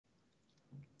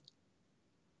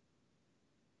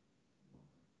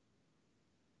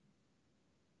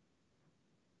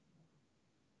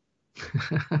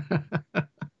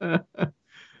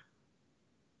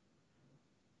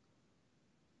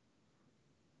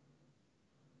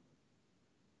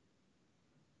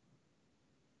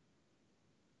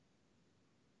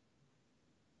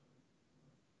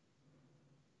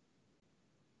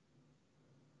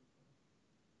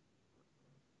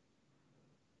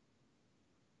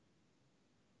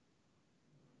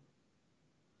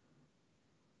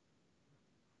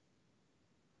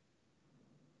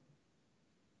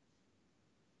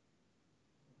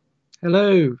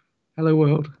Hello, hello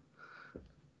world.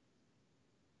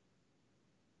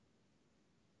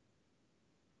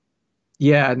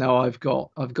 Yeah, no, I've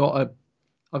got the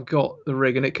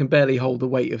rig and it can barely hold the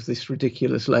weight of this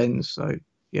ridiculous lens. So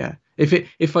yeah,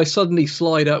 if I suddenly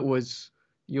slide upwards,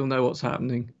 you'll know what's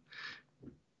happening.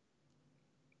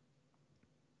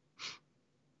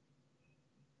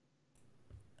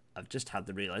 I've just had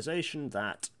the realization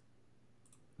that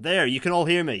there, you can all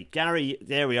hear me. Gary,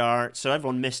 there we are. So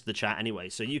everyone missed the chat anyway,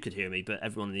 so you could hear me, but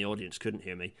everyone in the audience couldn't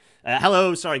hear me.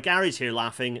 Hello, sorry, Gary's here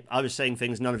laughing. I was saying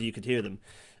things, none of you could hear them.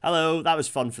 Hello, that was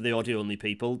fun for the audio only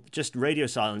people. Just radio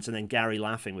silence and then Gary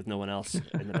laughing with no one else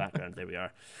in the background. There we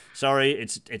are. Sorry,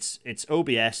 it's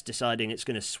OBS deciding it's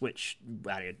going to switch.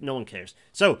 No one cares.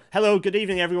 So, hello, good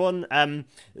evening, everyone.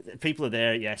 People are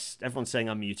there. Yes, everyone's saying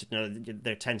I'm muted. No,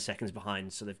 they're 10 seconds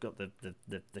behind, so they've got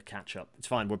the catch up. It's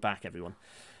fine. We're back, everyone.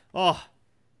 Oh,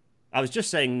 I was just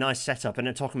saying nice setup and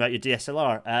then talking about your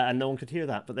DSLR, and no one could hear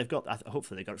that, but they've got,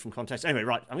 hopefully they got it from context. Anyway,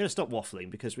 right, I'm going to stop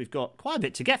waffling because we've got quite a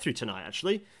bit to get through tonight,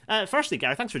 actually. Firstly,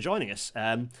 Gary, thanks for joining us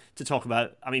to talk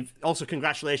about, also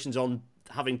congratulations on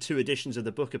having 2 editions of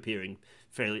the book appearing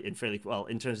fairly well,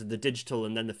 in terms of the digital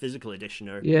and then the physical edition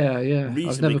are Yeah, yeah. I've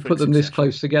reasonably never quick put them this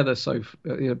succession. close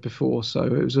together before, so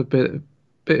it was a bit.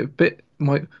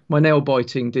 My nail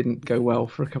biting didn't go well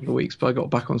for a couple of weeks, but I got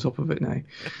back on top of it now.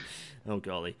 Oh,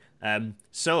 golly.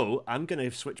 So I'm going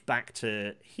to switch back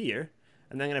to here,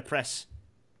 and then I'm going to press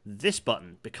this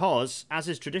button because, as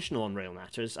is traditional on Rail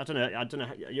Natters, I don't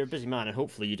know. You're a busy man, and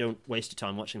hopefully you don't waste your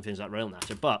time watching things like Rail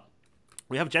Natter. But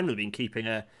we have generally been keeping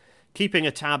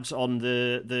a tabs on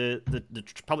the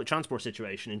public transport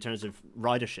situation in terms of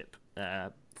ridership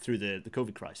through the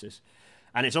COVID crisis,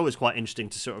 and it's always quite interesting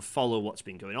to sort of follow what's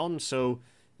been going on. So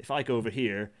if I go over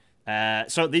here.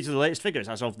 So these are the latest figures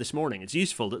as of this morning. It's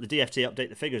useful that the DFT update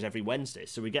the figures every Wednesday,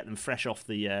 so we get them fresh off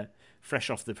the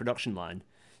production line.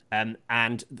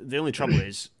 And the only trouble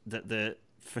is that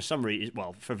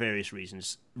for various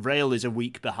reasons, Rail is a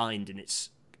week behind in its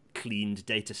cleaned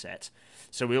data set,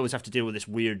 so we always have to deal with this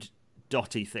weird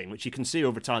dotty thing, which you can see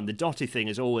over time. The dotty thing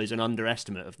is always an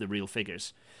underestimate of the real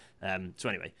figures. So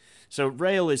anyway, so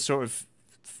Rail is sort of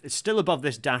it's still above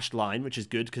this dashed line, which is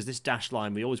good because this dashed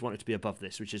line, we always want it to be above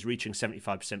this, which is reaching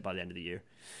 75% by the end of the year.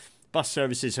 Bus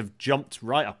services have jumped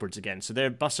right upwards again. So their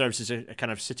bus services are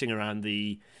kind of sitting around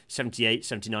the 78,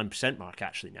 79% mark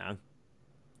actually now.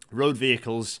 Road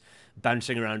vehicles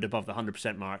bouncing around above the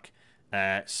 100% mark.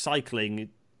 Cycling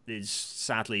is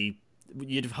sadly,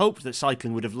 you'd have hoped that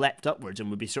cycling would have leapt upwards and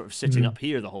would be sort of sitting up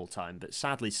here the whole time. But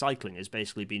sadly, cycling has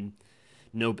basically been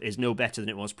no better than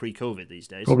it was pre-COVID these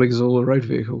days. Probably because all the road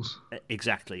vehicles.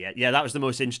 Exactly. Yeah. That was the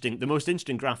most interesting. The most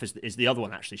interesting graph is the other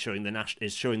one actually showing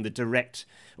the direct,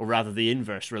 or rather the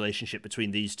inverse relationship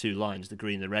between these two lines. The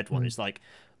green and the red one is like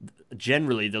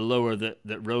generally the lower that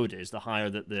road is, the higher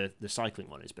that the cycling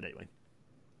one is. But anyway,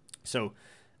 so.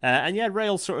 And yeah,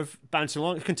 rail sort of bouncing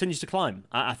along. It continues to climb.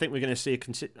 I think we're going to see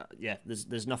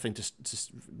there's nothing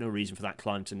no reason for that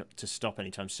climb to stop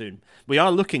anytime soon. We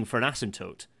are looking for an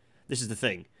asymptote. This is the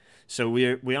thing. So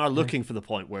we are looking for the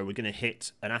point where we're going to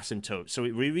hit an asymptote. So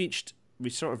we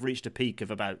sort of reached a peak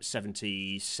of about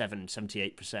 77,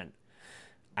 78%.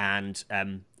 And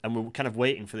we're kind of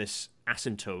waiting for this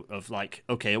asymptote of like,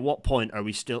 okay, at what point are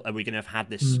we going to have had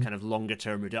this kind of longer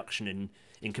term reduction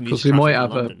in commuter traffic in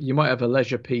London? You might have a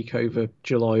leisure peak over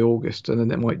July, August, and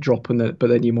then it might drop, but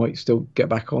then you might still get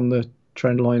back on the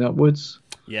trend line upwards.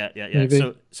 Yeah. Maybe.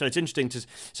 So it's interesting to.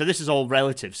 So this is all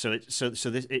relative. So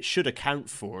it should account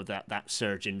for that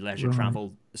surge in leisure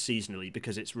travel seasonally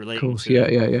because it's relating. Of course, to, yeah.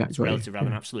 It's relative rather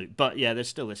than absolute. But yeah, there's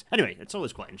still this. Anyway, it's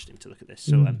always quite interesting to look at this.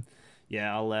 So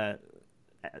I'll.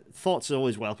 Thoughts are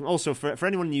always welcome. Also, for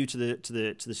anyone new to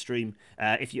the stream,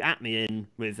 if you at me in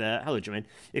with hello Jermaine,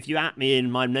 if you at me in,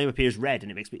 my name appears red,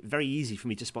 and it makes it very easy for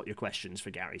me to spot your questions for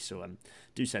Gary. So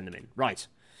do send them in. Right,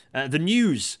 the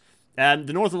news.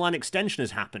 The Northern Line extension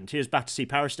has happened. Here's Battersea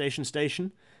Power Station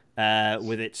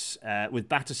with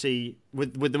Battersea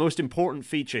with the most important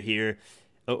feature here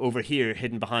over here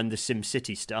hidden behind the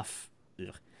SimCity stuff.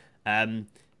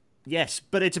 Yes,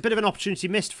 but it's a bit of an opportunity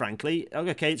missed, frankly.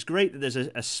 Okay, it's great that there's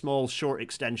a small, short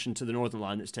extension to the Northern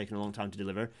Line that's taken a long time to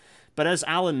deliver. But as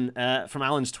Alan, from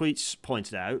Alan's tweets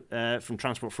pointed out, from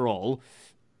Transport for All,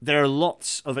 there are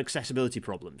lots of accessibility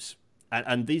problems.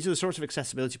 And these are the sorts of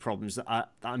accessibility problems that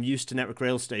I'm used to network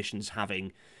rail stations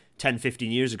having 10,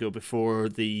 15 years ago, before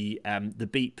the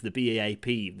BEAP, the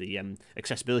BAAP, the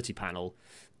accessibility panel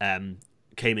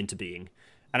came into being.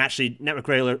 And actually, Network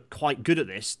Rail are quite good at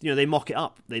this. You know, they mock it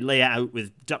up. They lay it out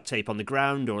with duct tape on the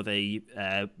ground, or they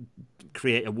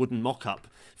create a wooden mock-up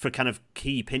for kind of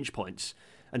key pinch points.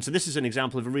 And so this is an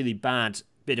example of a really bad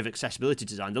bit of accessibility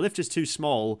design. The lift is too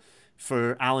small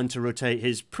for Alan to rotate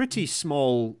his pretty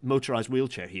small motorised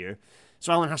wheelchair here.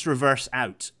 So Alan has to reverse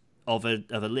out of a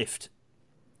lift.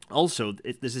 Also,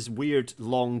 there's this weird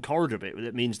long corridor bit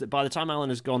that means that by the time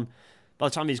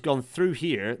he's gone through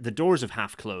here, the doors have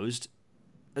half closed.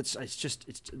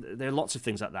 There are lots of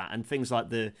things like that, and things like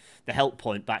the help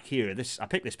point back here. I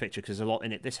picked this picture because there's a lot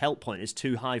in it. This help point is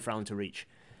too high for Alan to reach.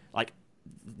 Like,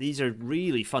 these are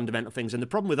really fundamental things, and the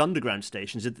problem with underground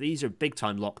stations is that these are big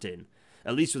time locked in.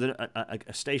 At least with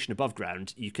a station above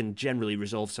ground, you can generally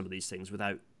resolve some of these things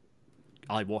without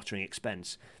eye-watering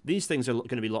expense. These things are going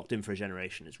to be locked in for a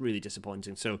generation. It's really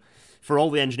disappointing. So for all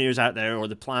the engineers out there, or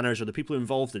the planners, or the people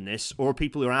involved in this, or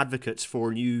people who are advocates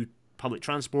for new public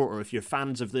transport, or if you're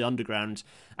fans of the underground,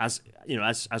 as you know,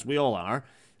 as we all are,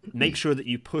 make sure that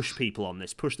you push people on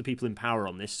this, push the people in power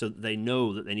on this, so that they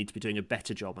know that they need to be doing a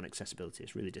better job on accessibility.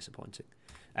 It's really disappointing.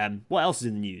 What else is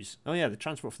in the news? Oh yeah, the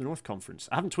Transport for the North conference.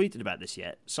 I haven't tweeted about this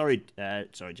yet. Sorry,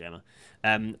 Gemma.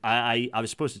 I was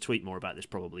supposed to tweet more about this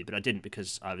probably, but I didn't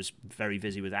because I was very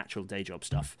busy with actual day job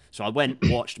stuff. So I went,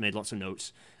 watched, made lots of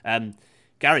notes.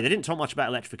 Gary, they didn't talk much about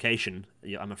electrification,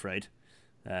 I'm afraid.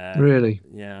 Really?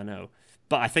 Yeah, I know.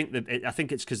 But I think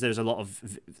it's because there's a lot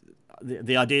of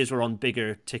the ideas were on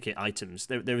bigger ticket items.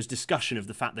 There was discussion of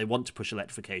the fact they want to push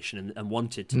electrification and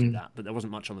wanted to do that, but there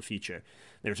wasn't much on the future.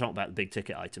 They were talking about the big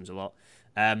ticket items a lot.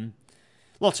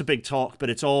 Lots of big talk, but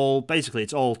it's all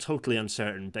totally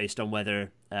uncertain based on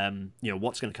whether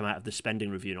what's going to come out of the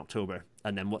spending review in October,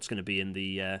 and then what's going to be in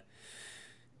the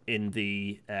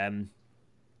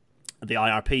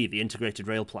IRP, the Integrated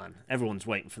Rail Plan. Everyone's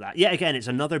waiting for that. Yet again, it's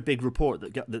another big report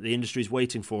that the industry's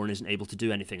waiting for and isn't able to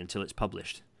do anything until it's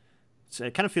published. So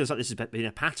it kind of feels like this has been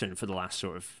a pattern for the last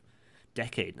sort of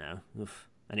decade now. Oof.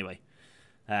 Anyway,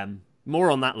 more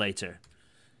on that later.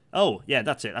 Oh, yeah,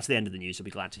 that's it. That's the end of the news. I'll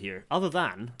be glad to hear. Other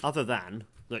than,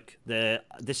 look,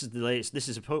 this is the latest. This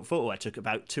is a photo I took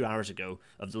about 2 hours ago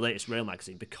of the latest rail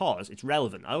magazine because it's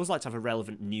relevant. I always like to have a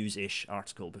relevant news-ish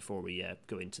article before we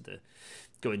go into the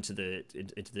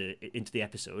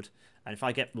episode. And if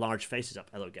I get large faces up,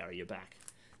 hello Gary, you're back.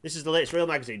 This is the latest rail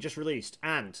magazine just released,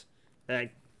 and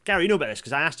Gary, you know about this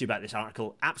because I asked you about this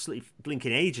article absolutely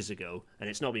blinking ages ago, and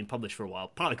it's not been published for a while,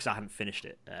 partly because I haven't finished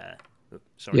it.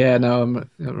 Sorry. Yeah, no,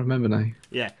 I remember now.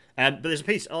 Yeah, but there's a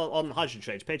piece on hydrogen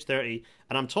trains, page 30,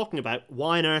 and I'm talking about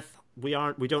why on earth we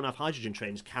don't have hydrogen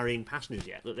trains carrying passengers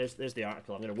yet. Look, there's the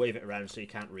article. I'm going to wave it around so you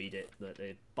can't read it.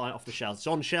 They buy it off the shelves. It's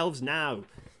on shelves now.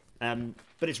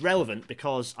 But it's relevant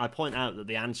because I point out that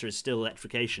the answer is still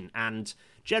electrification, and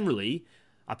generally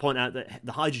I point out that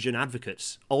the hydrogen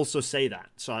advocates also say that.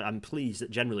 So I'm pleased that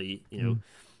generally,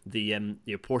 the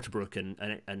Porterbrook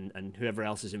and whoever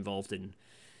else is involved in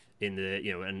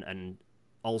the and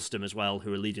Alstom as well,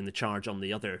 who are leading the charge on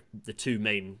the two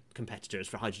main competitors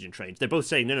for hydrogen trains. They're both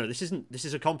saying no, this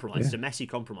is a compromise. Yeah. It's a messy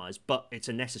compromise, but it's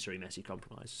a necessary messy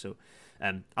compromise. So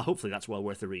hopefully that's well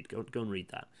worth a read. Go and read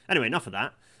that. Anyway, enough of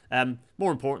that.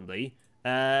 More importantly,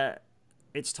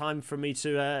 it's time for me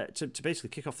to basically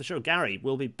kick off the show. Gary,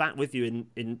 we'll be back with you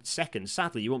in seconds.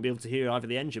 Sadly, you won't be able to hear either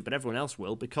the engine, but everyone else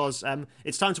will, because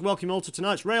it's time to welcome you all to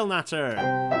tonight's Rail Natter.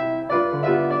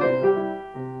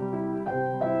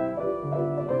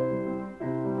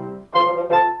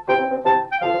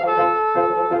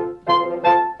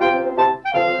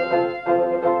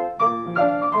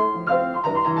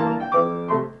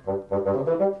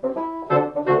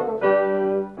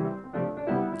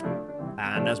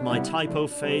 Typo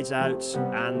fades out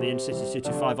and the Intercity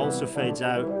 225 also fades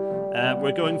out.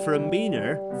 We're going for a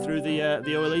meaner through the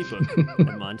OLE book.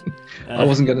 Never mind. I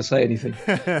wasn't going to say anything.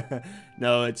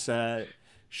 No, it's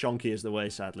shonky is the way,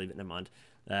 sadly, but never mind.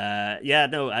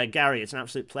 Gary, it's an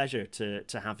absolute pleasure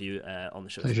to have you on the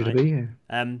show Pleasure tonight. to be here.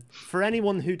 For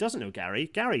anyone who doesn't know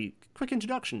Gary, quick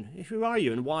introduction. Who are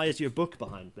you and why is your book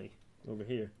behind me over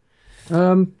here?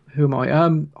 Who am I?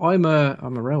 I'm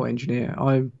a railway engineer.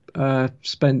 I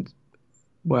spent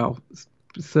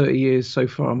 30 years so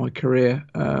far in my career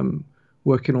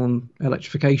working on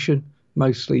electrification,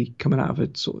 mostly coming out of a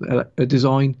sort of a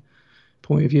design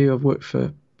point of view. I've worked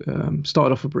for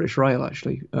started off with British Rail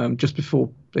actually, just before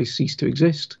they ceased to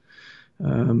exist.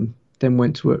 Then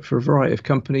went to work for a variety of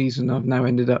companies, and I've now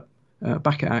ended up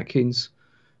back at Atkins,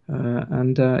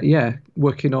 and yeah,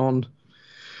 working on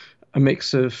a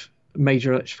mix of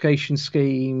major electrification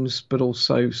schemes, but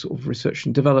also sort of research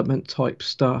and development type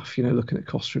stuff. You know, looking at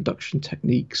cost reduction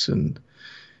techniques, and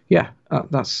yeah,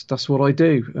 that's what I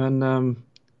do. And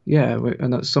yeah,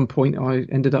 and at some point I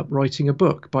ended up writing a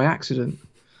book by accident.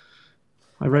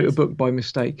 I wrote a book by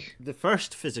mistake. The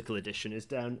first physical edition is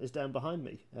down behind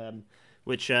me,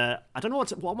 which I don't know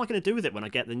what am I going to do with it when I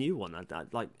get the new one.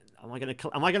 Like, am I going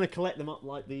to collect them up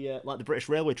like the British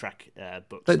Railway Track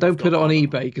books? Don't put it on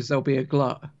eBay because there'll be a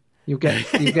glut. You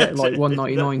get like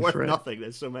 $1.99 for it. Nothing.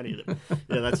 There's so many of them.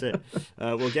 Yeah, that's it.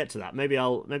 We'll get to that. Maybe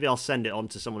I'll send it on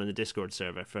to someone in the Discord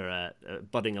server for a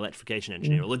budding electrification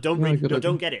engineer. Well,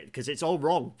 don't get it because it's all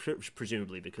wrong,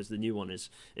 presumably because the new one is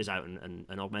out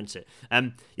and augments it.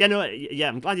 I'm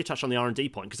glad you touched on the R&D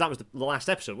point because that was the last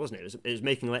episode, wasn't it? It was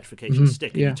making electrification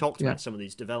stick. And you talked about some of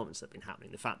these developments that have been happening.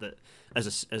 The fact that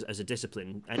as a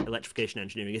discipline, electrification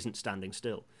engineering isn't standing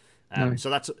still. No.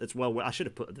 So it's well. I should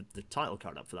have put the title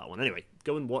card up for that one. Anyway,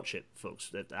 go and watch it,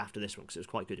 folks, after this one because it was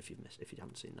quite good if you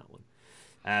haven't seen that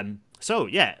one. So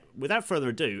yeah, without further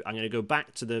ado, I'm going to go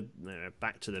back to the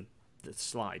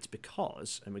slides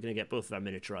because, and we're going to get both of our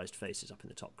miniaturized faces up in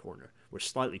the top corner. We're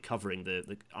slightly covering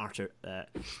the Arthur.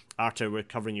 We're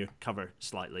covering your cover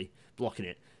slightly, blocking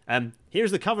it.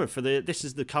 Here's the cover this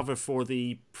is the cover for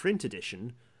the print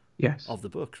edition. Yes. Of the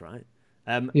book, right?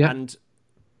 Yeah. And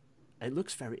it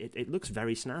looks very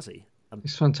snazzy.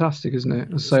 It's fantastic, isn't it?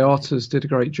 I say Arthur's did a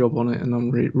great job on it, and I'm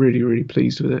really, really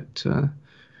pleased with it.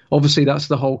 Obviously, that's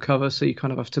the whole cover, so you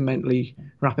kind of have to mentally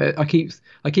wrap it. I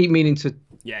keep meaning to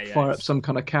fire up some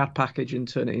kind of CAD package and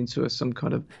turn it into some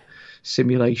kind of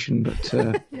simulation,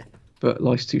 but but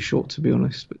life's too short to be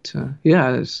honest. But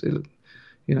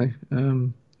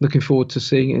looking forward to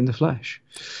seeing it in the flesh.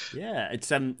 Yeah,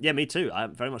 it's me too.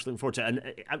 I'm very much looking forward to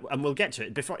it, and we'll get to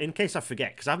it before, in case I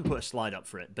forget, because I haven't put a slide up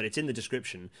for it, but it's in the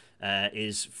description.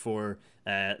 Is for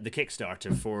the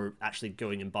Kickstarter for actually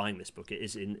going and buying this book. It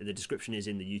is in the description. Is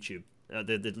in the YouTube.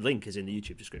 The link is in the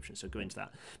YouTube description, so go into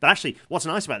that. But actually, what's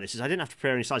nice about this is I didn't have to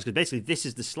prepare any slides because basically this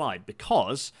is the slide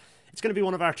because it's going to be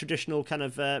one of our traditional kind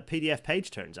of PDF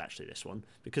page turns. Actually, this one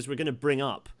because we're going to bring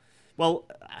up. Well,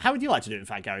 how would you like to do it? In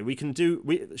fact, Gary,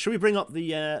 should we bring up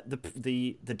the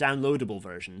downloadable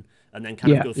version and then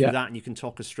kind of go through that, and you can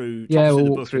talk us through. We'll the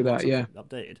walk book through that. Yeah,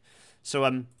 updated.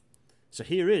 So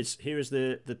here is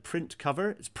the print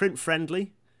cover. It's print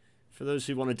friendly for those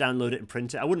who want to download it and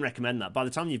print it. I wouldn't recommend that. By the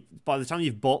time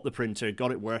you've bought the printer,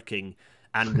 got it working,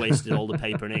 and wasted all the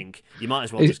paper and ink, you might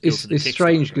as well just go for the Kickstarter. It's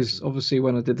strange because obviously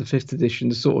when I did the 5th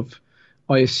edition,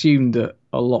 I assumed that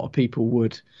a lot of people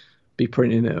would be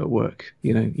printing it at work,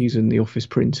 using the office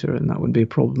printer, and that wouldn't be a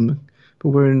problem. But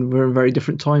we're in very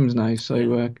different times now,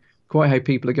 so quite how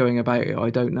people are going about it,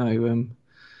 I don't know.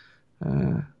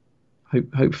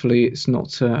 Hopefully it's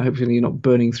not. Hopefully you're not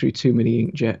burning through too many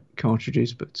inkjet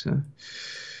cartridges, but.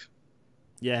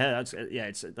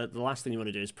 It's the last thing you want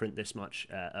to do is print this much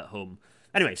at home.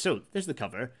 Anyway, so there's the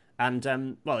cover, and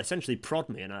essentially prod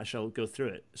me, and I shall go through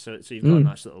it. So you've got a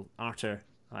nice little Arthur.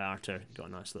 Hi Arthur, got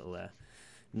a nice little.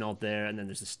 Nod there, and then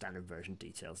there's the standard version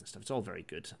details and stuff. It's all very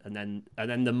good, and then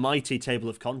the mighty table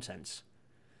of contents.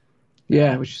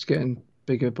 Yeah, which is getting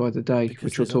bigger by the day,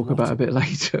 which we'll talk about a bit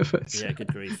later. But... Yeah,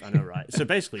 good grief, I know, right? So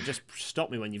basically, just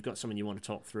stop me when you've got something you want to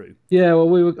talk through. Yeah,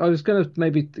 well, I was going to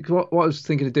maybe what I was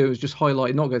thinking to do was just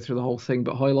highlight, not go through the whole thing,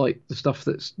 but highlight the stuff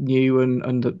that's new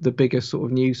and the bigger sort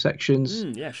of new sections.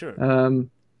 Yeah, sure.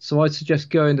 So I'd suggest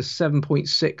going to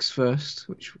 7.6 first,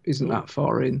 which isn't that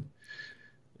far in.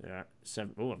 Yeah,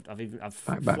 I've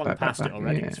flung past it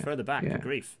already. Yeah, it's further back. Good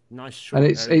grief, nice short.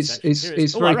 And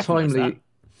it's very timely.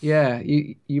 Yeah,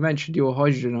 you mentioned your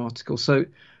hydrogen article, so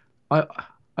I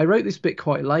wrote this bit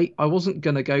quite late. I wasn't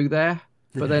going to go there,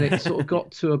 but then it sort of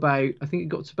got to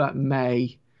about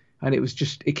May, and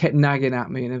it kept nagging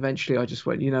at me, and eventually I just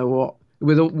went, you know what,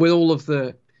 with all of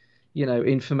the,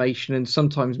 information and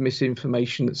sometimes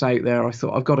misinformation that's out there, I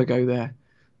thought I've got to go there.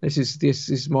 This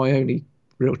is my only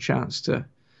real chance to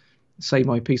say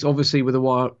my piece. Obviously, with the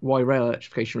Y Rail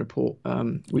electrification report,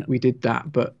 we did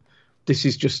that, but this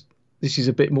is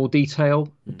a bit more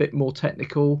detail, a bit more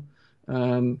technical,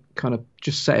 kind of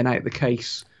just setting out the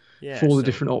case for the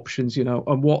different options,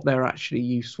 and what they're actually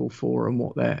useful for and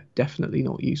what they're definitely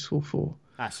not useful for.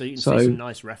 So you can see some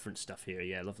nice reference stuff here.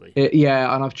 Yeah, lovely.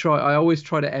 And I always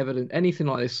try to evidence anything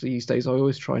like this these days. I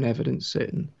always try and evidence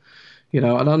it, and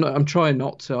and I'm trying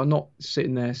not to. I'm not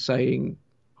sitting there saying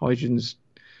hydrogen's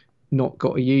not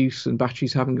got a use and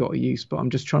batteries haven't got a use, but I'm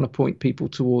just trying to point people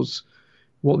towards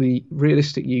what the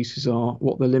realistic uses are,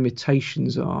 what the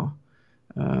limitations are,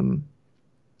 um,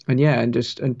 and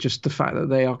just the fact that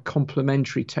they are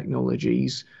complementary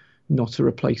technologies, not a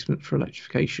replacement for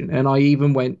electrification. And I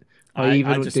even went, I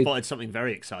just spotted something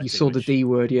very exciting. You saw the D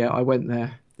word, yeah. I went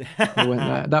there. I went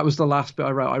there. That was the last bit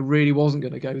I wrote. I really wasn't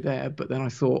going to go there, but then I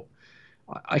thought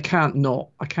I can't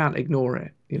ignore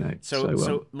it.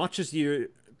 So much as you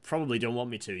probably don't want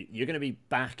me to, you're going to be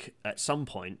back at some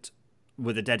point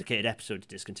with a dedicated episode to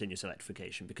discontinuous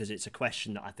electrification, because it's a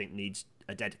question that I think needs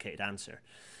a dedicated answer.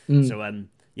 So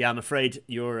yeah, I'm afraid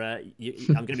I'm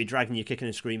going to be dragging you kicking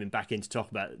and screaming back in to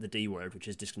talk about the D word, which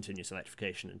is discontinuous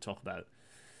electrification, and talk about,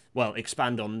 well,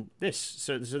 expand on this.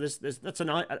 So that's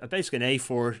basically an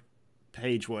A4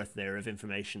 page worth there of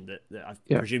information that I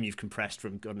presume you've compressed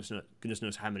from goodness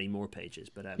knows how many more pages.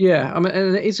 But yeah, I mean,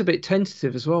 and it is a bit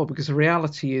tentative as well, because the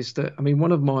reality is that, I mean,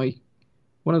 one of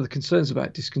the concerns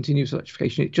about discontinuous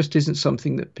electrification, it just isn't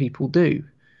something that people do.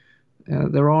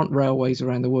 There aren't railways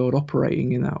around the world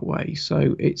operating in that way,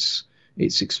 so it's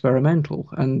experimental.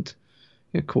 And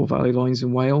Core Valley Lines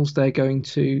in Wales, they're going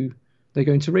to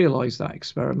realise that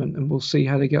experiment, and we'll see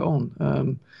how they get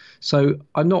on. So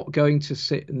I'm not going to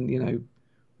sit and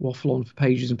waffle on for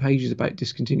pages and pages about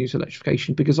discontinuous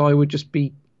electrification, because I would just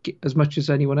be, as much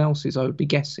as anyone else is, I would be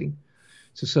guessing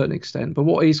to a certain extent. But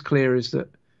what is clear is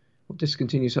that what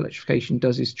discontinuous electrification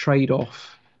does is trade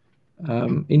off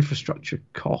infrastructure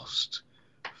cost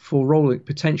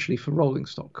potentially for rolling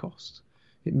stock cost.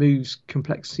 It moves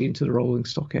complexity into the rolling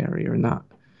stock area, and that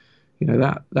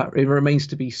it remains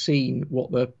to be seen what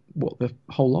the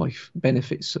whole life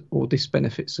benefits or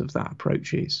disbenefits of that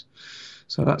approach is.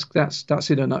 So that's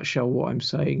in a nutshell what I'm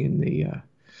saying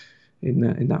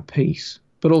in that piece.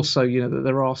 But also, that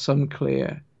there are some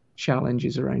clear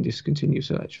challenges around discontinuous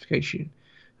electrification.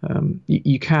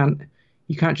 You can't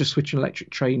just switch an electric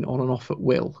train on and off at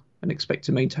will and expect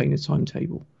to maintain a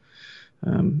timetable.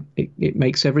 It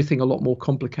makes everything a lot more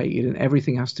complicated, and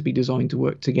everything has to be designed to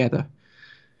work together.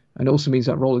 And it also means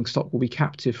that rolling stock will be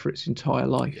captive for its entire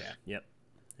life. Yeah.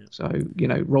 Yep. So,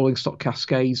 rolling stock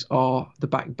cascades are the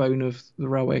backbone of the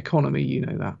railway economy. You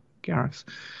know that, Gareth.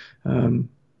 And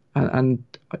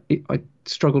I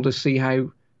struggle to see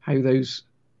how those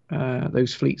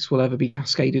fleets will ever be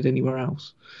cascaded anywhere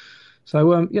else.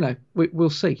 So, we'll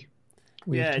see.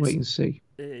 We have to wait and see.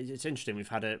 It's interesting. We've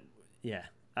had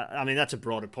I mean, that's a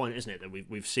broader point, isn't it? That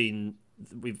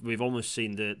we've almost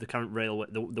seen the current railway,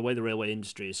 the way the railway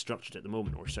industry is structured at the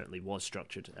moment, or certainly was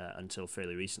structured until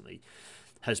fairly recently,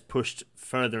 has pushed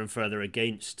further and further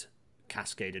against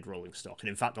cascaded rolling stock. And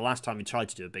in fact, the last time we tried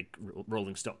to do a big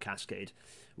rolling stock cascade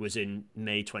was in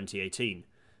May 2018,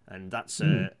 and that's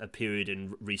a period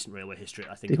in recent railway history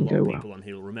I think a lot of people on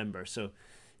here will remember. So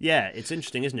yeah, it's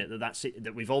interesting, isn't it,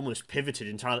 that we've almost pivoted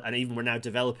entirely, and even we're now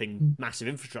developing massive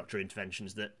infrastructure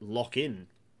interventions that lock in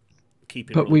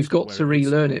keeping. But we've got to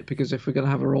relearn it, because if we're going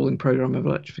to have a rolling program of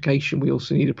electrification, we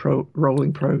also need a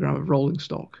rolling program of rolling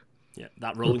stock. Yeah,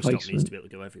 that rolling stock needs to be able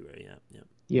to go everywhere.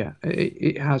 Yeah,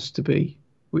 it has to be.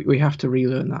 We have to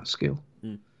relearn that skill.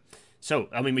 So,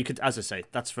 I mean, we could, as I say,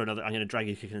 that's for another. I'm going to drag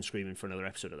you kicking and screaming for another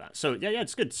episode of that. So, yeah,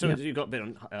 it's good. So you've got a bit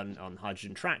on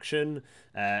hydrogen traction,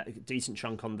 a decent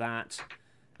chunk on that,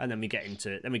 and then we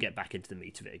get back into the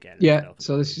meat of it again. Yeah.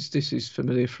 So this is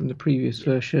familiar from the previous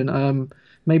version.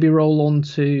 Maybe roll on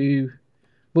to.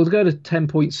 We'll go to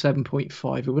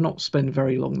 10.7.5. We'll not spend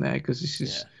very long there, because this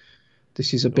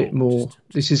is a bit more.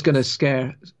 This is going to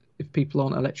scare. If people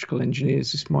aren't electrical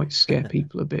engineers, this might scare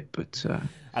people a bit, but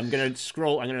I'm going to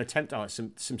scroll. I'm going to attempt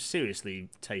some seriously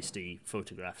tasty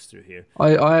photographs through here.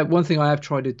 One thing I have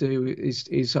tried to do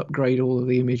is upgrade all of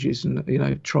the images,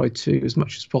 and try to, as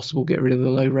much as possible, get rid of the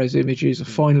low res images. I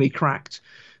finally cracked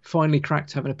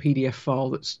having a PDF file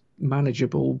that's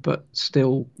manageable but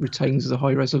still retains the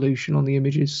high resolution on the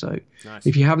images. So nice.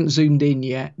 If you haven't zoomed in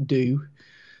yet, do.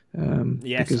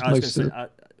 Yes, because I was going to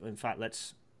say. In fact,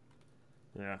 let's.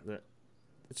 Yeah,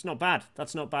 it's not bad.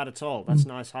 That's not bad at all. That's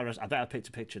nice high res. I bet I picked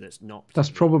a picture that's not. That's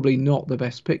probably not the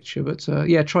best picture, but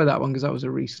try that one, because that was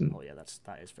a recent. Oh yeah,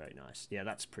 that is very nice. Yeah,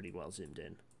 that's pretty well zoomed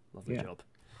in. Lovely job.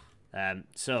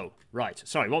 So right,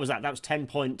 sorry, what was that? That was 10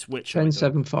 point which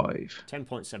 10.75.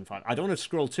 10.75. I don't want to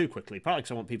scroll too quickly, partly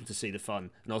because I want people to see the fun,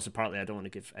 and also partly I don't want to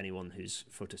give anyone who's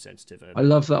photosensitive. I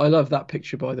love that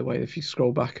picture, by the way. If you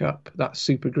scroll back up, that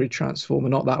super grid transformer,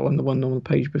 not that one, the one on the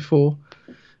page before.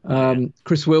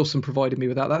 Chris Wilson provided me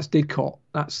with that. That's Didcot.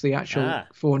 That's the actual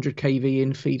 400 kV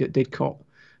in feed at Didcot.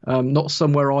 Not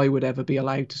somewhere I would ever be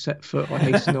allowed to set foot, I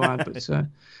hasten to add, but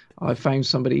I found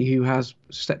somebody who has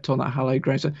stepped on that hallowed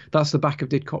ground. So that's the back of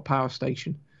Didcot Power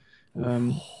Station.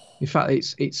 In fact,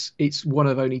 it's one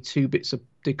of only two bits of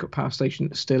Didcot Power Station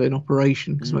that's still in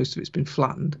operation, because most of it's been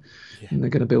flattened, and they're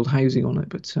going to build housing on it.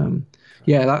 But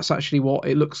yeah, that's actually what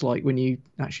it looks like when you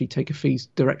actually take a feed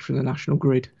direct from the national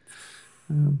grid.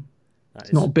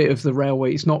 It's not a bit of the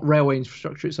railway. It's not railway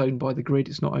infrastructure. It's owned by the grid.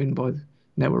 It's not owned by the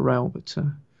Network Rail. But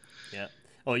yeah.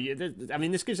 Oh, yeah. I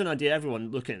mean, this gives an idea. Everyone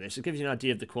looking at this, it gives you an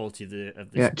idea of the quality of this.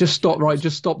 Yeah, just stop. Right,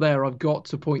 just stop there. I've got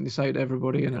to point this out to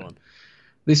everybody. And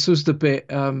this was the bit.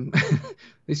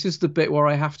 This is the bit where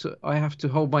I have to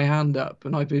hold my hand up,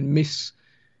 and I've been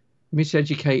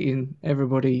miseducating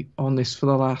everybody on this for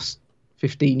the last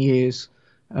 15 years.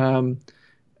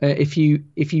 If you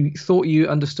thought you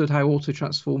understood how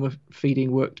autotransformer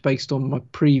feeding worked based on my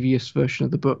previous version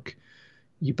of the book,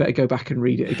 you better go back and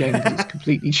read it again, because it's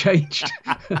completely changed.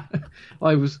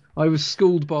 I was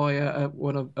schooled by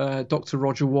Dr.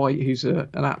 Roger White, who's an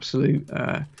absolute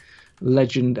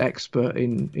legend expert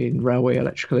in railway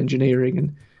electrical engineering,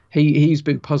 and he's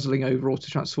been puzzling over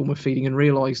autotransformer feeding and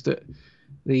realised that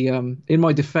in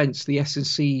my defence, the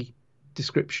SNCF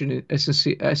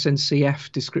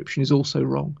description is also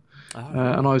wrong,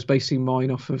 and I was basing mine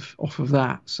off of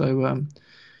that. So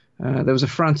there was a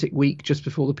frantic week just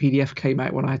before the PDF came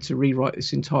out when I had to rewrite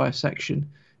this entire section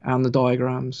and the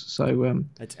diagrams. So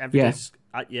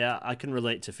I can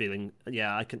relate to feeling.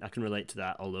 Yeah, I can relate to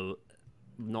that. Although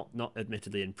not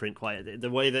admittedly in print quite. The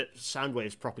way that sound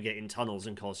waves propagate in tunnels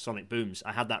and cause sonic booms,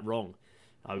 I had that wrong.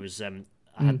 I was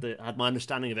I had my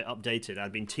understanding of it updated.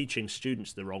 I'd been teaching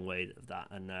students the wrong way of that,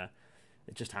 and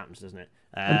it just happens, doesn't it?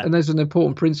 And there's an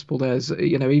important principle there. Is,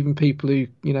 even people who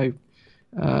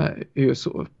who are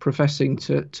sort of professing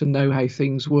to know how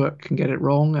things work can get it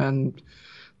wrong, and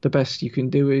the best you can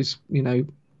do is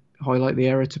highlight the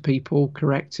error to people,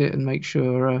 correct it, and make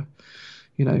sure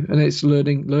and it's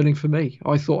learning for me.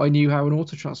 I thought I knew how an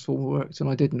autotransformer worked, and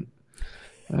I didn't.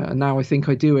 And now I think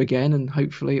I do again, and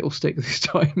hopefully it'll stick this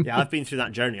time. Yeah, I've been through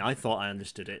that journey. I thought I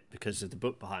understood it because of the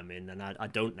book behind me, and I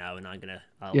don't now, and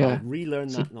I'll relearn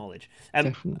that knowledge.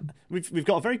 We've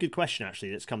got a very good question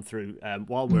actually that's come through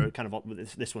while we're kind of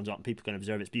this one's up. People can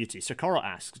observe its beauty. So Cora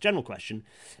asks, general question: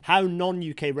 how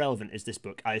non-UK relevant is this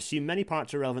book? I assume many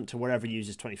parts are relevant to wherever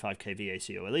uses 25 kV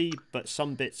ACOLE, but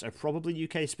some bits are probably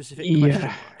UK specific.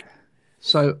 Yeah.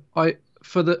 So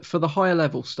for the higher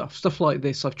level stuff like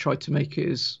this, I've tried to make it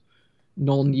as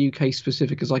non-UK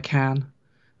specific as I can,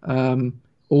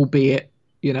 albeit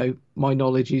my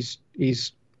knowledge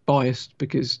is biased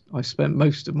because I spent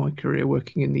most of my career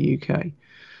working in the UK.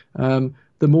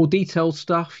 The more detailed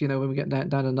stuff, when we get down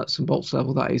to nuts and bolts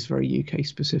level, that is very UK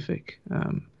specific.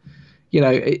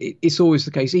 It's always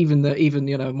the case. Even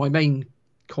my main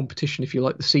competition, if you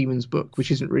like, the Siemens book,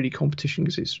 which isn't really competition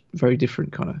because it's very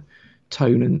different kind of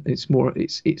tone, and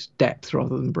it's depth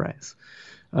rather than breadth.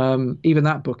 Even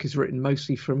that book is written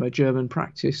mostly from a German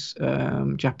practice,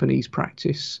 Japanese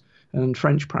practice, and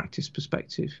French practice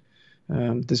perspective.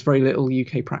 There's very little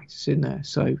UK practice in there,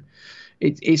 so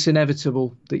it's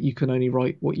inevitable that you can only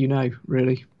write what you know,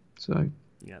 really. So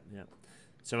yeah.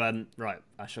 So right,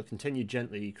 I shall continue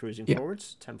gently cruising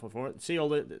forwards, tempo forward. See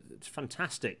all it's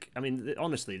fantastic. I mean,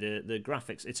 honestly, the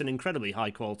graphics. It's an incredibly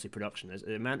high quality production. There's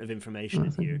the amount of information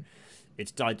in here.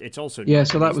 It's also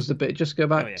so that was the bit. Just go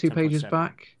back 2 pages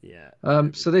back. Yeah.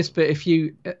 So this bit, if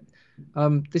you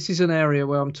this is an area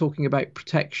where I'm talking about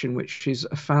protection, which is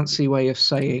a fancy way of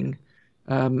saying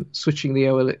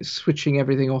switching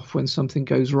everything off when something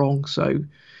goes wrong. So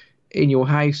in your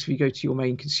house, if you go to your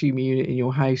main consumer unit in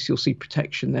your house, you'll see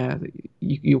protection there.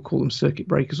 You'll call them circuit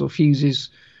breakers or fuses,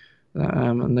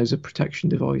 and those are protection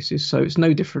devices. So it's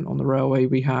no different on the railway.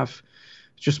 We have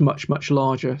just much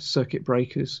larger circuit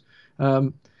breakers.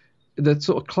 The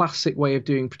sort of classic way of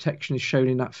doing protection is shown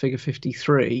in that figure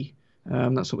 53.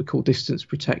 That's what we call distance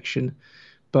protection.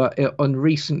 But on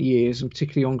recent years, and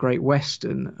particularly on Great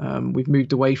Western, we've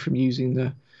moved away from using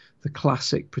the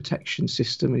classic protection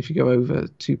system. If you go over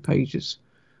 2 pages,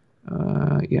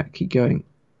 keep going,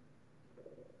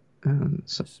 and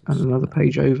another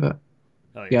page over.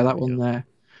 That one there.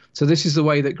 So this is the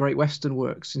way that Great Western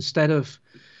works. Instead of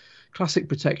classic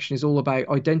protection, is all about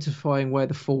identifying where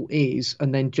the fault is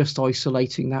and then just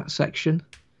isolating that section,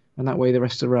 and that way the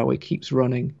rest of the railway keeps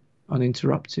running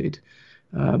uninterrupted.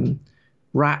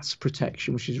 RATS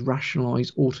protection, which is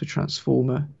rationalised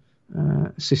autotransformer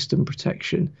system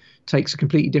protection, takes a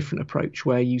completely different approach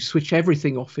where you switch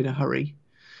everything off in a hurry,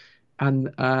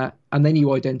 and then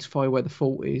you identify where the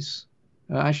fault is.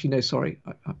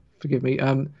 Forgive me.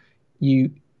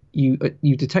 You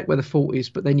detect where the fault is,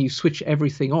 but then you switch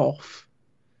everything off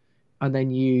and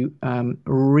then you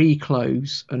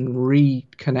reclose and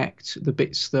reconnect the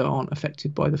bits that aren't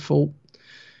affected by the fault.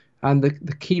 And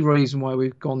the key reason why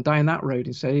we've gone down that road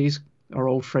instead is our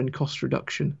old friend cost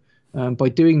reduction. By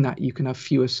doing that, you can have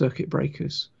fewer circuit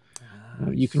breakers.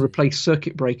 You can replace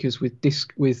circuit breakers with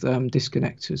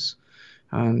disconnectors.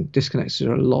 Disconnectors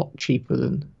are a lot cheaper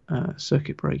than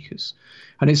circuit breakers,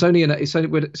 and it's only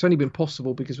been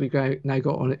possible because we've now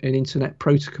got an internet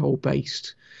protocol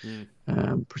based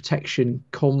protection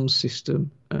comms system,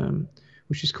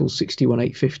 which is called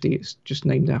 61850. It's just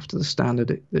named after the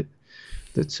standard that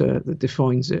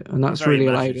defines it, and that's really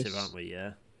allowed us. Aren't we?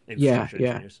 Yeah.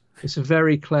 It's a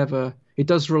very clever. It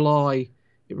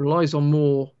relies on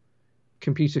more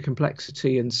computer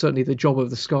complexity, and certainly the job of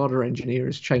the SCADA engineer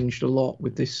has changed a lot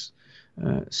with this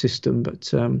system.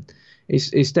 But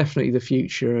it's definitely the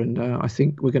future, and I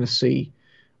think we're going to see.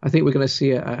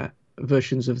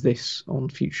 Versions of this on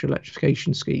future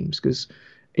electrification schemes, because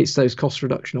it's those cost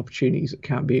reduction opportunities that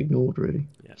can't be ignored, really.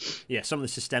 Yeah. Some of the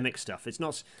systemic stuff. It's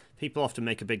not. People often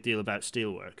make a big deal about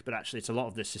steelwork, but actually, it's a lot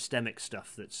of the systemic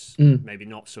stuff that's maybe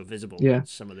not so visible. Yeah.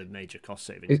 Some of the major cost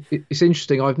savings. It's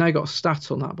interesting. I've now got a stat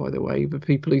on that, by the way. But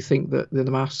people who think that the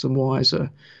maths and wires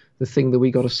are the thing that we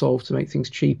got to solve to make things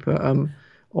cheaper.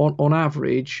 On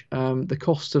average, the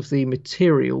cost of the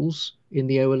materials in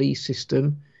the OLE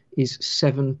system is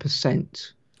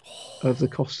 7% of the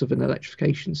cost of an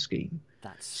electrification scheme.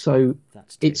 That's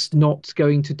it's not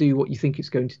going to do what you think it's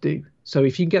going to do. So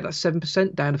if you can get that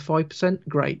 7% down to 5%,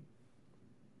 great.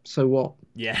 So what?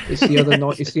 Yeah, it's the other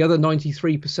it's the other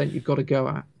 93% you've got to go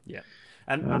at. Yeah,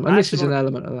 and this is an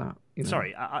element of that.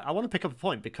 Sorry, I want to pick up a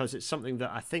point because it's something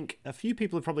that I think a few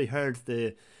people have probably heard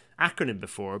the acronym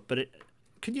before, but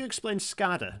can you explain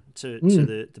SCADA to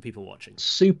the people watching?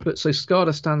 So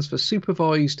SCADA stands for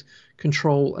Supervised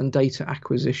Control and Data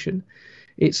Acquisition.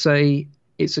 It's a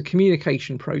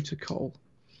communication protocol,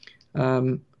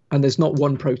 and there's not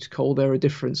one protocol. There are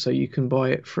different. So you can buy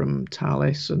it from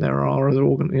Thales, and there are other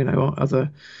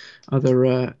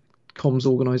comms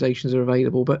organisations are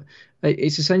available. But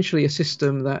it's essentially a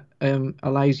system that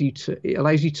allows you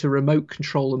to remote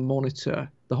control and monitor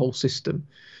the whole system.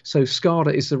 So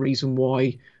SCADA is the reason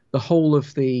why the whole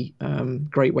of the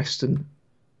Great Western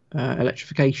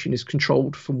electrification is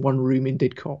controlled from one room in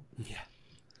Didcot. Yeah.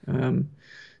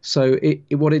 So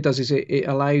what it does is it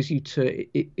allows you to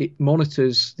it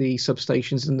monitors the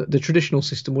substations, and the traditional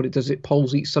system, what it does, it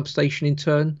polls each substation in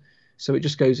turn. So it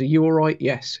just goes, are you all right?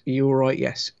 Yes. Are you all right?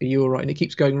 Yes. Are you all right? And it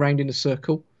keeps going round in a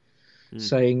circle,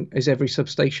 saying, is every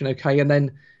substation okay? And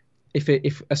then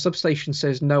if a substation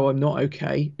says, no, I'm not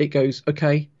okay, it goes,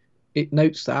 okay. It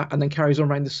notes that and then carries on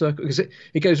around the circle, because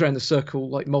it goes around the circle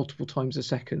like multiple times a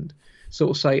second. So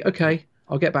it'll say, okay,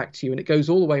 I'll get back to you. And it goes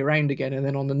all the way around again. And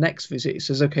then on the next visit, it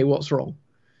says, okay, what's wrong?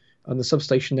 And the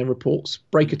substation then reports,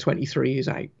 breaker 23 is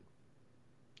out.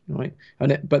 Right.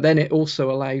 But then it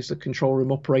also allows the control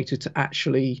room operator to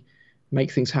actually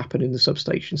make things happen in the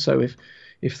substation. So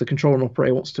if the control room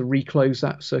operator wants to reclose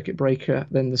that circuit breaker,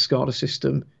 then the SCADA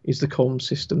system is the comm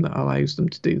system that allows them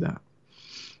to do that.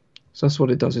 So that's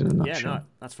what it does in a nutshell. Yeah, no,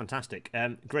 that's fantastic.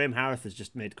 Graham Hareth has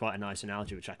just made quite a nice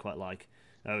analogy, which I quite like,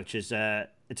 which is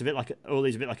it's a bit like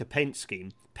OLE's a bit like a paint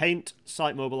scheme. Paint,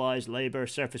 site mobilised, labour,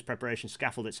 surface preparation,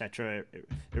 scaffold, etc.,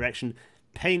 erection.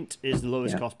 Paint is the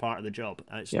lowest cost part of the job.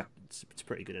 It's a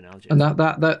pretty good analogy. And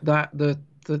the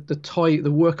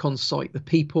work on site, the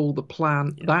people, the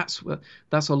plan, that's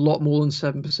a lot more than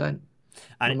 7%.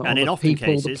 And in often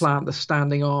cases, the plant, the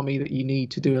standing army that you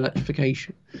need to do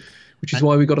electrification. Which is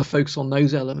why we've got to focus on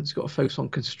those elements. We've got to focus on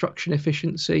construction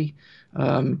efficiency,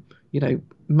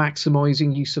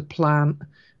 maximising use of plant,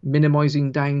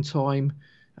 minimising downtime.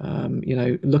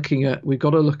 We've got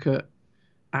to look at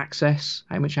access.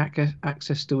 How much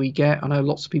access do we get? I know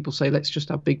lots of people say let's just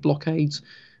have big blockades.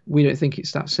 We don't think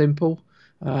it's that simple,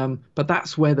 but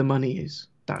that's where the money is.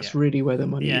 That's really where the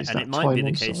money is. And it might be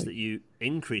the case that you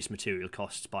increase material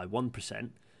costs by 1%.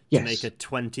 To make a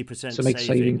 20%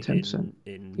 saving 10%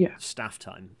 in staff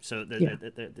time. So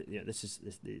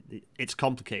it's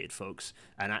complicated, folks,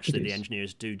 and actually the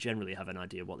engineers do generally have an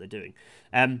idea of what they're doing.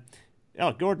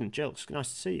 Gordon, Jilks,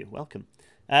 nice to see you. Welcome.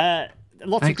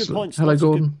 Lots of good points. Hello,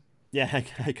 Gordon. Hi,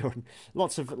 Gordon.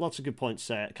 Lots of good points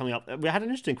coming up. We had an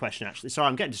interesting question, actually. Sorry,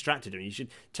 I'm getting distracted. You should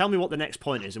tell me what the next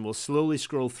point is, and we'll slowly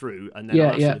scroll through and then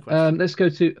answer the question. Let's go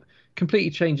to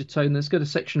completely change of tone. Let's go to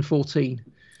section 14.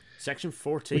 Section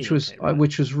 14,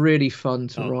 which was really fun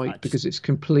to write because it's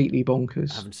completely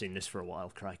bonkers. I haven't seen this for a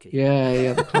while, crikey.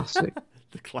 Yeah, the classic.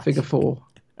 The classic. Figure 4.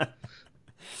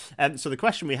 So the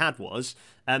question we had was,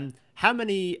 how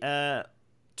many 25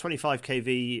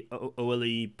 kV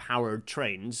OLE powered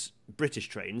trains British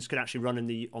trains could actually run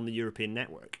on the European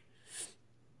network.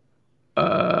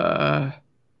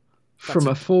 From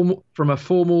a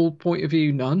formal point of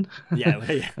view, none.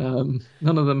 Yeah, yeah.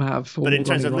 None of them have formal But in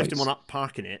terms running of lifting rights. one up,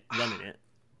 parking it, running it.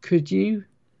 Could you?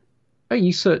 Oh,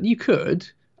 you could.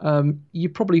 You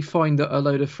probably find that a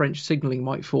load of French signalling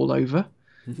might fall over.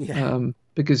 Yeah.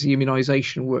 Because the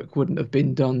immunisation work wouldn't have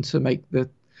been done to make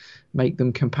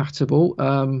them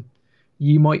compatible.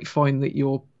 You might find that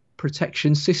your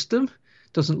protection system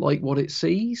doesn't like what it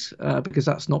sees because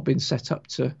that's not been set up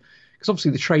to. Because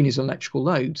obviously the train is an electrical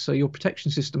load, so your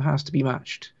protection system has to be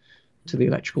matched to the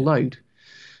electrical load.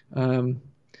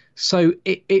 So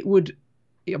it would.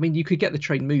 I mean, you could get the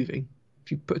train moving.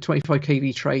 If you put a 25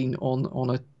 kV train on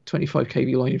a 25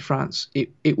 kV line in France,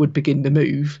 it would begin to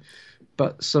move.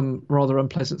 But some rather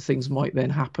unpleasant things might then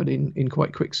happen in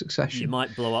quite quick succession. You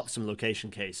might blow up some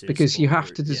location cases. Because you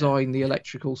have to design the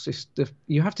electrical system.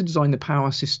 You have to design the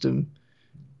power system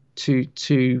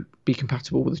to be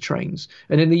compatible with the trains.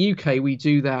 And in the UK, we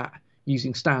do that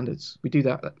using standards. We do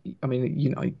that. I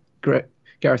mean,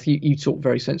 Gareth, you talk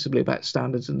very sensibly about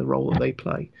standards and the role that they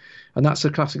play. And that's a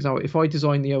classic example. If I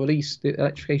design the OLE, the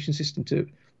electrification system, to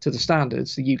the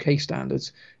standards, the UK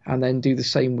standards, and then do the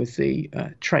same with the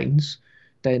trains,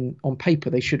 then on paper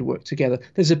they should work together.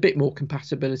 There's a bit more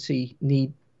compatibility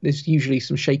need. There's usually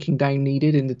some shaking down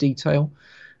needed in the detail,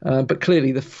 but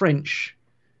clearly the French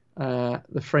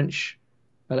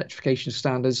electrification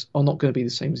standards are not going to be the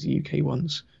same as the UK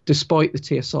ones, despite the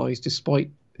TSIs,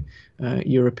 despite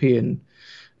European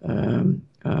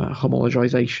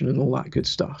homologization and all that good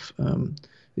stuff.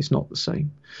 It's not the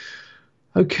same.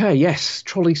 Okay, yes,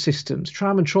 trolley systems,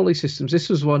 tram and trolley systems. This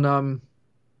was one.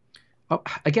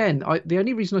 Again, the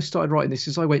only reason I started writing this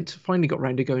is I finally got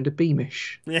round to going to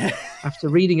Beamish. Yeah. After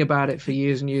reading about it for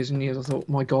years and years and years, I thought,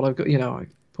 my God, I've got,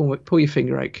 pull your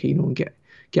finger out, Keenan, and get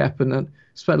up. And then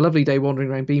spent a lovely day wandering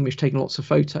around Beamish, taking lots of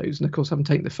photos. And of course, I haven't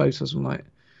taken the photos. I'm like,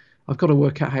 I've got to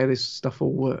work out how this stuff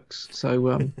all works.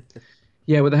 So,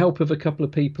 yeah, with the help of a couple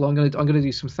of people, I'm gonna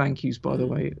do some thank yous, by the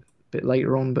way, a bit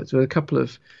later on. But with a couple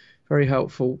of very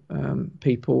helpful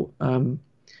people.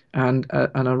 And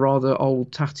a rather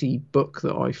old tatty book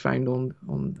that I found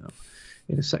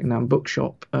in a second-hand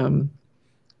bookshop. I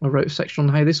wrote a section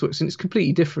on how this works, and it's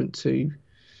completely different to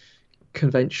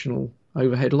conventional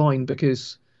overhead line,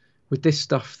 because with this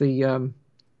stuff the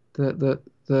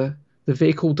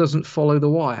vehicle doesn't follow the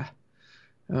wire.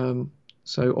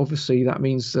 So obviously that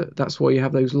means that's why you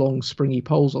have those long springy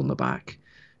poles on the back,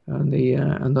 and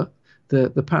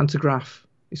the pantograph.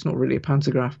 It's not really a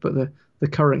pantograph, but the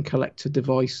current collector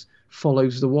device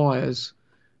follows the wires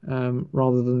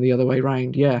rather than the other way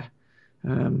around. Yeah,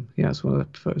 it's one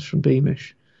of the photos from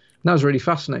Beamish. And that was really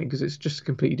fascinating because it's just a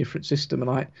completely different system,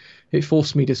 and it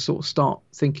forced me to sort of start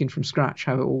thinking from scratch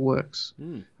how it all works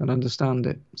and understand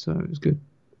it. So it was good.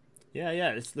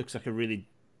 Yeah, this looks like a really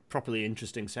properly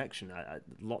interesting section.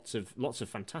 Lots of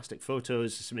fantastic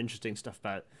photos, some interesting stuff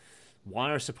about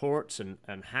wire supports and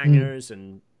hangers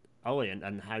and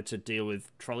how to deal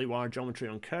with trolley wire geometry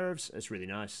on curves. It's really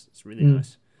nice. It's really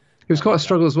nice. It was quite a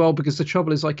struggle as well, because the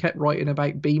trouble is I kept writing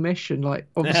about Beamish, and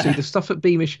obviously the stuff at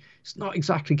Beamish, it's not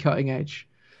exactly cutting edge.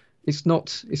 It's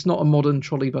not a modern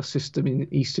trolley bus system in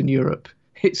Eastern Europe.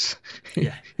 It's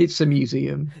a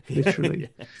museum, literally.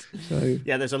 Yes. So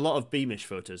yeah, there's a lot of Beamish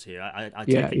photos here. I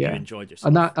take it you enjoyed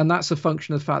yourself. And that's a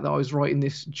function of the fact that I was writing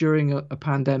this during a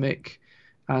pandemic,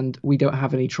 and we don't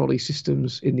have any trolley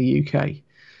systems in the UK.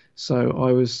 So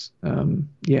I was,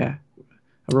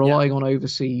 relying on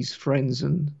overseas friends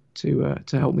and to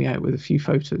help me out with a few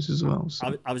photos as well.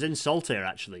 So. I was in Saltaire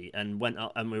actually, and went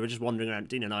up, and we were just wandering around.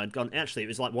 Dean and I had gone. Actually, it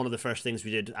was like one of the first things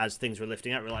we did as things were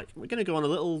lifting out. We're like, we're going to go on a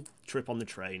little trip on the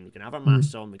train. We're going to have our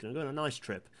masks on. We're going to go on a nice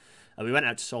trip. And we went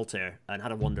out to Saltaire and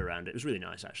had a wander around. It was really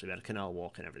nice, actually. We had a canal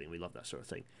walk and everything. We love that sort of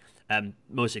thing.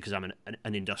 Mostly because I'm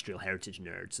an industrial heritage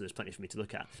nerd, so there's plenty for me to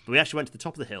look at. But we actually went to the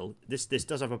top of the hill. This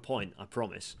does have a point, I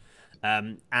promise.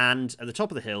 And at the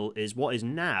top of the hill is what is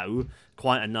now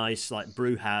quite a nice like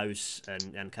brew house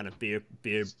and kind of beer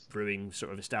brewing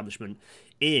sort of establishment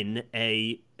in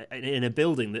a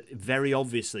building that very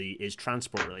obviously is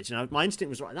transport related. Now my instinct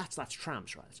was right. That's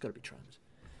trams, right? It's got to be trams.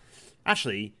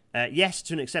 Actually, yes,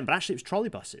 to an extent, but actually it was trolley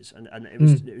buses, and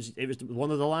it was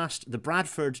one of the last. The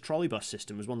Bradford trolley bus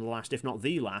system was one of the last, if not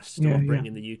the last, to operate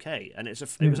in the UK, and it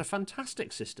was a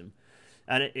fantastic system,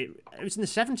 and it was in the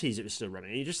 70s. It was still running,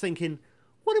 and you're just thinking,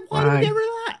 why did we get rid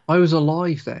of that? I was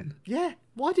alive then. Yeah,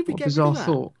 why did we get rid bizarre of that?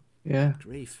 Thought. Yeah,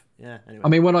 grief. Yeah. Anyway. I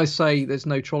mean, when I say there's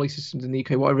no trolley systems in the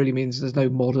UK, what I really mean is there's no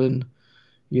modern,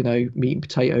 meat and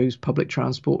potatoes public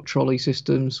transport trolley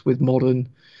systems with modern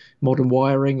modern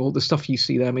wiring, all the stuff you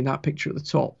see there. I mean, that picture at the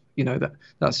top,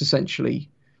 that's essentially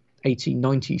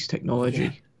 1890s Yeah.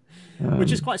 technology.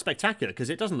 Which is quite spectacular because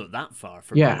it doesn't look that far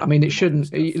from Yeah, I mean, it the modern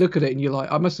shouldn't. You stuff. look at it and you're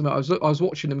like, I must admit, I was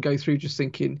watching them go through, just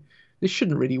thinking, this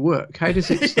shouldn't really work. How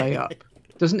does it stay up?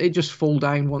 Doesn't it just fall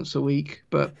down once a week?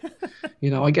 But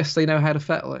I guess they know how to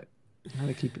fettle it, how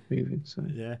to keep it moving. So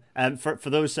Yeah. For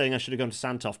those saying I should have gone to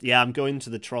Sandtoft, yeah, I'm going to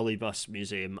the trolley bus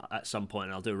museum at some point,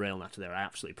 and I'll do a rail natter there. I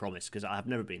absolutely promise because I've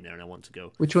never been there and I want to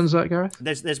go. which one's that, Gareth?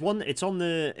 There's one. It's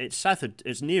south of.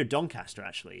 It's near Doncaster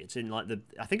actually. It's in like the.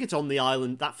 I think it's on the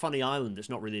island. That funny island. That's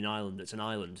not really an island. It's an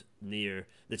island near.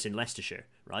 That's in Leicestershire,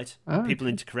 right? Oh, People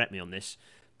okay. need to correct me on this,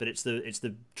 but it's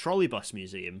the trolley bus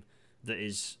museum that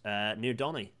is near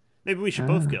Donny. Maybe we should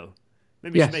both Ah, go.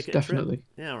 Maybe we should yes, make it a trip. definitely.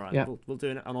 Yeah, all right. Yeah. We'll do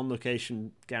an on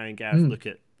location. Gary and Gareth Mm. look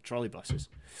at trolley buses.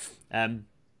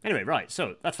 Anyway, right.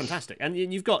 So that's fantastic, and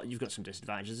you've got some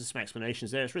disadvantages. There's some explanations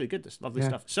there. It's really good. This lovely Yeah.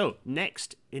 stuff. So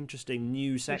next interesting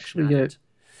new Where section. should we go? Added.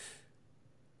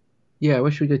 Yeah,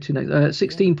 where should we go to next?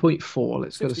 16.4.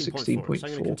 Let's go to 16.4. So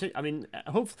I'm going to 16.4. continue. I mean,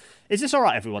 is this all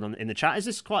right, everyone in the chat? Is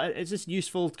this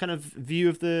useful kind of view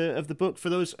of the book for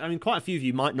those? I mean, quite a few of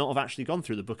you might not have actually gone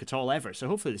through the book at all ever. So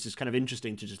hopefully this is kind of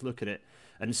interesting to just look at it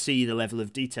and see the level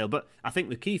of detail. But I think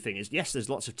the key thing is, yes, there's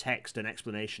lots of text and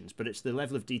explanations, but it's the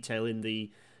level of detail in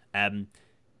the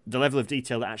level of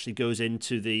detail that actually goes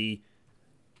into the.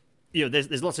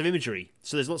 There's lots of imagery,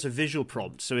 so there's lots of visual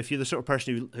prompts. So if you're the sort of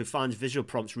person who finds visual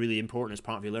prompts really important as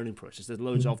part of your learning process, there's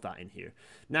loads of that in here.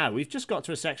 Now, we've just got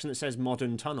to a section that says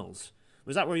modern tunnels.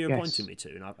 Was that where you were Yes. pointing me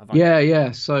to? And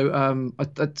Yeah. So I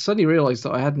suddenly realised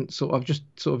that I've just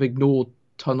sort of ignored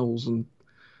tunnels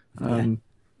and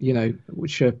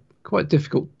which are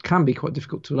can be quite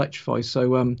difficult to electrify.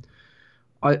 So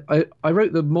I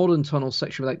wrote the modern tunnel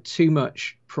section without too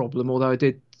much problem, although I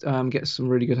did get some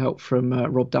really good help from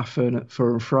Rob Daffer at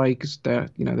Fur and Frey, because they're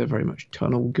very much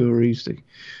tunnel gurus. They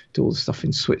do all the stuff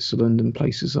in Switzerland and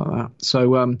places like that.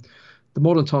 So the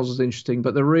modern tunnels was interesting,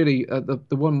 but the really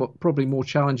the one probably more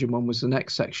challenging one was the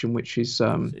next section, which is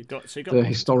so you've got the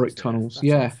historic tunnels.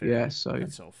 Yeah. So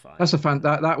that's all fine. that's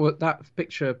that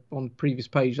picture on the previous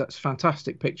page. That's a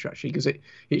fantastic picture actually, because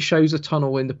it shows a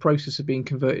tunnel in the process of being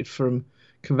converted from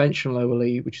conventional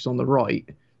OLE, which is on the right,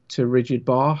 to rigid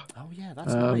bar. Oh yeah,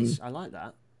 that's nice. I like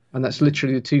that. And that's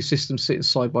literally the two systems sitting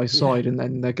side by side, and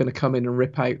then they're going to come in and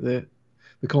rip out the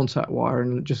contact wire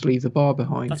and just leave the bar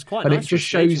behind. That's quite and nice. it just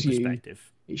from a shows staging you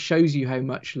perspective. it shows you how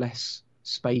much less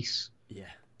space Yeah.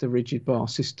 the rigid bar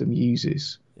system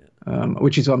uses, Yeah.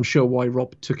 which is, I'm sure, why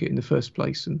Rob took it in the first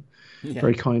place and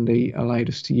very kindly allowed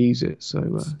us to use it.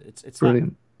 So It's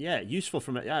brilliant. Useful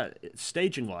from it. Yeah,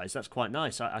 staging wise, that's quite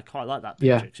nice. I quite like that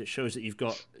picture because it shows that you've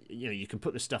got you can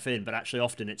put the stuff in, but actually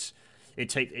often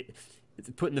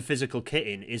putting the physical kit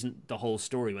in isn't the whole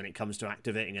story when it comes to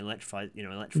activating an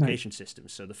electrification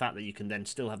systems. So the fact that you can then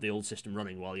still have the old system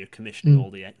running while you're commissioning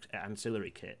all the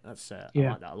ancillary kit, I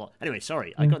like that a lot. Anyway,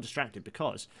 sorry, I got distracted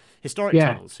because historic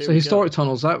tunnels. So historic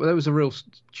tunnels, that was a real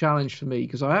challenge for me,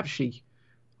 because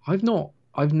I've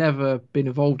never been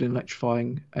involved in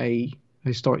electrifying a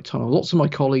historic tunnel. Lots of my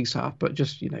colleagues have, but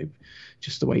just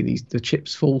the way the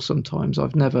chips fall sometimes,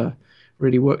 I've never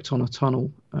really worked on a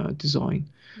tunnel design.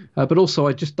 But also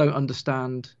I just don't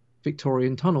understand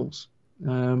Victorian tunnels.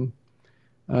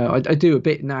 I do a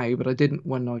bit now, but I didn't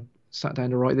when I sat down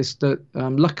to write this.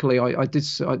 Luckily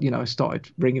I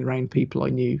started ringing around people I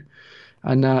knew,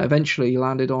 and eventually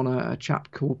landed on a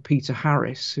chap called Peter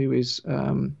Harris, who is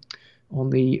on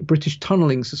the British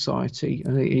Tunnelling Society,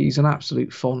 and he's an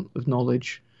absolute font of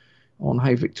knowledge on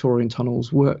how Victorian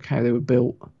tunnels work, how they were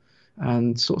built,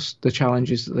 and sort of the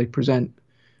challenges that they present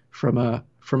from a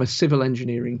civil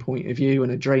engineering point of view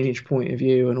and a drainage point of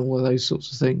view and all of those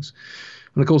sorts of things.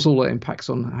 And of course, all that impacts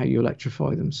on how you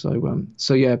electrify them.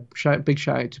 So yeah, big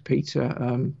shout out to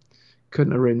Peter.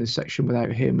 Couldn't have written this section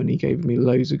without him, and he gave me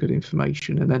loads of good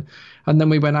information. And then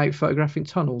we went out photographing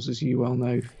tunnels, as you well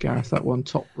know, Gareth. That one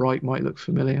top right might look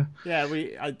familiar. Yeah,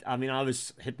 I mean, I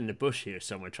was hidden in a bush here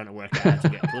somewhere trying to work out how to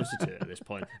get closer to it at this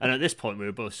point. And at this point, we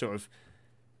were both sort of,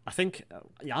 I think,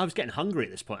 I was getting hungry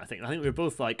at this point. I think we were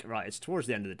both like, right, it's towards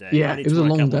the end of the day. Yeah, I need it was to a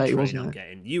work long out what day, train wasn't I'm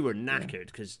it? You were knackered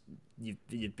because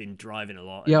you'd been driving a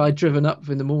lot. Yeah, I'd driven up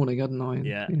in the morning, hadn't I?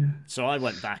 Yeah. So I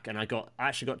went back and I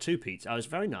actually got two pizzas. I was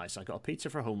very nice. I got a pizza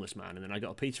for a homeless man, and then I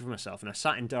got a pizza for myself. And I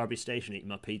sat in Derby Station eating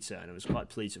my pizza, and I was quite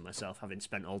pleased with myself, having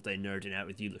spent all day nerding out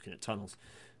with you looking at tunnels.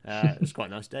 It was quite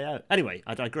a nice day out. Anyway,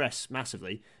 I digress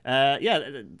massively.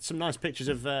 Some nice pictures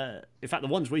of. In fact, the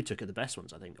ones we took are the best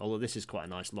ones, I think. Although this is quite a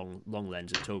nice long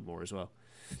lens of Toadmore as well.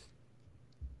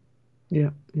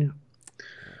 Yeah.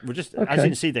 we're just, as you Okay.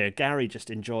 can see there, Gary just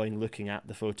enjoying looking at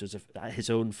the photos of at his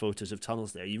own photos of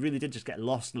tunnels there. You really did just get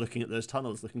lost looking at those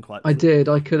tunnels, looking quite I cool. did.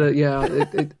 I could Yeah,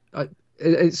 have. Yeah.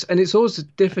 It's always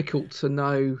difficult to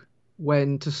know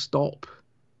when to stop.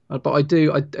 But I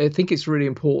do. I think it's really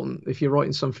important if you're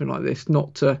writing something like this,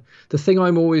 not to. The thing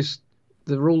I'm always,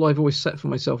 the rule I've always set for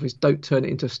myself is don't turn it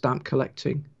into stamp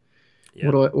collecting. yeah,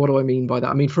 What do I mean by that?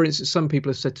 I mean, for instance, some people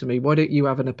have said to me, "Why don't you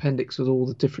have an appendix with all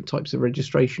the different types of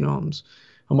registration arms?"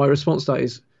 And my response to that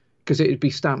is because it would be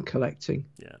stamp collecting.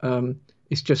 yeah,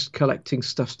 It's just collecting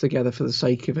stuff together for the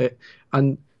sake of it,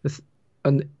 and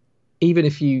and even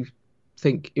if you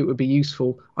think it would be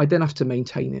useful, I then have to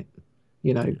maintain it.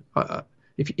 You know,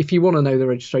 if you want to know the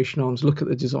registration arms, look at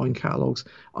the design catalogs.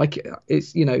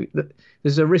 It's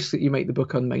there's a risk that you make the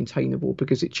book unmaintainable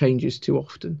because it changes too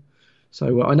often.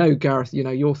 So I know Gareth,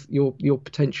 you're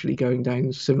potentially going down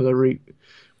a similar route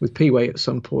with P-Way at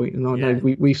some point, and I know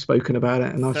yeah. we've spoken about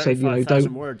it, and I've said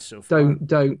 35,000 words so far.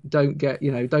 don't get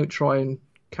don't try and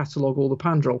catalog all the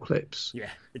Pandrol clips. Yeah,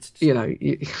 it's You know,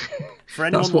 for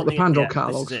anyone that's what the wanting it, Pandrol yeah, this is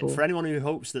catalog's it. for. For anyone who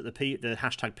hopes that the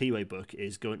hashtag P-Way book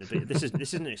is going to be this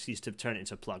isn't an excuse to turn it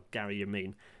into a plug. Gary, you're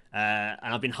mean. And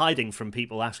I've been hiding from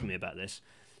people asking me about this.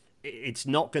 It's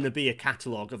not going to be a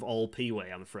catalogue of all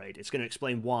P-Way, I'm afraid. It's going to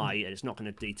explain why, and it's not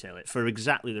going to detail it for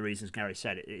exactly the reasons Gary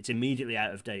said. It's immediately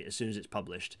out of date as soon as it's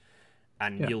published,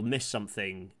 and Yeah. you'll miss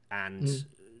something. And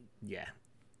yeah,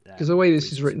 Because the way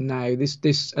this is reasons. written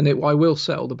now, I will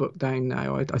settle the book down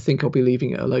now. I think I'll be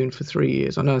leaving it alone for 3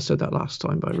 years. I know I said that last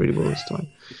time, but I really will this time.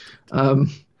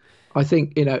 I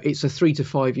think it's a 3 to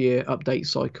 5 year update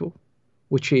cycle,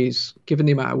 which is given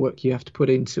the amount of work you have to put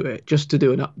into it just to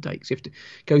do an update. So you have to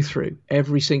go through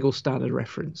every single standard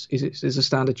reference. Is a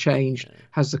standard changed?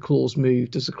 Has the clause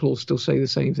moved? Does the clause still say the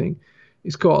same thing?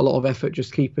 It's got a lot of effort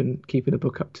just keeping a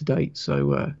book up to date.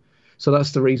 So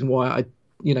that's the reason why I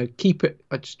keep it.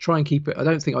 I just try and keep it. I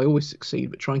don't think I always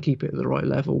succeed, but try and keep it at the right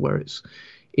level where it's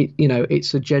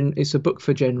a book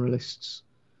for generalists.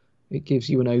 It gives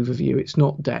you an overview. It's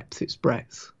not depth, it's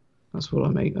breadth. That's what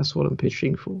I'm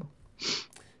pitching for.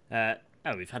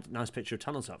 We've had a nice picture of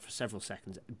tunnels up for several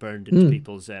seconds, burned into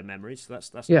people's memories. So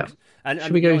that's Yeah. nice. And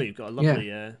Should we go? you've got a lovely.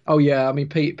 Yeah. Oh yeah. I mean,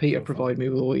 Peter profile. provided me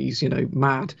with all these,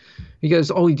 mad. He goes,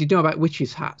 "Oh, did you know about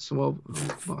witches' hats?" Well,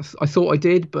 I thought I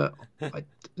did, but I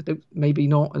don't, maybe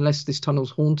not, unless this tunnel's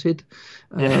haunted.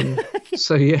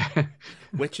 So yeah.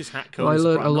 Witches' hat I cones.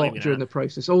 learned a lot during the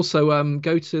process. Also,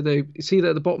 go to see that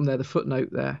at the bottom there, the footnote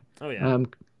there. Oh yeah.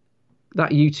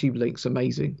 That YouTube link's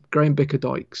amazing. Graham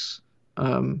Bickerdykes.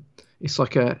 It's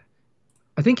like I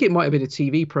think it might have been a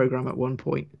TV program at one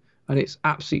point, and it's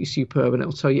absolutely superb, and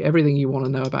it'll tell you everything you want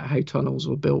to know about how tunnels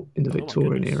were built in the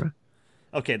Victorian era.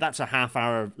 Okay, that's a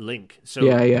half-hour link. So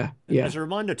yeah. As a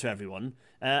reminder to everyone,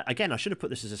 again, I should have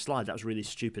put this as a slide. That was really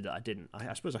stupid that I didn't.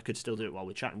 I suppose I could still do it while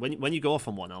we're chatting. When you go off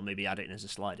on one, I'll maybe add it in as a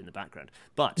slide in the background.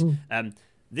 But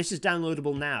this is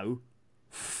downloadable now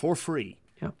for free.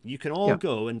 Yeah. You can all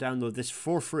go and download this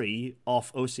for free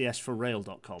off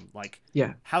ocsforrail.com.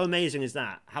 How amazing is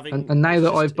that? And now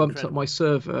that I've bumped up my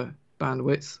server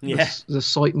bandwidth, the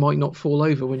site might not fall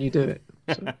over when you do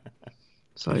it.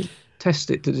 So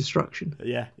test it to destruction.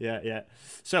 Yeah.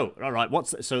 So, all right,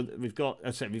 we've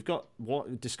got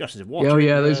what discussions of water. Oh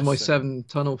yeah, those are my 7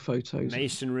 tunnel photos.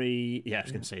 Masonry. Yeah, I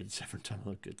was going to say 7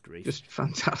 tunnel. Good grief. Just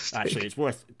fantastic. Actually, it's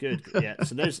worth good. Yeah.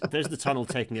 So there's the tunnel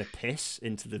taking a piss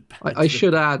into the. I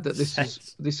should add that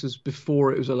this was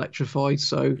before it was electrified.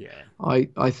 So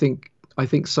I think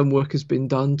some work has been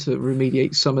done to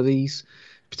remediate some of these,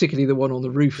 particularly the one on the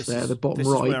roof the bottom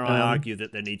right. This is where I argue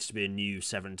that there needs to be a new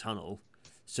Severn tunnel,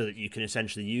 so that you can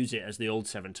essentially use it as the old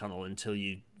Severn tunnel until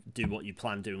you do what you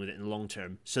plan doing with it in the long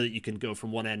term, so that you can go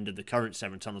from one end of the current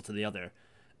Severn tunnel to the other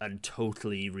and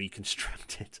totally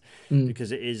reconstruct it,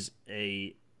 because it's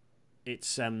a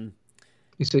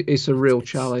real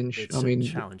challenge. I mean,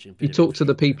 challenging. You talk to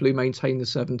the people who maintain the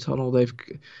Severn tunnel;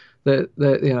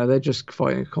 they're just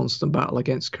fighting a constant battle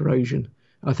against corrosion.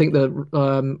 I think the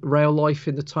rail life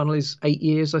in the tunnel is 8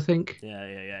 years. I think.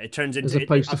 Yeah. It turns into, as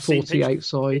opposed to 40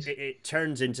 outside. It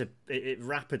turns into, it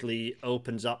rapidly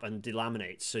opens up and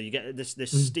delaminates. So you get this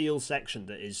steel section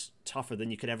that is tougher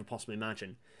than you could ever possibly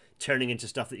imagine, turning into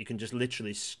stuff that you can just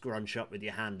literally scrunch up with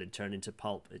your hand and turn into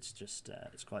pulp. It's just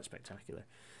it's quite spectacular.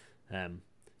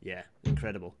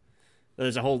 Incredible.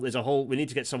 There's a whole. We need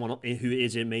to get someone who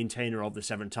is a maintainer of the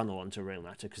Severn Tunnel onto Rail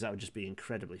Natter, because that would just be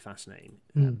incredibly fascinating.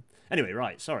 Anyway,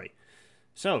 right. Sorry.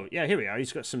 So yeah, here we are.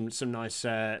 He's got some nice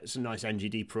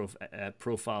NGD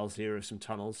profiles here of some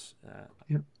tunnels.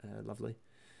 Lovely.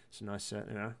 Some nice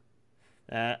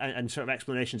and sort of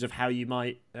explanations of how you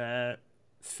might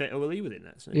fit OLE within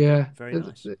that. So yeah, Yeah, very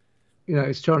nice.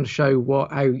 it's trying to show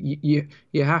how you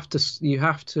have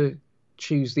to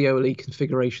choose the OLE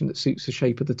configuration that suits the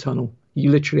shape of the tunnel.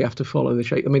 You literally have to follow the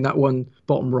shape. I mean, that one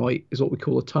bottom right is what we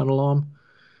call a tunnel arm.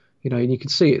 And you can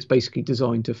see it's basically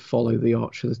designed to follow the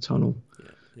arch of the tunnel,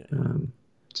 to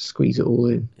squeeze it all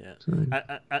in. Yeah, So.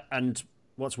 and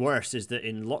what's worse is that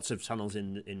in lots of tunnels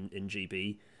in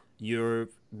GB, your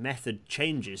method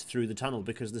changes through the tunnel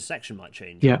because the section might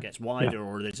change. Yeah. It gets wider,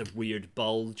 or there's a weird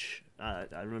bulge. I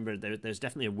remember there's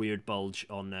definitely a weird bulge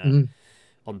on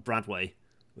Bradway.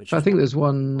 Which I think there's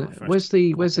one. Where's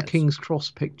the King's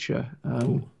Cross picture?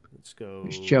 Let's go.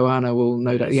 Which Joanna will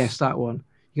know that. Yes, that one.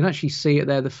 You can actually see it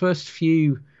there. The first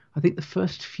few. How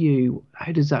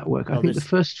does that work? I think the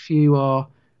first few are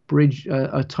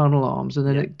tunnel arms, and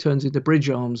then it turns into bridge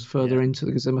arms further into,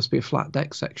 because there must be a flat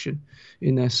deck section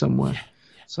in there somewhere.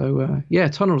 So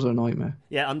tunnels are a nightmare.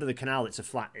 Yeah, under the canal it's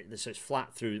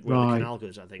flat through where the canal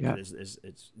goes. I think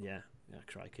it's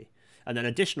crikey. And then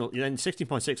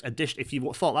 16.6 if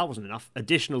you thought that wasn't enough,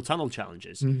 additional tunnel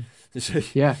challenges.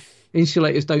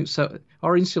 Insulators don't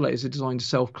our insulators are designed to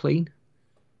self clean,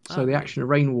 so the action of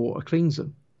rainwater cleans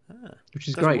them, which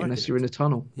is great unless you're in a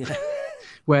tunnel.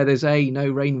 Where there's no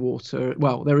rainwater.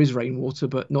 Well, there is rainwater,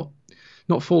 but not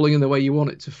falling in the way you want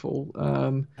it to fall.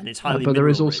 And it's highly but there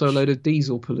is also rich. a load of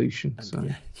diesel pollution. And,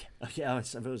 so I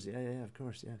suppose, of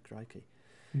course, crikey.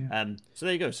 Yeah. So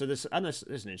there you go. So there's an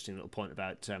interesting little point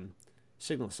about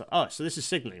signal. Oh, so this is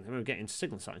signaling. We're getting into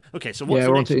signal signing. Okay, so what's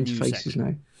the we're next onto interfaces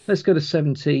now. Let's go to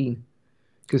 17,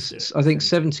 because I think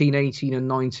 17, 18, and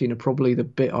 19 are probably the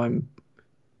bit I'm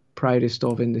proudest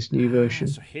of in this new version.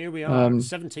 So here we are,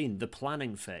 17, the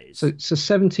planning phase. So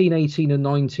 17, 18, and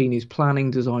 19 is planning,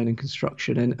 design, and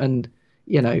construction. And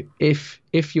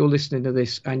if you're listening to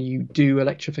this and you do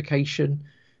electrification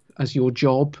as your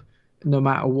job, no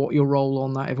matter what your role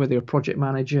on that, whether you're a project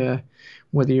manager,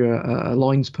 whether you're a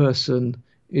lines person,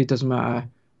 it doesn't matter.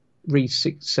 Read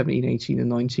 17, 18, and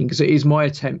 19, because it is my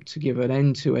attempt to give an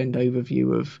end-to-end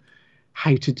overview of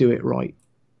how to do it right.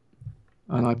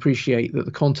 And I appreciate that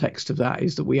the context of that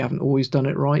is that we haven't always done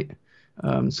it right.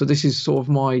 So this is sort of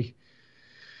my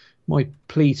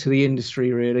plea to the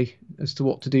industry, really, as to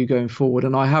what to do going forward.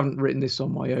 And I haven't written this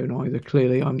on my own either.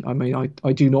 Clearly,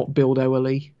 I do not build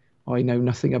OLE. I know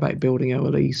nothing about building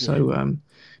OLE. So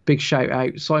big shout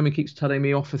out. Simon keeps telling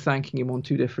me off for thanking him on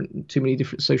too many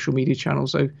different social media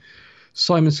channels. So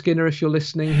Simon Skinner, if you're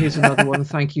listening, here's another one.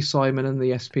 Thank you, Simon, and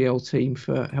the SPL team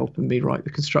for helping me write the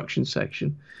construction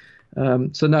section.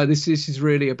 So no, this is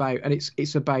really about, and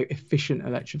it's about efficient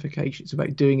electrification. It's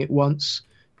about doing it once,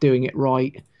 doing it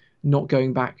right, not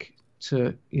going back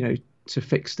to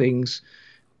fix things,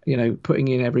 putting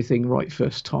in everything right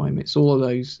first time. It's all of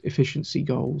those efficiency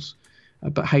goals,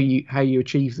 but how you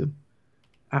achieve them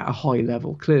at a high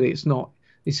level. Clearly,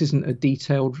 this isn't a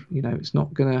detailed, it's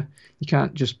not you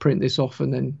can't just print this off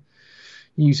and then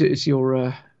use it as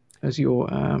your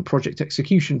project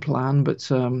execution plan, but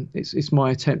it's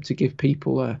my attempt to give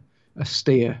people a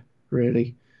steer,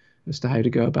 really, as to how to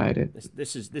go about it.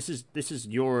 This is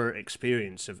your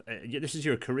experience of this is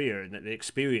your career, and the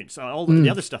experience. All the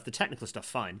other stuff, the technical stuff,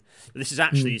 fine. But this is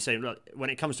actually saying, look, when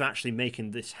it comes to actually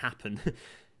making this happen,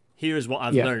 here is what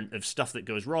I've learned of stuff that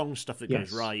goes wrong, stuff that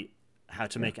goes right, how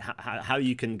to make it, how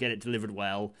you can get it delivered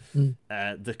well,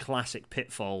 the classic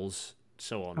pitfalls.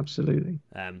 So on. Absolutely.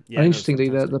 And interestingly,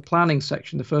 the planning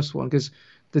section, the first one, because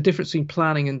the difference between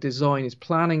planning and design is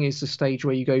planning is the stage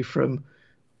where you go from,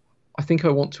 I think I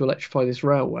want to electrify this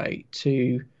railway,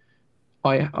 to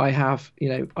I have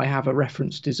a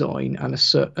reference design and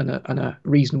a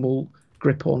reasonable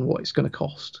grip on what it's going to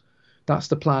cost. That's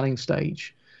the planning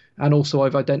stage. And also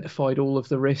I've identified all of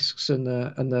the risks and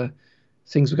the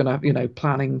things we're going to have,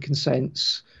 planning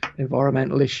consents,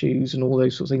 environmental issues, and all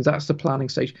those sorts of things. That's the planning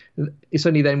stage. It's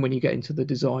only then when you get into the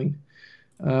design.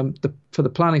 For the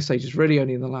planning stage, it's really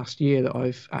only in the last year that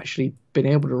I've actually been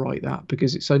able to write that,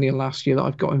 because it's only in the last year that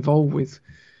I've got involved with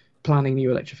planning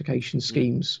new electrification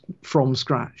schemes from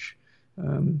scratch.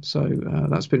 So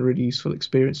that's been a really useful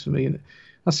experience for me. And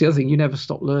that's the other thing, you never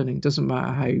stop learning. It doesn't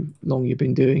matter how long you've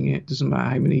been doing it. It doesn't matter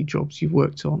how many jobs you've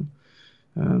worked on.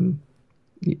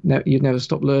 You never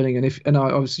stop learning. And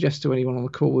I would suggest to anyone on the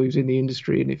call who's in the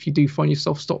industry, and if you do find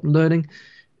yourself stop learning,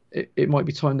 it might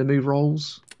be time to move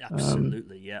roles.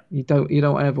 Absolutely, yeah. You don't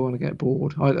ever want to get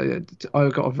bored.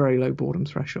 I've got a very low boredom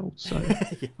threshold, so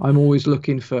I'm always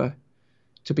looking to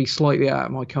be slightly out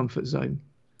of my comfort zone.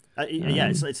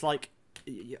 It's like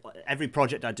every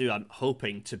project I do, I'm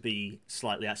hoping to be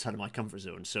slightly outside of my comfort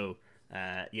zone. So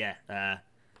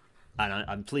and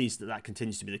I'm pleased that that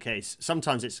continues to be the case.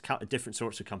 Sometimes it's different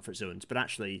sorts of comfort zones, but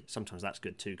actually sometimes that's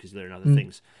good too because you learn other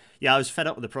things. Yeah, I was fed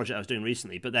up with the project I was doing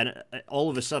recently, but then all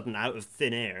of a sudden, out of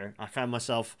thin air, I found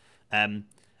myself having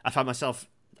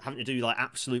to do like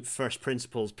absolute first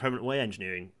principles permanent way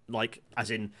engineering, like as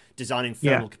in designing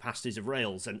thermal capacities of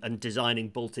rails and designing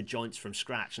bolted joints from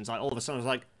scratch. And it's like all of a sudden I was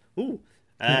like, ooh,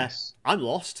 Yes. I'm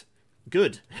lost.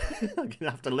 Good. I'm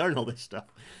gonna have to learn all this stuff.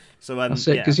 So That's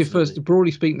it, yeah, because your absolutely. first,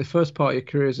 broadly speaking, the first part of your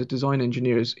career as a design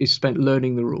engineer is spent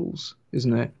learning the rules,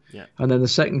 isn't it? Yeah. And then the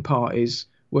second part is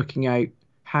working out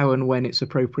how and when it's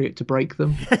appropriate to break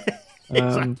them,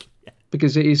 Exactly.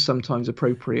 because it is sometimes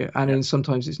appropriate, and Yeah. then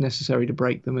sometimes it's necessary to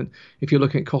break them. And if you're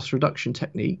looking at cost reduction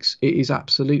techniques, it is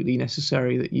absolutely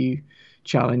necessary that you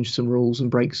challenge some rules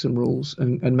and break some rules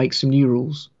and make some new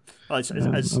rules. Well,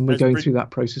 And we're going through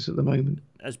that process at the moment.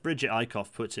 as Bridget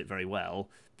Eickhoff puts it very well,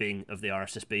 being of the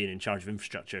RSSB and in charge of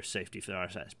infrastructure safety for the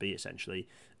RSSB, essentially,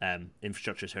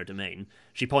 infrastructure is her domain.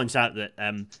 She points out that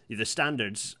the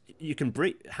standards, you can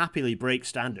happily break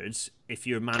standards if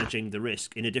you're managing the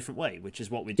risk in a different way, which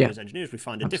is what we do as engineers. We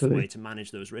find a different way to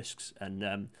manage those risks.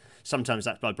 And sometimes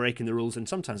that's by breaking the rules, and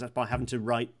sometimes that's by having to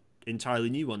write entirely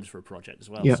new ones for a project as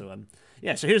well. Yeah. So,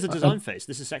 so here's the design phase.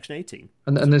 This is section 18.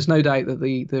 And there's no doubt that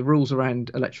the rules around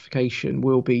electrification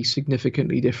will be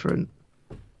significantly different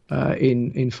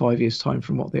in 5 years' time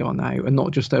from what they are now, and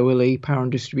not just OLE, power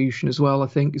and distribution as well. I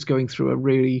think is going through a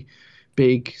really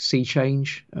big sea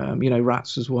change.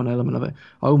 RATs is one element of it.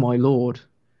 Oh my lord!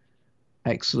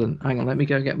 Excellent. Hang on, let me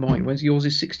go get mine. Where's yours?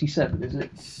 Is 67? Is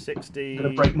it? 60. I'm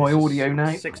gonna break my audio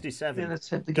now. 67. Yeah, let's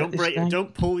have to get Don't this break. down.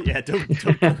 Don't pull. Yeah, don't.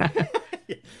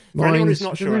 For anyone who's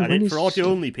not sure, and for audio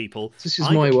only people, This is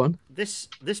my one. This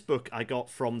book I got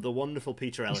from the wonderful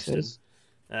Peter Elliston. Says,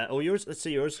 yours. Let's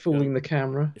see yours. fooling the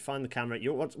camera. You find the camera.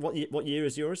 What year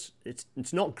is yours?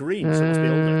 It's not green, so it must be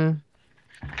older.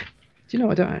 Do you know?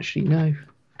 I don't actually know.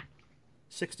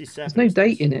 67. There's no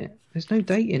date in it. There's no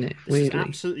date in it. This is weirdly.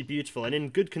 absolutely beautiful and in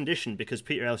good condition because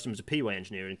Peter Elliston was a P-way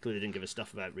engineer and clearly didn't give us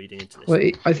stuff about reading into this. Well,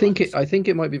 I think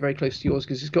it might be very close to yours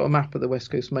because it's got a map of the West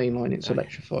Coast Main Line. It's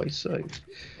electrified, so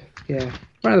yeah,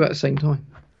 around about the same time.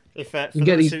 If you can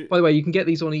get these, by the way, you can get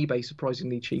these on eBay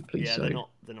surprisingly cheaply. Yeah, so.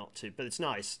 they're not too, but it's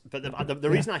nice. But the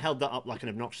reason I held that up like an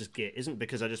obnoxious git isn't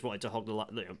because I just wanted to hog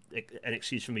an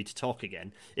excuse for me to talk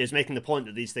again. It was making the point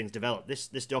that these things develop. This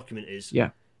document is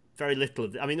very little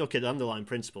of. I mean, okay, the underlying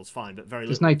principles fine, but very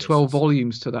little. There's now 12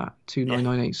 volumes to that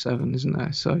 29987, isn't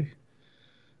there? So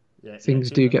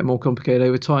things do get more complicated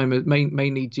over time,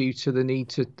 mainly due to the need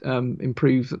to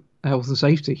improve health and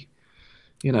safety.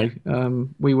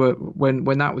 We were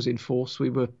when that was in force, we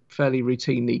were fairly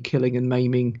routinely killing and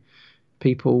maiming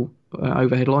people,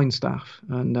 overhead line staff,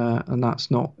 and that's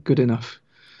not good enough.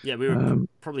 Yeah, we were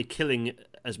probably killing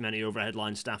as many overhead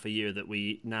line staff a year that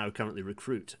we now currently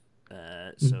recruit.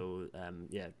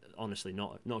 Honestly,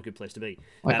 not a good place to be.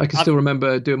 I can still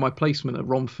remember doing my placement at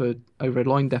Romford overhead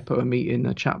line depot and meeting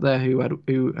a chap there who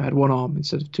had one arm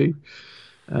instead of two,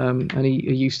 and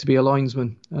he used to be a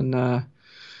linesman and.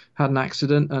 Had an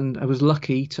accident, and I was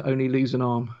lucky to only lose an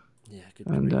arm. Yeah, good.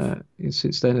 And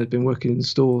since then, I'd been working in the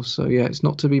stores. So yeah, it's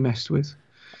not to be messed with.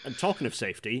 And talking of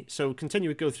safety, so continue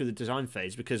to go through the design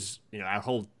phase because our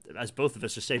whole, as both of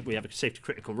us are safe, we have a safety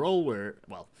critical role where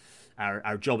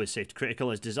our job is safety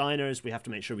critical as designers. We have to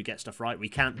make sure we get stuff right. We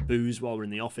can't booze while we're in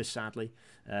the office, sadly,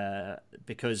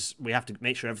 because we have to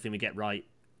make sure everything we get right,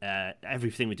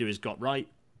 everything we do is got right.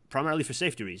 Primarily for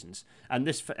safety reasons, and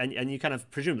you kind of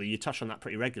presumably you touch on that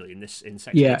pretty regularly in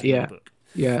section 18 of the book.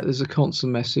 Yeah, there's a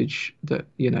constant message that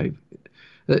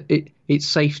that it's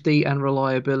safety and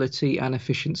reliability and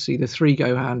efficiency. The three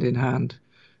go hand in hand.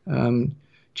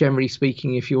 Generally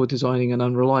speaking, if you're designing an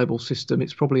unreliable system,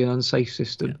 it's probably an unsafe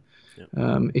system.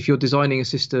 Yeah. If you're designing a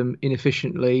system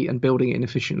inefficiently and building it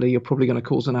inefficiently, you're probably going to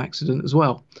cause an accident as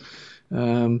well.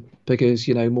 Because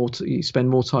you spend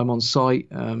more time on site,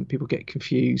 people get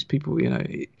confused. People,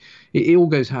 it all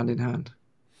goes hand in hand.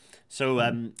 So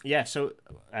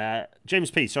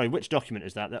James P. Sorry, which document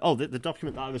is that? Oh, the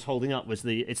document that I was holding up was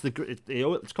it's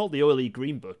called the OLE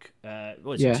Green Book.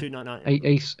 What is it?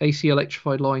 299. AC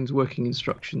Electrified Lines Working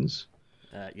Instructions.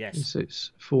 Yes,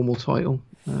 it's formal title.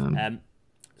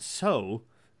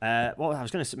 What I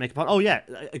was going to make a point. Oh yeah,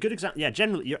 a good example. Yeah,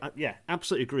 generally,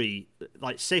 absolutely agree.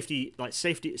 Safe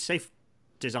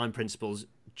design principles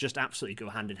just absolutely go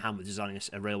hand in hand with designing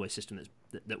a railway system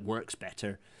that works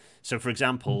better. So, for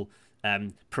example,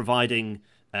 providing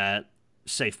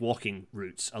safe walking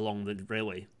routes along the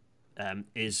railway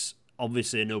is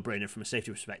obviously a no-brainer from a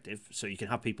safety perspective. So you can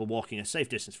have people walking a safe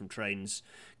distance from trains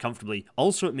comfortably.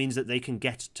 Also, it means that they can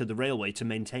get to the railway to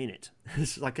maintain it.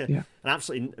 It's like an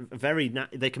absolutely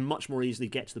they can much more easily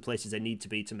get to the places they need to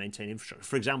be to maintain infrastructure.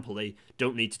 For example, they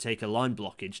don't need to take a line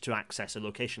blockage to access a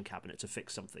location cabinet to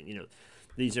fix something. You know,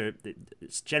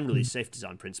 it's generally safe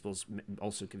design principles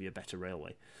also give you a better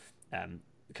railway.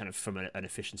 Kind of from an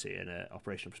efficiency and an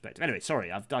operational perspective. Anyway,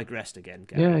 sorry, I've digressed again,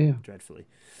 Gary, dreadfully.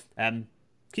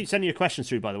 Keep sending your questions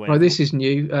through, by the way. Oh, this is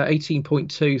new,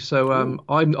 18.2. So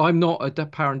I'm not a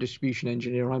power and distribution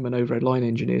engineer. I'm an overhead line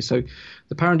engineer. So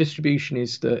the power and distribution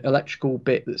is the electrical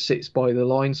bit that sits by the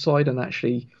line side and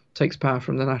actually takes power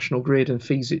from the national grid and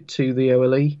feeds it to the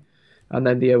OLE. And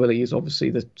then the OLE is obviously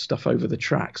the stuff over the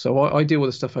track. So I deal with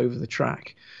the stuff over the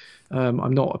track.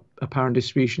 I'm not a power and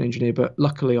distribution engineer, but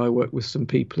luckily I work with some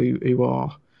people who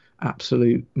are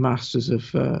absolute masters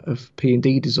of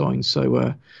P&D design.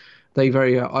 So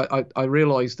I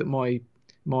realised that my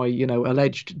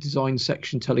alleged design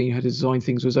section telling you how to design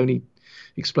things was only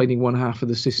explaining one half of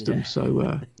the system.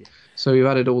 Yeah. So we've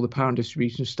added all the power and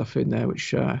distribution stuff in there,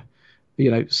 which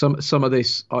some of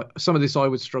this I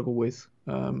would struggle with.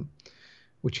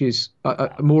 Which is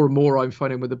more and more I'm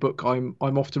finding with the book, I'm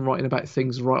often writing about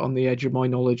things right on the edge of my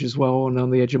knowledge as well and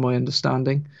on the edge of my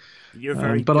understanding. You're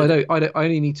very but good. I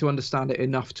only need to understand it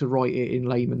enough to write it in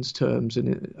layman's terms,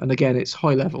 and again it's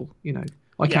high level.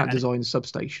 I can't design a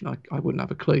substation. I wouldn't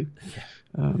have a clue.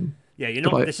 Yeah.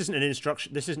 This isn't an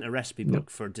instruction. This isn't a recipe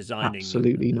book for designing.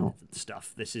 Absolutely not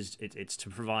stuff. This is it's to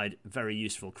provide very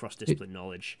useful cross-discipline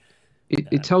knowledge.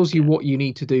 It tells you what you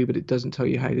need to do, but it doesn't tell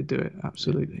you how to do it.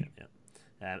 Absolutely. Yeah.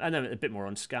 And then a bit more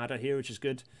on SCADA here, which is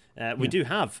good. We do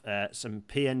have some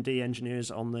P&D engineers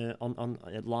on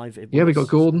live. Yeah, we got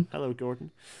Gordon. Hello,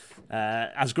 Gordon.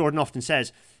 As Gordon often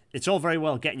says, it's all very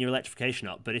well getting your electrification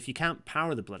up, but if you can't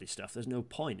power the bloody stuff, there's no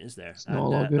point, is there? It's not a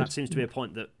lot good. That seems to be a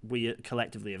point that we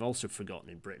collectively have also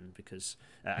forgotten in Britain, because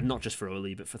and not just for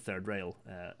OLE, but for Third Rail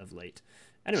of late.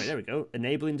 Anyway, there we go.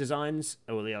 Enabling designs,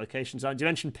 OLE allocation design. Do you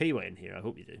mention P-Way in here? I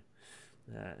hope you do.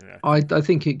 I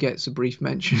think it gets a brief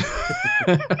mention.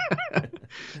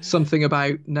 Something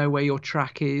about know where your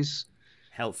track is.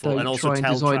 Helpful. Don't and also try and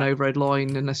design overhead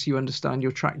line unless you understand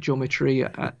your track geometry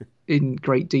in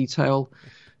great detail.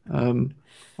 I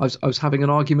was having an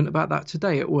argument about that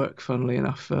today at work, funnily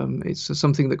enough. It's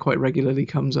something that quite regularly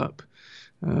comes up.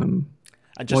 Why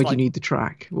do you need the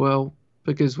track? Well,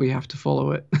 because we have to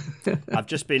follow it. I've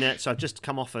just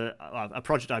come off a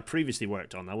project I previously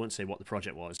worked on. I won't say what the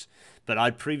project was, but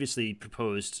I'd previously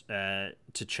proposed to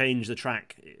change the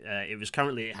track.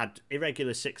 It had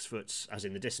irregular 6 foots, as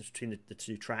in the distance between the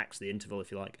two tracks, the interval,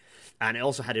 if you like, and it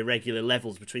also had irregular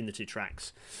levels between the two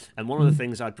tracks. And one of the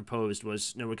things I'd proposed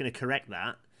was, no, we're going to correct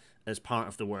that as part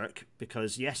of the work,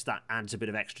 because yes, that adds a bit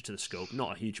of extra to the scope,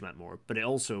 not a huge amount more, but it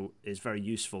also is very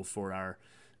useful for our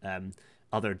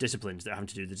other disciplines that are having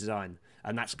to do the design,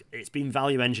 and it's been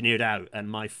value engineered out,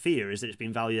 and my fear is that it's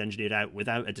been value engineered out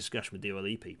without a discussion with the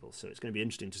OLE people. So it's going to be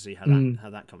interesting to see how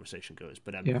that conversation goes.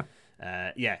 But and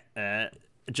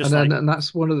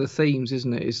that's one of the themes,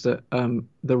 isn't it? Is that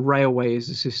the railway is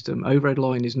a system, overhead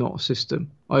line is not a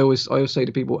system. I always say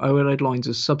to people, overhead line's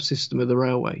a subsystem of the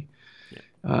railway.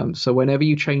 So whenever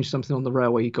you change something on the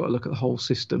railway, you've got to look at the whole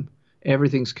system.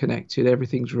 Everything's connected,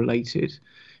 everything's related.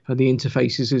 And the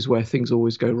interfaces is where things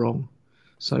always go wrong.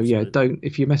 So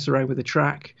if you mess around with the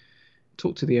track,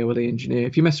 talk to the OLE engineer.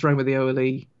 If you mess around with the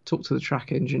OLE, talk to the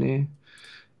track engineer.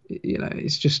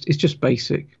 It's just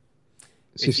basic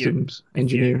systems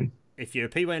engineering. If you're a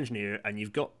P-Way engineer and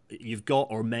you've got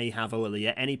or may have OLE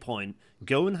at any point,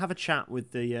 go and have a chat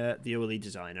with the OLE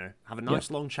designer. Have a nice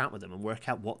long chat with them and work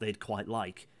out what they'd quite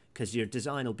like, because your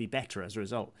design will be better as a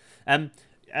result.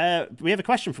 We have a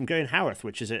question from Gary Howarth,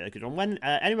 which is a good one. When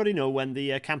anybody know when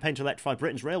the campaign to electrify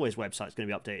Britain's railways website is going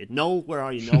to be updated? Noel, where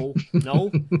are you, Noel?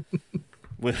 Noel?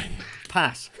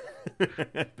 Pass.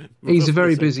 He's a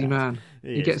very busy man.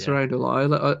 He gets around a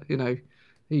lot.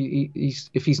 He's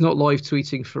if he's not live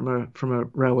tweeting from a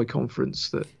railway conference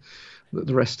that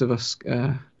the rest of us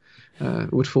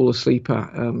would fall asleep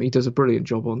at, he does a brilliant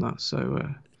job on that.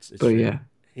 So,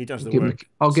 he does the work.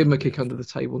 I'll give him a kick under the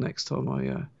table next time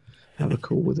I have a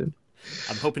call with him.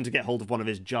 I'm hoping to get hold of one of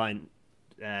his giant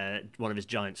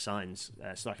signs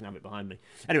so I can have it behind me.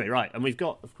 Anyway, right, and we've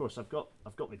got, of course, I've got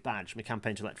my badge, my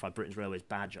campaign to electrify Britain's railways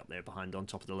badge up there behind, on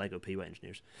top of the Lego P-Way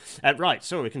engineers. Right,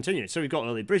 so we're continuing. So we've got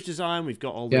all the bridge design, we've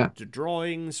got all the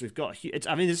drawings, we've got.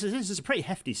 This is a pretty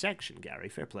hefty section, Gary.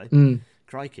 Fair play.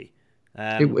 Crikey.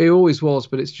 It always was,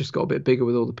 but it's just got a bit bigger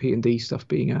with all the P&D stuff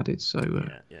being added. So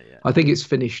I think it's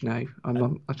finished now.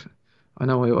 I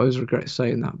know I always regret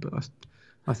saying that, but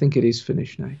I think it is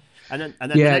finished now. And then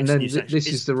the Yeah, and next then new section this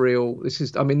is the real. This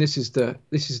is. I mean, this is the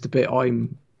bit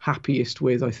I'm happiest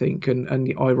with. I think, and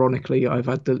ironically, I've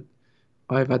had the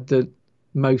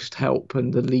most help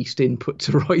and the least input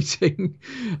to writing,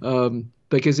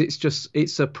 because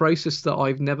it's a process that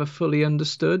I've never fully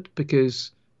understood,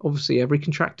 because obviously every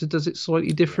contractor does it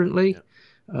slightly differently.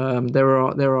 There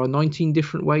are 19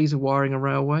 different ways of wiring a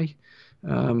railway,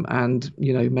 and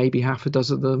maybe half a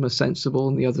dozen of them are sensible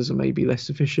and the others are maybe less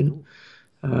efficient.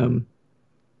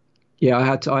 Yeah, I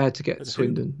had to get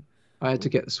Swindon. I had to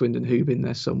get the Swindon Hoob in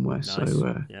there somewhere. Nice.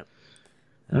 So Yeah.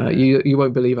 you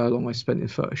won't believe how long I spent in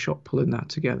Photoshop pulling that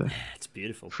together. It's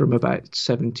beautiful. From about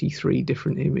 73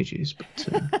 different images,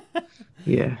 but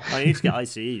yeah. I need to get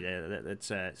ICE there.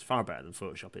 It's far better than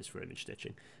Photoshop is for image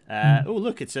stitching. Oh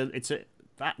look,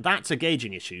 that's a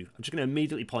gauging issue. I'm just going to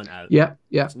immediately point out. Yeah.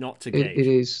 It's not to gauge. It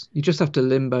is. You just have to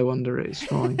limbo under it. It's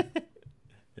fine.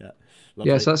 Yeah.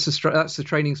 Lovely. Yeah. So that's the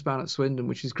training span at Swindon,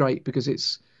 which is great because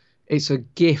it's a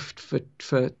gift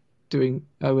for doing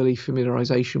OLE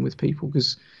familiarization with people,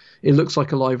 because it looks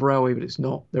like a live railway, but it's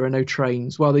not. There are no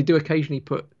trains. Well, they do occasionally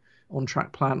put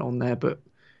on-track plant on there, but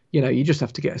you just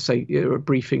have to get a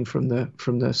briefing from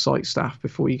the site staff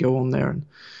before you go on there, and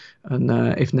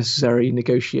if necessary,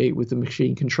 negotiate with the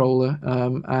machine controller.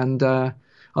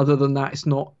 Other than that, it's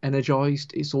not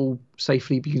energized. It's all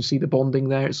safely. You can see the bonding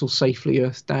there. It's all safely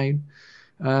earthed down,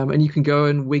 and you can go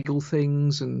and wiggle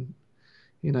things and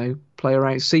play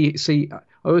around. See.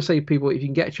 I always say to people, if you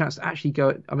can get a chance to actually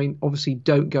go, I mean, obviously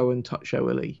don't go and touch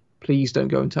OLE. Please don't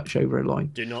go and touch overhead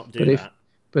line. Do not do that.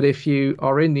 But if you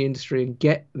are in the industry and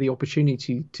get the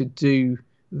opportunity to do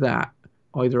that,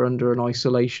 either under an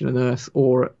isolation and earth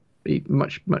or a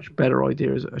much better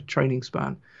idea as a training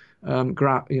span,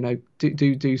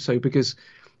 do so, because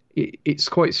it's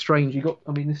quite strange.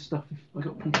 This stuff. I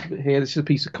got a piece of it here. This is a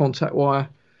piece of contact wire.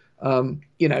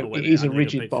 It is a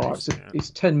rigid bar. It's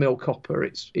 10 mil copper.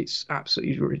 It's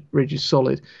absolutely rigid,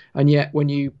 solid. And yet, when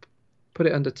you put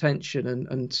it under tension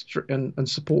and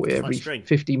support it every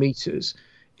 50 meters,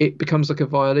 it becomes like a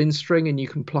violin string, and you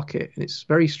can pluck it. And it's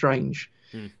very strange.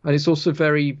 And it's also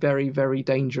very, very, very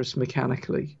dangerous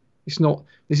mechanically. This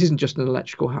isn't just an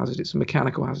electrical hazard; it's a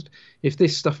mechanical hazard. If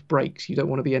this stuff breaks, you don't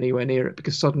want to be anywhere near it,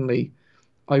 because suddenly,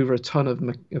 over a ton of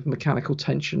mechanical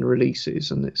tension releases,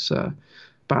 and it's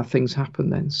bad things happen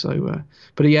then. So,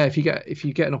 but yeah, if you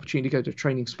get an opportunity to go to a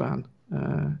training span,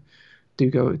 do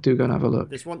go and have a look.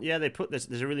 There's one, they put this.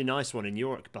 There's a really nice one in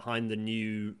York behind the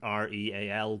new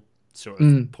REAL sort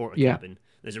of porter cabin.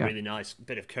 There's a really nice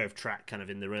bit of curved track kind of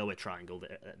in the railway triangle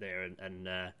there,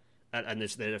 and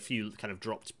there's a few kind of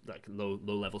dropped like low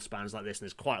level spans like this, and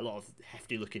there's quite a lot of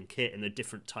hefty looking kit and the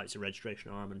different types of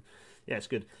registration arm, and yeah, it's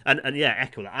good. And yeah,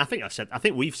 echo that. I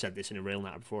think we've said this in a Rail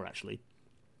Natter before actually.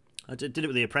 I did it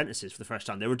with the apprentices for the first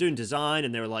time. They were doing design,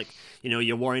 and they were like,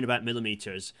 you're worrying about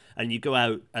millimeters, and you go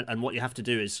out, and what you have to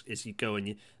do is you go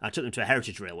and I took them to a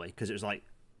heritage railway, because it was like,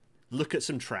 look at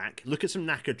some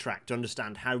knackered track to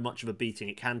understand how much of a beating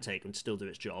it can take and still do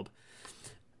its job.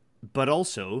 But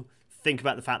also think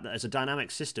about the fact that as a dynamic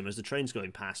system, as the train's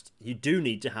going past, you do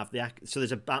need to have so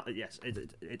there's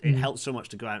it helps so much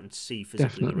to go out and see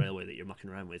physically the railway that you're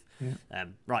mucking around with.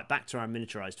 Right, back to our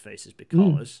miniaturized faces,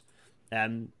 because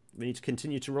we need to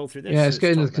continue to roll through this. Yeah, let's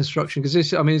get into the construction, because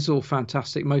it's all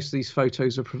fantastic. Most of these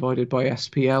photos are provided by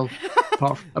SPL.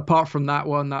 apart from that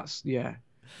one, that's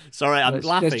Sorry, I'm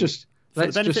laughing.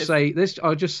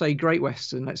 I'll just say Great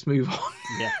Western. Let's move on.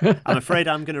 Yeah, I'm afraid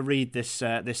I'm going to read this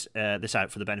out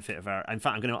for the benefit of our. In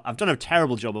fact, I've done a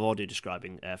terrible job of audio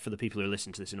describing for the people who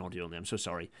listen to this in audio only. I'm so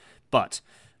sorry, but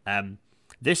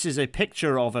this is a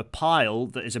picture of a pile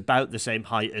that is about the same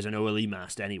height as an OLE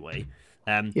mast anyway.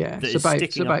 It's about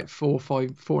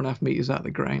 4.5 meters out of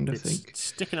the ground. I think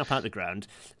sticking up out the ground,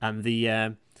 and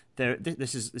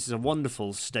this is a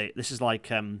wonderful state. This is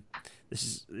like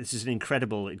this is an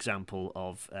incredible example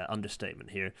of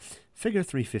understatement here. Figure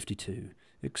 352,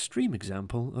 extreme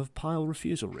example of pile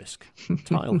refusal risk.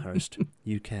 Tilehurst,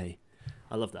 UK.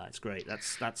 I love that. It's great.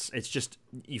 It's just,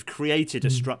 you've created a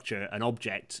structure, an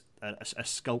object, a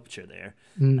sculpture there,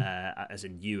 as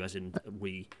in you, as in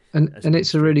we. And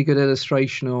it's a really good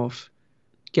illustration of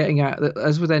getting out,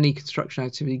 as with any construction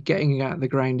activity, getting out of the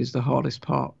ground is the hardest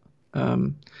part.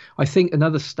 I think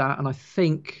another stat, and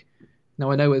now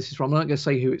I know where this is from. I'm not going to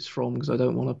say who it's from because I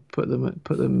don't want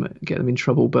to get them in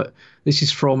trouble. But this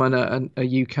is from a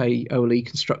UK OLE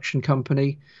construction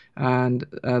company, and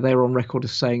they're on record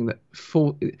as saying that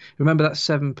remember that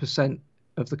 7%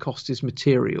 of the cost is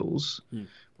materials.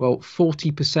 Well,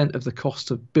 40% of the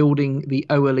cost of building the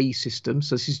OLE system.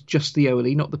 So this is just the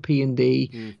OLE, not the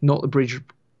P&D, not the bridge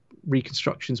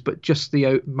reconstructions, but just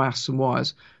the masts and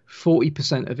wires,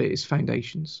 40% of it is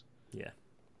foundations. Yeah.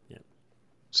 Yeah.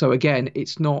 So again,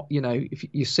 it's not, if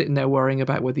you're sitting there worrying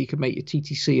about whether you could make your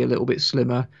TTC a little bit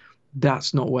slimmer,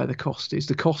 that's not where the cost is.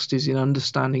 The cost is in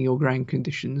understanding your ground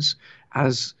conditions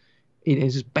as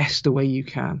best a way you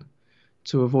can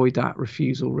to avoid that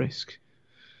refusal risk.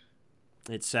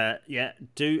 It's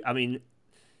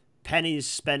pennies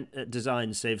spent at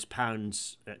design saves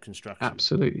pounds at construction.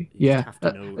 Absolutely, yeah.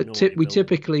 We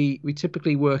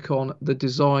typically work on the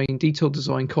detailed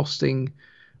design costing,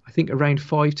 I think around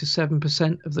 5 to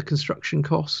 7% of the construction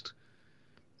cost.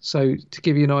 So to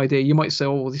give you an idea, you might say,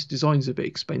 "Oh, well, this design's a bit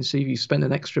expensive. You spent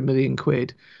an extra £1 million."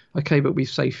 Okay, but we've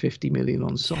saved 50 million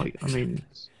on site. I mean,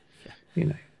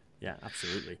 Yeah,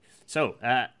 absolutely. So.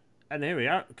 And here we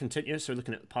are, continuous. So we're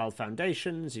looking at the piled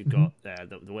foundations. You've got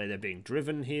the way they're being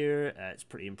driven here. It's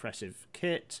pretty impressive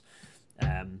kit.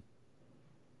 You've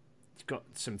got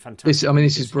some fantastic.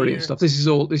 This is brilliant stuff. This is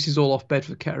all off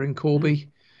Bedford Kettering Corby,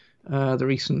 the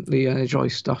recently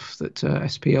energized stuff that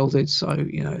SPL did. So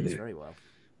very well.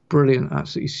 Brilliant,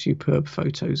 absolutely superb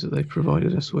photos that they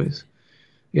provided us with.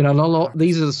 These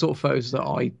are the sort of photos that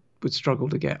I would struggle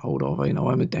to get hold of.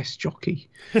 I'm a desk jockey.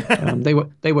 They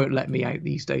won't let me out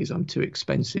these days. I'm too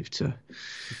expensive to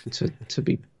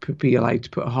be allowed to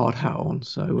put a hard hat on.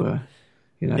 So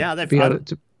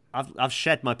I've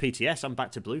shed my PTS. I'm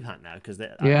back to blue hat now because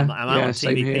I'm out on TVPs.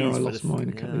 Same here. I lost mine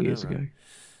a couple of years ago.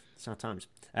 Sad times.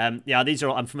 These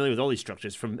are. I'm familiar with all these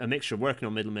structures from a mixture of working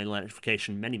on middle main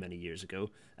electrification many years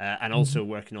ago, and also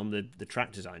working on the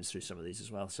track designs through some of these as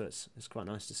well. So it's quite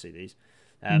nice to see these.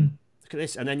 Look at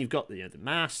this, and then you've got the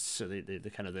masts, so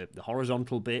the kind of the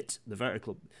horizontal bit, the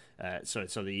vertical. That's a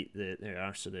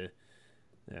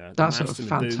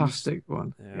fantastic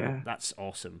one. Yeah, that's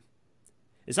awesome.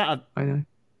 Is that I know.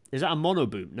 Is that a mono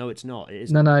boom? No, it's not. It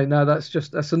is no.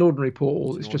 That's an ordinary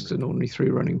portal. It's just an ordinary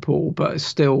through running portal, but it's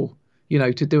still,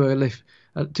 to do a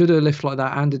lift like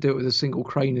that and to do it with a single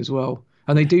crane as well.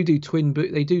 And they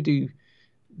do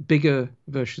bigger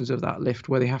versions of that lift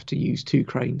where they have to use 2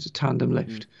 cranes, a tandem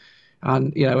lift.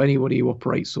 And anybody who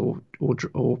operates or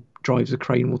drives a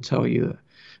crane will tell you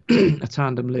that a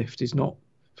tandem lift is not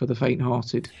for the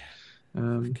faint-hearted.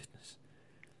 Goodness.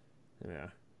 Yeah,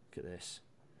 look at this.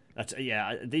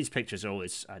 These pictures are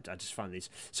always. I just find these.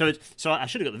 So I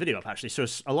should have got the video up actually. So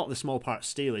a lot of the small part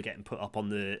steel are getting put up on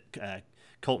the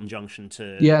Colton Junction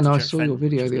to. Yeah, no, I saw your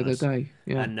video the other day.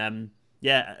 Yeah. And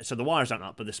so the wires aren't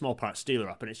up, but the small part steel are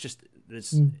up, and it's just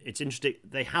it's interesting.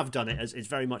 They have done it as it's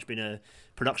very much been a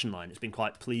production line. It's been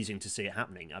quite pleasing to see it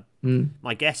happening.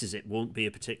 My guess is it won't be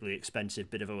a particularly expensive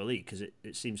bit of OLE because it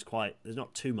seems there's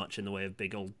not too much in the way of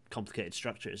big old complicated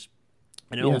structures,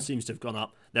 and it all seems to have gone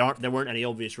up. There weren't any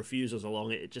obvious refusals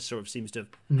along it. It just sort of seems to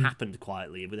have happened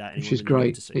quietly without anyone. Which is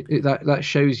great. That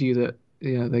shows you that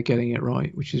they're getting it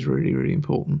right, which is really, really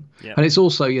important. Yeah. And it's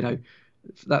also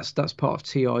that's part of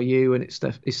TRU, and it's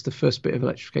the first bit of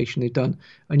electrification they've done,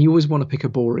 and you always want to pick a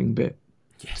boring bit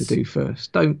to do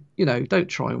first. Don't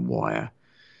try and wire.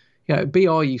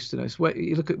 BR used to know. So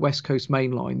you look at West Coast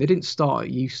Main Line, they didn't start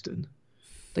at Euston,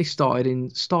 they started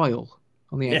in Style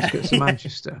on the outskirts of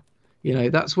Manchester.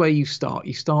 That's where you start.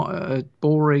 You start at a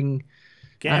boring,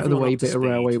 out of the way bit of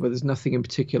railway where there's nothing in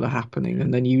particular happening,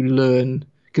 and then you learn.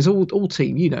 Because all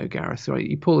team, Gareth, right?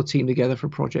 You pull a team together for a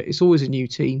project. It's always a new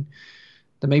team.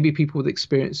 There may be people with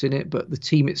experience in it, but the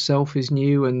team itself is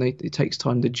new, and it takes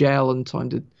time to gel and time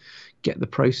to get the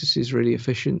processes really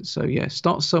efficient. So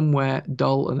start somewhere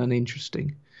dull and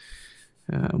uninteresting,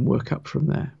 and work up from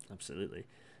there. Absolutely.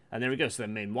 And there we go. So the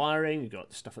main wiring, you've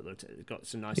got stuff got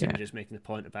some nice images making the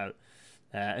point about.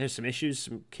 Here's some issues,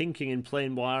 some kinking in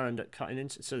plain wire and cutting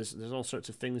into. So there's all sorts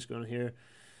of things going on here.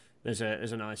 There's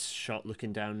a nice shot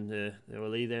looking down the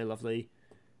OLE there, lovely.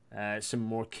 Some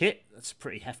more kit. That's a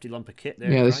pretty hefty lump of kit there.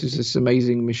 Yeah, this is this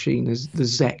amazing machine. There's the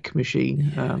ZEC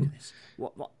machine.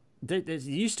 There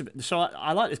used to be. So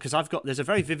I like this because there's a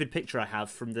very vivid picture I have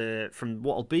from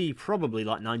what'll be probably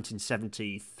like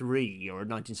 1973 or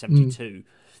 1972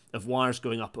 of wires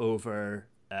going up over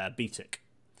BTIC.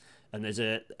 And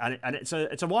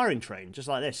it's a wiring train just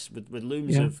like this with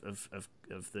looms of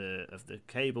the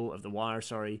cable of the wire.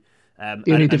 Sorry.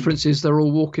 The only difference is they're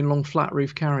all walking along flat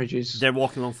roof carriages. They're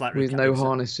walking along flat roof with no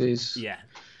harnesses. Yeah,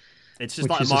 it's just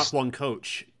like a Mark I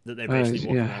coach that they're basically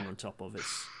walking around on top of.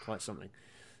 It's quite something.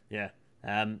 Yeah.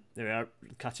 There we are,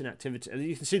 cutting activity.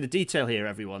 You can see the detail here,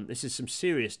 everyone. This is some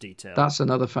serious detail. That's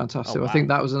another fantastic. Oh, wow. I think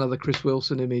that was another Chris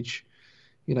Wilson image.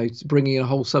 Bringing a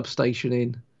whole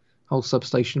substation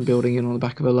building in on the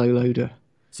back of a low loader.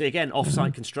 So again,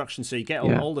 off-site construction. So you get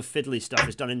all the fiddly stuff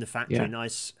is done in the factory,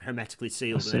 nice hermetically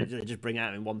sealed, and they just bring it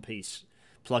out in one piece,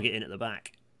 plug it in at the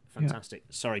back. Fantastic.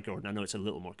 Sorry, Gordon. I know it's a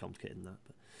little more complicated than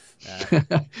that.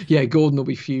 But, yeah, Gordon will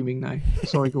be fuming now.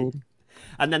 Sorry, Gordon.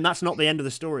 And then that's not the end of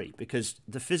the story, because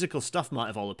the physical stuff might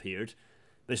have all appeared,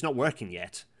 but it's not working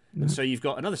yet. No. And so you've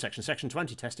got another section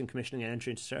 20, testing, commissioning, and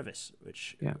entry into service,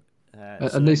 which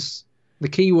and this. The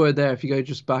key word there, if you go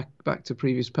just back to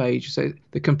previous page, so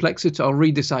the complexity. I'll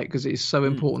read this out because it is so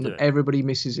important that everybody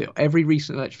misses it. Every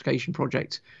recent electrification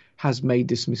project has made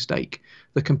this mistake.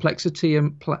 The complexity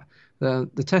and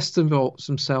the tests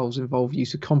themselves involve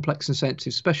use of complex and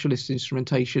sensitive specialist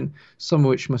instrumentation, some of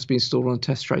which must be installed on a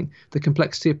test train. The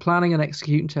complexity of planning and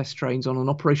executing test trains on an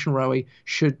operational railway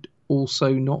should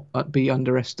also not be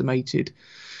underestimated.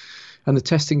 And the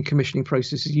testing and commissioning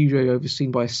process is usually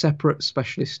overseen by a separate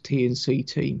specialist T&C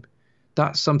team.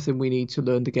 That's something we need to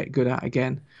learn to get good at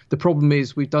again. The problem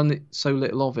is we've done it so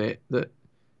little of it that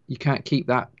you can't keep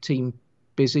that team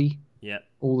busy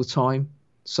all the time,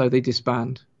 so they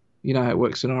disband. You know how it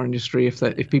works in our industry.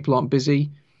 If people aren't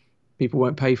busy, people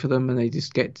won't pay for them, and they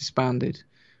just get disbanded.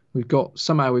 We've got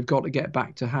to get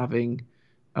back to having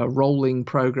a rolling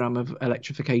program of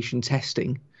electrification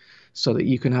testing, so that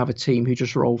you can have a team who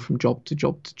just roll from job to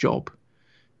job to job.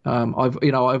 I've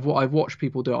watched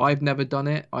people do it. I've never done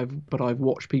it. But I've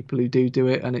watched people who do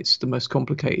it, and it's the most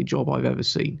complicated job I've ever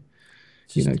seen.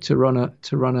 To run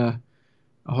a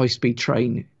high speed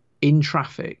train in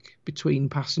traffic between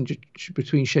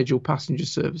scheduled passenger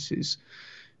services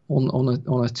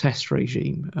on a test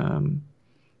regime.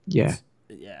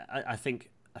 I think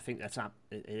that's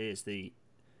it is the.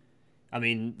 I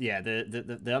mean,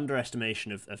 the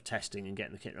underestimation of testing and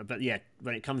getting the kit. But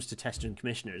when it comes to testers and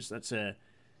commissioners,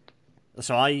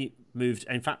 so I moved.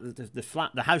 In fact,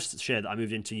 the house share that I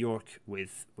moved into York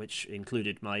with, which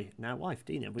included my now wife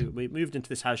Dina, we moved into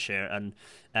this house share,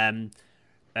 and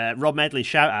Rob Medley,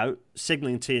 shout out,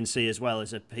 signalling T&C as well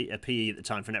as a PE at the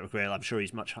time for Network Rail. I'm sure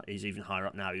he's even higher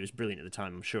up now. He was brilliant at the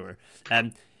time, I'm sure.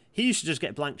 He used to just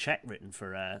get a blank check written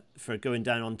for going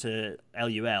down onto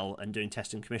LUL and doing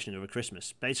testing and commissioning over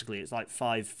Christmas. Basically, it's like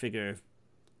 5-figure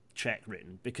check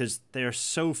written because there are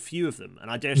so few of them, and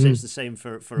I dare say it's the same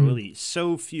for OLE.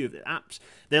 So few of the apps.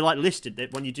 They're like listed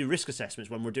that when you do risk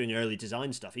assessments, when we're doing early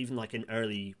design stuff, even like in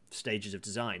early stages of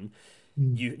design,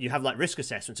 you have like risk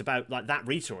assessments about like that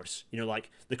resource,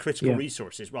 like the critical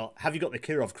resources. Well, have you got the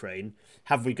Kirov crane?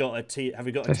 Have we got a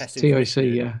testing TOC?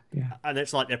 And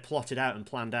it's like they're plotted out and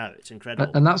planned out. It's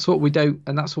incredible. And that's what we don't,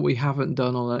 and that's what we haven't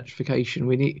done on electrification.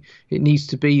 It needs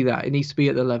to be that. It needs to be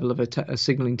at the level of a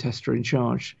signalling tester in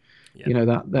charge. Yeah.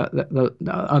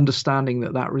 That understanding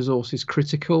that resource is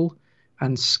critical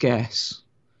and scarce.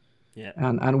 Yeah.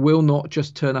 And will not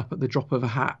just turn up at the drop of a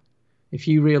hat. If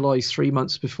you realise 3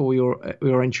 months before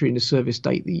your entry into service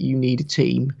date that you need a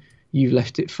team, you've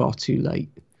left it far too late.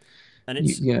 And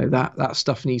it's that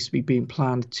stuff needs to be being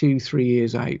planned 2-3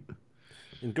 years out.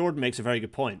 And Gordon makes a very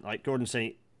good point. Like Gordon's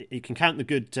saying, you can count the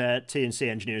good T&C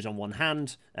engineers on one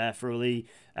hand for OLE,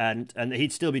 and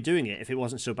he'd still be doing it if it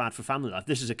wasn't so bad for family life.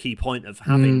 This is a key point of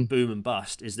having boom and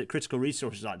bust, is that critical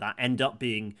resources like that end up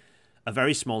being a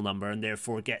very small number and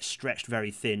therefore get stretched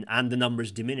very thin, and the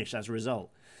numbers diminish as a result.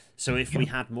 So if we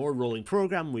had more rolling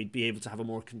program, we'd be able to have a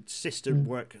more consistent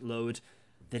workload.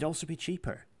 They'd also be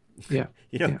cheaper. Yeah.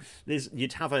 You'd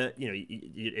have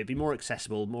it'd be more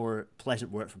accessible, more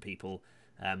pleasant work for people.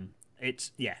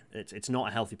 It's not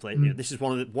a healthy place. This is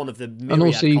one of the myriad and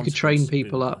also you could train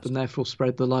people up and therefore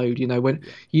spread the load.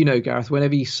 Gareth,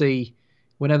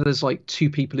 whenever there's like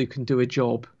 2 people who can do a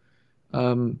job,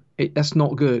 that's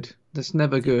not good. That's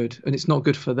never good, and it's not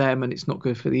good for them, and it's not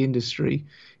good for the industry.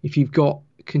 If you've got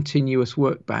a continuous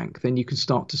work bank, then you can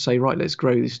start to say, right, let's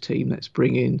grow this team. Let's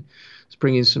bring in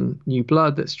some new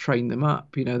blood. Let's train them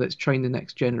up. Let's train the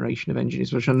next generation of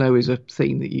engineers, which I know is a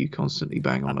theme that you constantly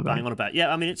bang on about.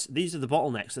 Yeah, I mean, these are the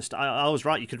bottlenecks. I was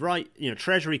right. You could write,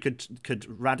 Treasury could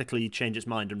radically change its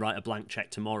mind and write a blank check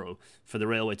tomorrow for the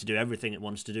railway to do everything it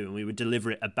wants to do, and we would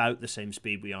deliver it about the same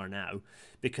speed we are now,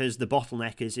 because the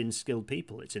bottleneck is in skilled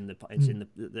people. It's in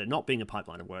there not being a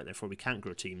pipeline of work. Therefore, we can't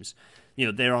grow teams.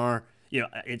 There are.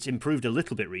 It's improved a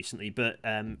little bit recently, but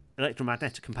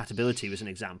electromagnetic compatibility was an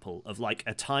example of like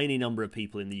a tiny number of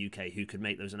people in the UK who could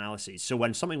make those analyses. So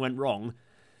when something went wrong,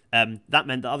 that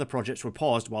meant that other projects were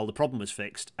paused while the problem was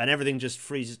fixed, and everything just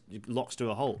locks to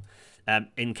a halt.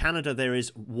 In Canada, there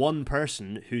is one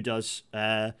person who does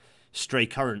stray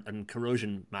current and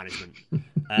corrosion management,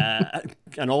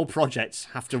 and all projects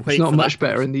have to wait. It's not for much that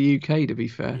better in the UK, to be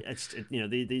fair.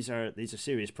 These are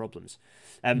serious problems.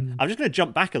 I'm just going to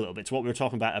jump back a little bit to what we were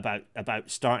talking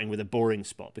about starting with a boring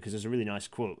spot, because there's a really nice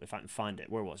quote, if I can find it.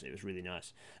 Where was it? It was really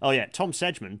nice. Oh yeah, Tom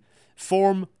Sedgman: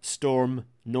 form, storm,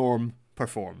 norm,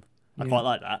 perform. I quite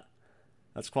like that.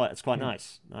 That's quite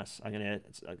nice. Nice. I can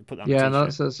put that. Yeah, on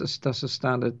that's a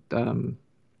standard. I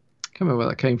can't remember where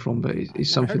that came from, but it's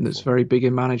something that's very big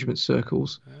in management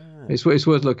circles. It's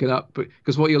worth looking up, but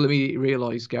because what you'll immediately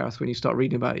realise, Gareth, when you start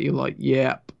reading about it, you're like,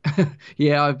 yep,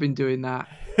 yeah, I've been doing that,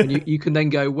 and you can then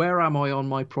go, where am I on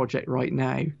my project right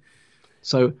now?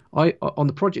 So on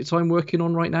the project I'm working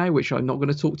on right now, which I'm not going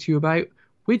to talk to you about,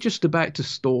 we're just about to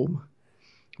storm.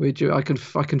 I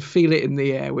can feel it in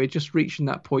the air. We're just reaching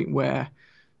that point where,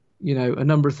 a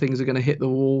number of things are going to hit the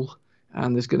wall,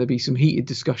 and there's going to be some heated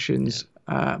discussions.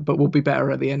 But we'll be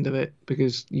better at the end of it,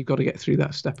 because you've got to get through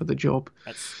that step of the job.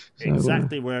 That's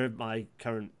exactly where my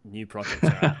current new projects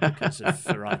are at, because of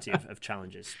a variety of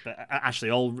challenges. But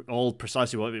actually, all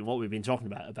precisely what we've been talking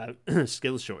about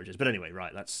skills shortages. But anyway,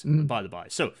 right, that's by the by.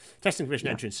 So, testing commission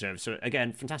entry into service. So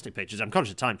again, fantastic pictures. I'm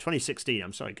conscious of time. 2016.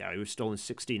 I'm sorry, Gary, we've stolen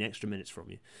 16 extra minutes from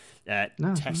you.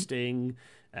 Testing.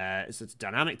 It's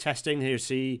dynamic testing here.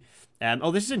 See,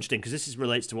 this is interesting, because this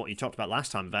relates to what you talked about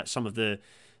last time about some of the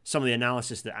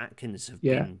analysis that Atkins have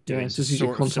been doing to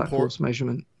sort of support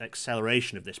measurement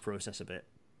acceleration of this process a bit,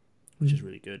 which is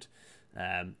really good.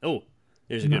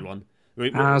 Here's a good one.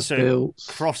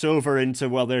 Cross over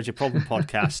into there's your problem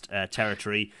podcast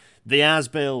territory. The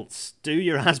as-builts. Do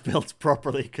your as-builts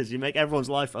properly, because you make everyone's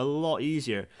life a lot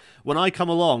easier. When I come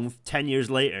along 10 years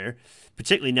later,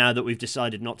 particularly now that we've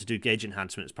decided not to do gauge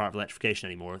enhancement as part of electrification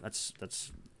anymore, that's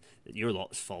your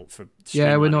lot's fault for.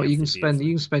 We're not. You can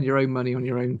spend your own money on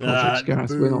your own projects, Gareth.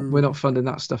 We're not funding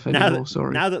that stuff anymore.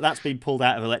 Sorry. Now that's been pulled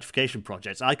out of electrification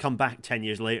projects, I come back 10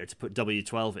 years later to put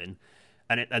W12 in,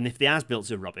 and if the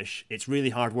as-builts are rubbish, it's really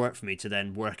hard work for me to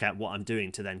then work out what I'm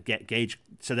doing to then get gauge,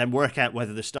 to then work out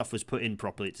whether the stuff was put in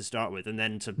properly to start with, and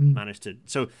then to manage to.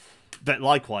 So, but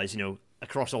likewise,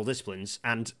 across all disciplines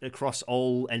and across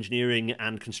all engineering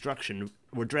and construction,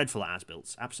 we're dreadful at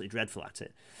as-builts, absolutely dreadful at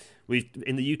it.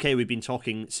 In the UK, we've been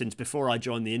talking since before I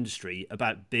joined the industry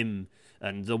about BIM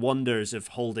and the wonders of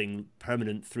holding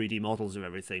permanent 3D models of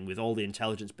everything with all the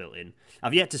intelligence built in.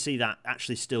 I've yet to see that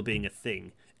actually still being a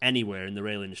thing anywhere in the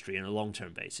rail industry on a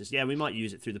long-term basis. Yeah, we might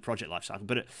use it through the project lifecycle,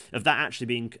 but of that actually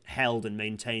being held and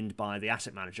maintained by the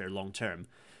asset manager long-term,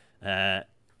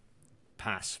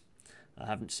 pass. I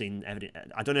haven't seen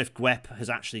evidence. I don't know if GWEP has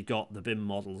actually got the BIM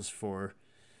models for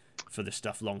the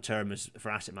stuff long term as for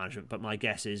asset management, but my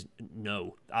guess is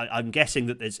no. I'm guessing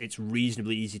that it's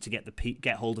reasonably easy to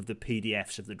get hold of the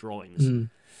PDFs of the drawings, and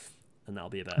that'll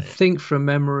be about it. I think from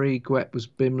memory, GWEP was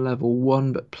BIM level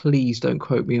 1, but please don't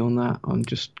quote me on that.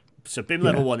 So BIM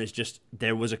level 1 is just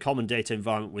there was a common data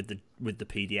environment with the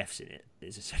PDFs in it.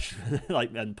 Is essentially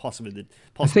and possibly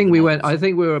I think we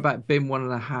were about BIM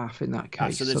 1.5 in that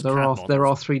case. So there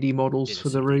are 3D models for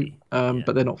the route,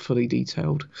 but they're not fully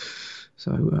detailed.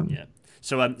 So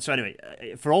So anyway,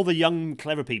 for all the young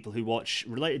clever people who watch,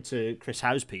 related to Chris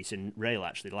Howe's piece in Rail,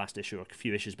 actually the last issue or a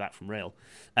few issues back from Rail,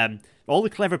 all the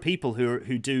clever people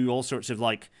who do all sorts of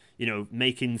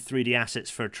making 3D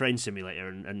assets for a train simulator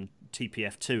and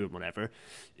TPF2 and whatever,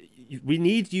 we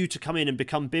need you to come in and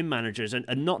become BIM managers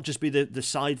and not just be the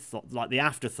side thought, like the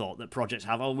afterthought that projects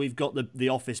have. Oh, we've got the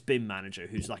office BIM manager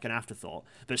who's like an afterthought,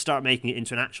 but start making it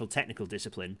into an actual technical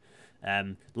discipline.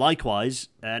 Likewise,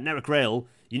 Network Rail,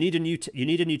 you need a new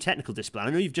technical discipline.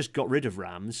 I know you've just got rid of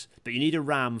RAMs, but you need a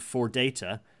RAM for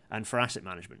data and for asset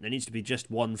management. There needs to be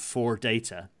just one for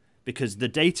data, because the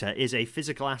data is a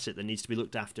physical asset that needs to be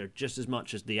looked after just as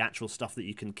much as the actual stuff that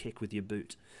you can kick with your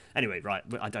boot. Anyway, right,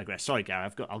 I digress. Sorry,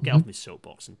 Gary, I'll get off my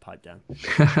soapbox and pipe down.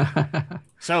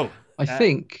 So I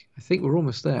think we're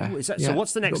almost there. So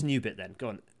what's the next new bit then? Go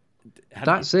on.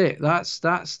 That's it. That's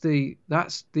the.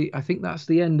 I think that's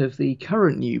the end of the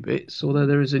current new bits. Although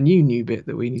there is a new bit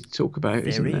that we need to talk about,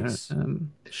 isn't there?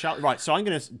 Right. So I'm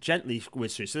going to gently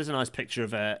whiz through. So there's a nice picture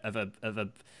of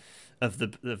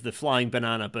the flying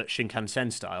banana, but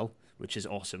Shinkansen style, which is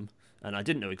awesome, and I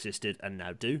didn't know existed, and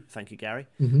now do. Thank you, Gary.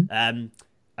 And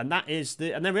that is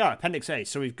and there we are, Appendix A.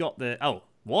 So we've got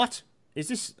what? Is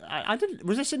this? I didn't.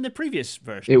 Was this in the previous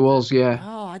version? It was, yeah.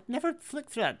 Oh, I'd never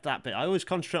flicked through that bit. I always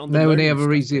concentrate on the. No one ever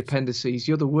reads the appendices.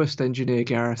 You're the worst engineer,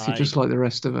 Gareth. You're just like the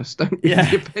rest of us. Don't read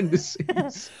the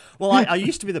appendices. Well, I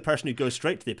used to be the person who goes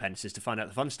straight to the appendices to find out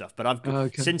the fun stuff, but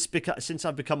since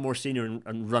I've become more senior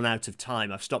and run out of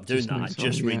time, I've stopped doing that. I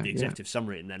just read the executive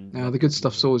summary and then. The good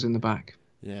stuff's always in the back.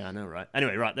 Yeah, I know, right?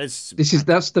 Anyway, right. There's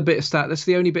That's the bit of stamp. That's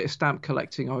the only bit of stamp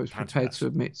collecting I was prepared Pantographs. to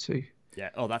admit to. Yeah.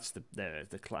 Oh, that's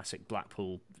the classic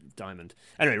Blackpool diamond.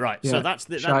 Anyway, right. So Yeah. that's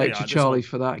the Shout that. out to Charlie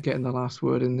for that, getting the last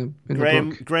word in the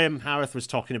book. Graham Hareth was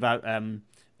talking about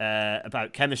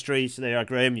chemistry. So there you are,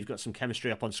 Graham. You've got some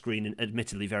chemistry up on screen, and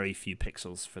admittedly very few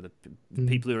pixels for the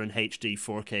people who are in HD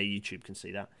 4K YouTube can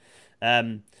see that.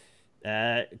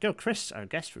 Chris, our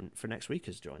guest for next week,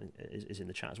 is in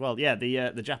the chat as well. Yeah,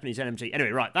 the Japanese NMG.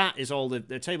 Anyway, right, that is all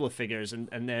the table of figures,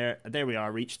 and there we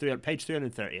are, reached page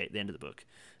 338, the end of the book.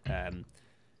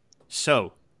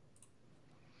 So,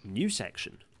 new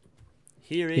section.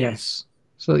 Here is. Yes.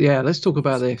 So yeah, let's talk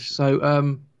about this.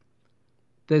 So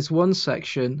there's one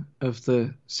section of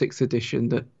the 6th edition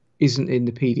that isn't in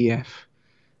the PDF,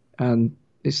 and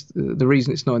it's the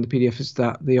reason it's not in the PDF is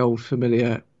that the old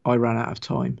familiar I ran out of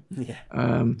time. Yeah.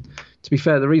 To be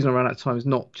fair, the reason I ran out of time is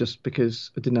not just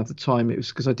because I didn't have the time, it was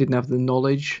because I didn't have the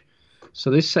knowledge. So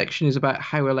this section is about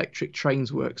how electric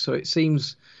trains work. So it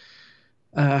seems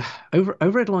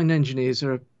overhead line engineers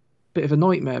are a bit of a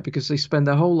nightmare because they spend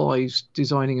their whole lives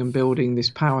designing and building this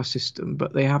power system,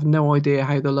 but they have no idea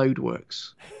how the load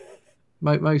works.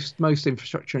 Most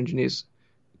infrastructure engineers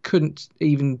couldn't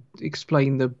even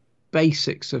explain the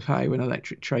basics of how an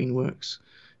electric train works.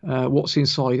 What's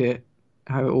inside it,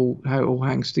 how it all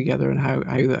hangs together, and how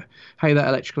that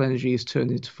electrical energy is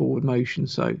turned into forward motion.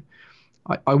 So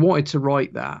I wanted to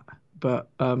write that, but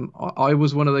I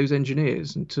was one of those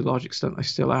engineers, and to a large extent I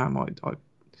still am. I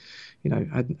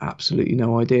had absolutely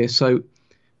no idea. So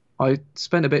I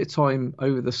spent a bit of time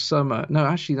over the summer. No,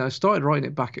 actually, no, I started writing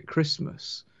it back at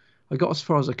Christmas. I got as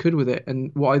far as I could with it, and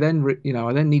what I then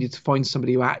needed to find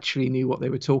somebody who actually knew what they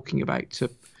were talking about to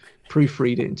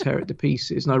proofread it and tear it to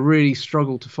pieces, and I really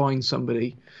struggled to find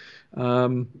somebody,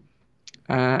 and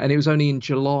it was only in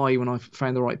July when I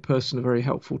found the right person, a very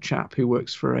helpful chap who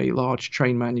works for a large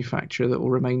train manufacturer that will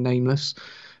remain nameless,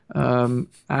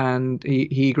 and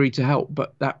he agreed to help.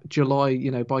 But that July,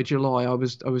 by July I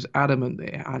was adamant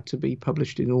that it had to be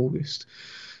published in August,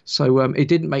 so it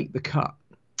didn't make the cut.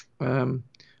 I'm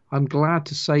glad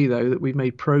to say though that we've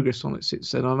made progress on it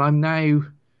since then, and I'm now,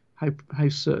 how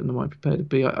certain am I prepared to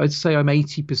be? I'd say I'm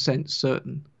 80%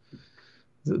 certain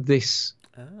that this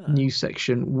new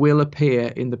section will appear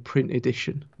in the print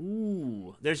edition.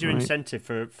 Ooh, there's your incentive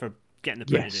for getting the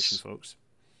print edition, folks.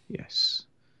 Yes.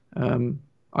 80%.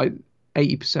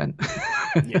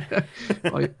 Yeah.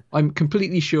 I'm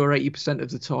completely sure 80%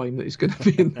 of the time that it's going to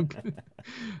be in the.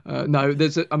 No,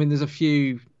 there's a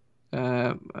few.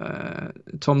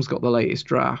 Tom's got the latest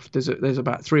draft. There's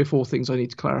about 3 or 4 things I need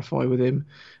to clarify with him.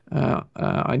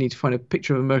 I need to find a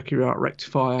picture of a Mercury Arc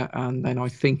rectifier, and then I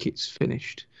think it's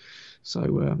finished.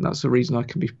 So that's the reason I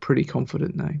can be pretty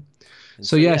confident now.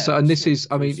 And this is,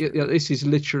 this is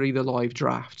literally the live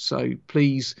draft. So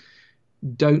please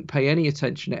don't pay any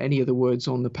attention to any of the words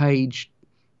on the page.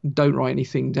 Don't write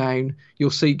anything down. You'll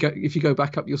see, if you go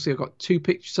back up, you'll see I've got 2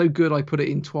 pictures. So good I put it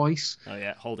in twice. Oh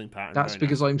yeah, holding pattern. That's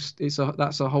because nice.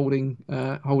 That's a holding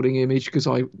image, because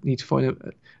I need to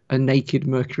find a naked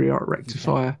Mercury Arc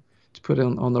rectifier to put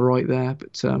on the right there. But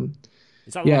is that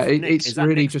it's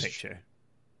really Nick's just picture?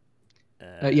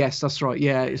 Yes, that's right.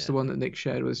 Yeah, it's the one that Nick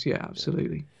shared with us. Yeah,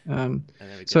 absolutely.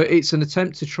 So it's an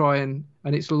attempt to try and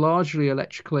it's largely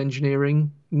electrical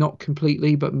engineering, not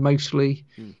completely, but mostly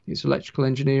it's electrical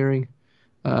engineering.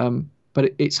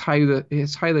 But it's how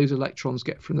those electrons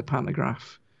get from the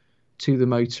pantograph to the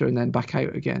motor and then back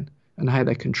out again, and how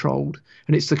they're controlled.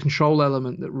 And it's the control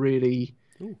element that really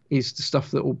is the stuff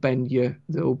that will bend your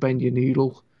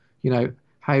noodle.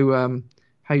 How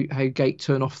gate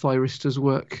turn off thyristors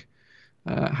work.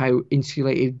 How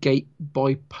insulated gate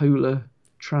bipolar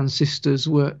transistors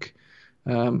work,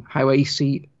 how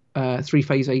AC,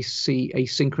 3-phase AC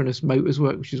asynchronous motors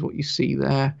work, which is what you see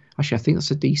there. Actually, I think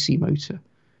that's a DC motor.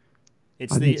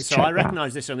 I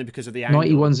recognise this only because of the angle.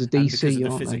 91's a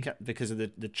DC, because of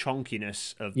the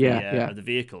chonkiness of the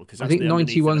vehicle. I think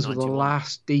 91's were the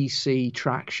last DC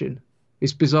traction.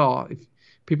 It's bizarre.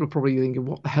 People are probably thinking,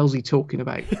 what the hell's he talking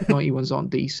about? 91's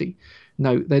aren't DC.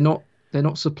 No, they're not. They're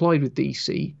not supplied with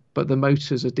DC, but the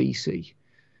motors are DC.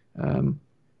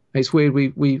 It's weird.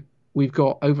 We've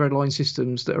got overhead line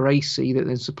systems that are AC that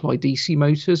then supply DC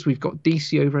motors. We've got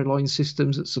DC overhead line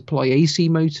systems that supply AC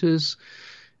motors.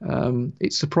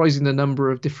 It's surprising the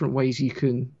number of different ways you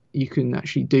can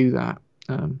actually do that.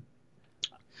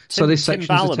 So this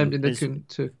section is attempting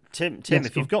to. Tim,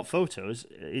 if you've got photos,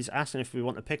 he's asking if we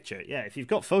want a picture. Yeah, if you've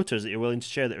got photos that you're willing to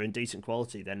share that are in decent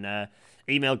quality, then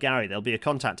email Gary. There'll be a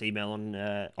contact email on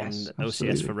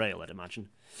OCS for Rail, I'd imagine.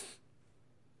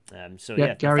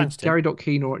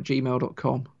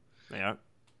 Gary.keenor@gmail.com. There you are.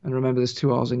 And remember, there's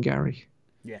two R's in Gary.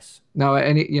 Yes. Now,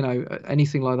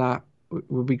 anything like that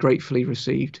will be gratefully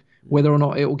received. Whether or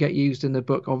not it will get used in the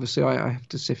book, obviously, I have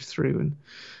to sift through.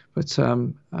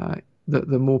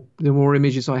 The more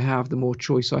images I have, the more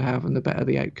choice I have, and the better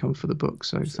the outcome for the book.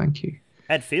 So thank you.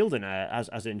 Ed Fielding, as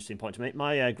an interesting point to make,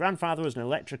 my grandfather was an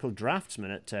electrical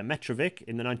draftsman at Metrovic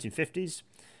in the 1950s.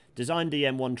 Designed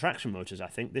EM1 traction motors. I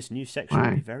think this new section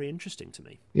will be very interesting to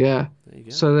me. Yeah. There you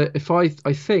go. So that if I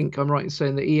think I'm right in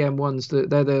saying the EM1s,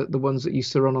 they're the ones that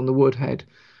used to run on the Woodhead.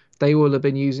 They will have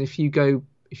been using, if you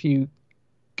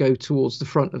go towards the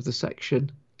front of the section,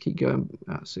 keep going,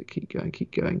 that's it, keep going.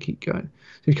 So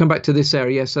if you come back to this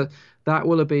area, so that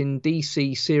will have been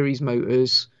DC series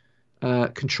motors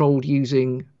controlled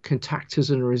using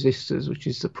contactors and resistors, which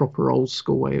is the proper old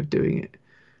school way of doing it.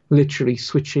 Literally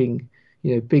switching,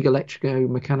 big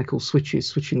electromechanical switches,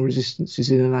 switching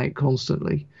resistances in and out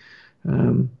constantly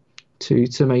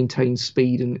to maintain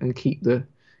speed and keep the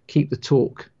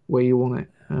torque where you want it.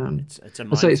 I'd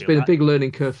say it's been a big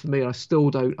learning curve for me. I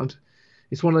still don't.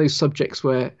 It's one of those subjects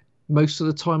where most of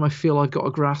the time I feel I've got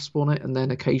a grasp on it, and then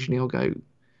occasionally I'll go,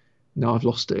 no, I've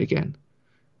lost it again.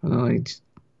 And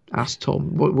I ask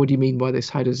Tom, what do you mean by this?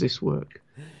 How does this work?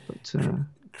 But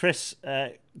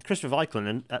Christopher Viklin,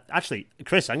 and actually,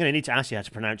 Chris, I'm going to need to ask you how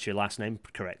to pronounce your last name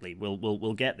correctly.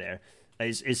 We'll get there.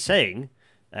 Is saying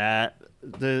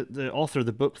the author of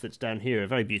the book that's down here, a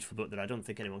very beautiful book that I don't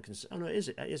think anyone can see. Oh no, it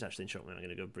is actually in Shortman. I'm going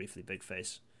to go briefly. Big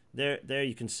face. There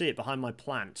you can see it behind my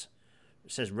plant.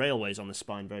 It says railways on the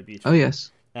spine, very beautiful. Oh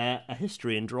yes. A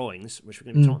history in drawings, which we're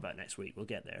going to be talking about next week. We'll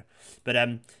get there.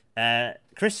 But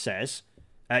Chris says.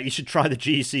 You should try the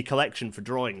GEC collection for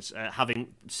drawings, having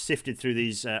sifted through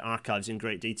these archives in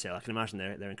great detail. I can imagine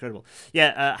they're incredible.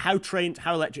 Yeah, how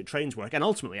electric trains work, and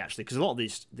ultimately, actually, because a lot of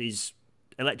these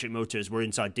electric motors were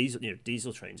inside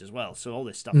diesel trains as well. So all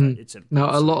this stuff, a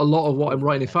lot of what I'm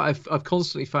writing. In fact, I've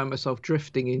constantly found myself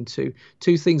drifting into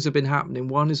two things have been happening.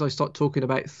 One is I start talking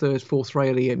about third, fourth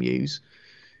rail EMUs,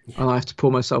 and I have to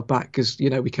pull myself back because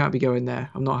we can't be going there.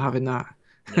 I'm not having that.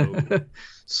 No.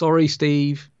 Sorry,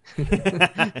 Steve.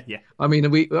 Yeah. I mean,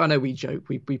 I know we joke.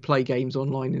 We play games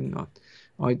online, and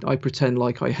I pretend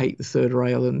like I hate the third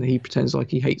rail, and he pretends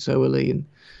like he hates OLE, and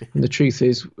the truth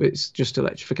is, it's just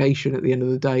electrification at the end of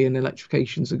the day, and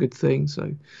electrification's a good thing.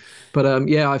 So, but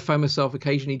I found myself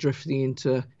occasionally drifting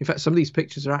into. In fact, some of these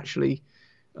pictures are actually.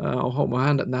 I'll hold my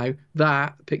hand up now.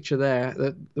 That picture there,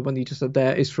 the one you just had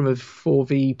there, is from a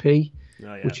 4VEP,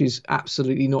 which is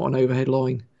absolutely not an overhead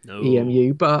line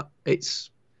EMU, but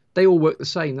they all work the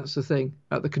same. That's the thing.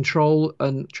 At the control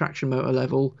and traction motor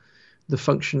level, the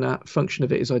function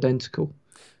of it is identical.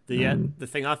 The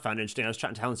thing I found interesting, I was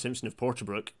chatting to Helen Simpson of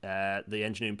Porterbrook, the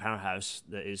engineering powerhouse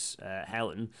that is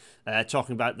Helen,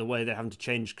 talking about the way they're having to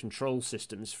change control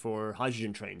systems for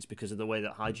hydrogen trains because of the way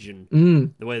that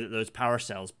the way that those power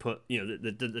cells put,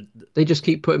 they just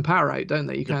keep putting power out, don't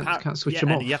they? You can't switch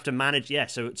them off. And you have to manage,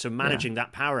 so managing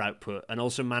that power output and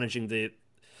also managing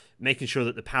making sure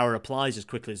that the power applies as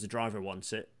quickly as the driver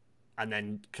wants it, and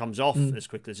then comes off as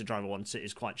quickly as the driver wants it,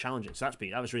 is quite challenging. So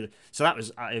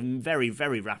I very,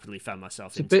 very rapidly found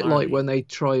myself. It's a bit like when they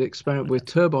tried to experiment with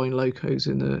turbine locos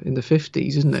in the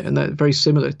 50s, isn't it? And they're very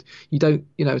similar. You don't,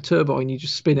 a turbine, you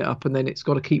just spin it up and then it's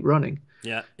got to keep running.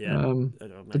 Yeah.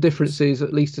 The difference is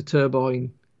at least a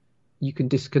turbine, you can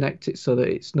disconnect it so that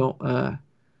it's not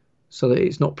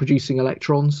producing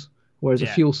electrons, whereas a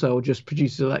fuel cell just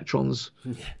produces electrons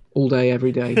all day,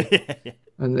 every day.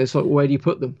 And it's like, where do you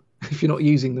put them? If you're not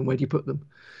using them, where do you put them?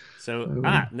 So,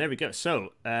 there we go.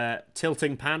 So,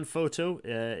 tilting pan photo.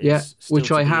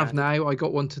 Which I have now. I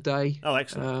got one today. Oh,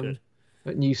 excellent. Good.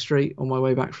 At New Street on my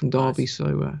way back from Derby. Nice.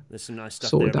 So there's some nice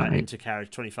stuff there about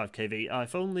intercarriage 25 kV. Oh,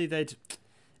 if only they'd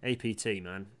APT,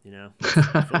 man.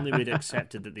 If only we'd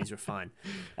accepted that these were fine.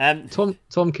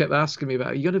 Tom kept asking me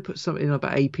about, you got to put something in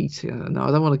about APT. No,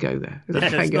 I don't want to go there. I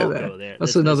can't go there.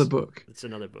 That's another book. It's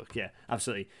another book. Yeah,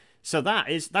 absolutely. So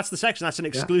that's the section. That's an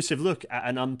exclusive look at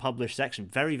an unpublished section.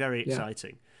 Very, very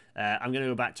exciting. I'm going to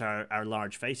go back to our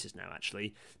large faces now,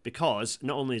 actually, because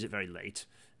not only is it very late,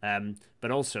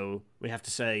 but also we have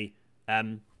to say,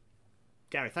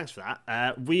 Gary, thanks for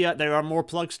that. There are more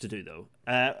plugs to do, though.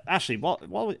 Ashley,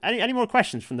 any more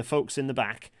questions from the folks in the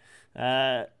back?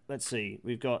 Let's see.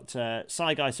 We've got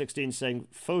SciGuy16 saying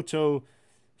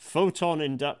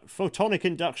Photonic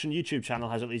Induction YouTube channel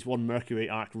has at least one Mercury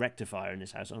arc rectifier in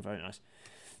his house. Oh, very nice.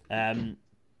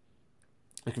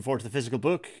 Looking forward to the physical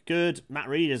book. Good. Matt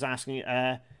Reed is asking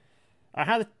how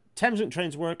the Thameslink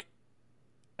trains work.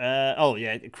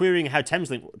 Querying how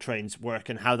Thameslink trains work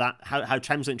and how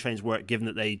Thameslink trains work, given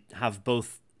that they have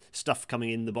both stuff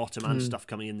coming in the bottom and stuff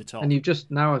coming in the top. And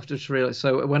I've just realized.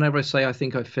 So whenever I say I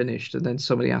think I've finished, and then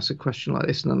somebody asks a question like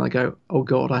this, and then I go, oh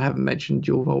God, I haven't mentioned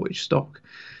dual voltage stock.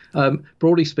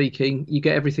 Broadly speaking, you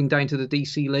get everything down to the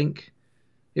DC link.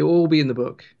 It will all be in the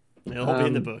book. It'll all be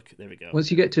in the book. There we go.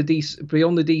 Once you get to DC,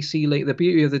 beyond the DC link, the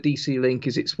beauty of the DC link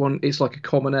is it's like a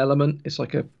common element. It's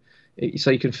like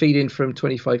so you can feed in from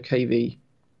 25 kV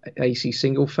AC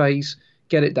single phase,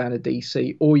 get it down to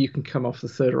DC, or you can come off the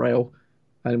third rail,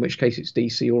 and in which case it's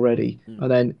DC already. And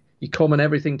then you common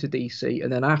everything to DC,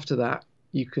 and then after that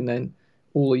you can then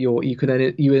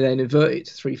invert it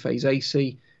to three-phase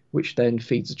AC, which then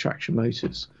feeds the traction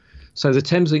motors. So the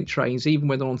Thameslink trains, even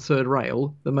when they're on third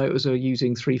rail, the motors are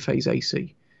using three-phase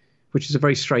AC, which is a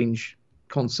very strange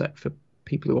concept for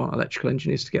people who aren't electrical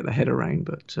engineers to get their head around.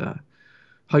 But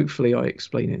hopefully, I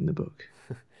explain it in the book.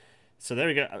 So there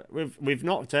we go. We've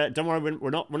not. Don't worry, we're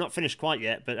not finished quite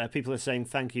yet. But people are saying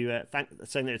thank you,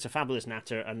 saying that it's a fabulous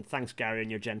natter, and thanks Gary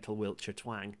and your gentle Wiltshire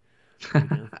twang.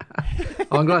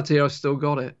 I'm glad to hear I've still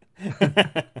got it.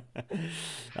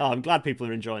 I'm glad people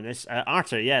are enjoying this.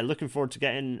 Arthur, yeah, looking forward to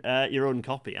getting your own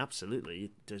copy. Absolutely, you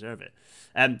deserve it.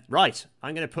 Right,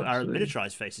 I'm going to put our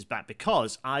miniaturized faces back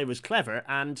because I was clever,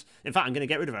 and in fact I'm going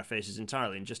to get rid of our faces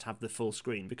entirely and just have the full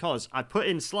screen because I put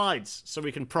in slides so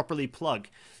we can properly plug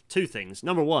two things.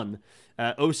 Number one,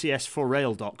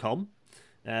 ocs4rail.com.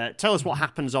 Tell us what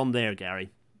happens on there,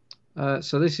 Gary.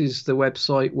 So this is the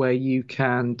website where you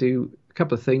can do a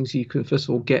couple of things. You can first of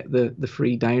all get the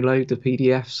free download, the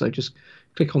PDF. So just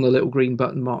click on the little green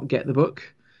button marked "Get the Book,"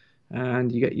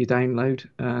 and you get your download,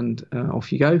 and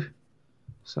off you go.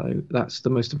 So that's the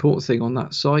most important thing on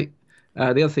that site. The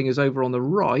other thing is over on the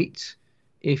right.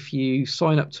 If you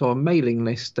sign up to our mailing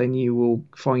list, then you will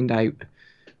find out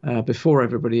before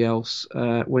everybody else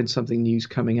when something new's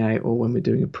coming out, or when we're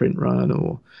doing a print run,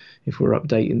 or if we're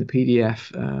updating the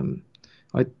PDF.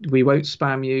 We won't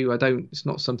spam you. It's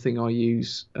not something I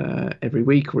use every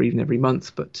week or even every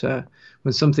month, but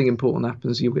when something important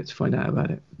happens, you'll get to find out about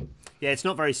it. Yeah, it's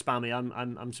not very spammy.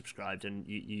 I'm subscribed, and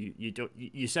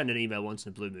you send an email once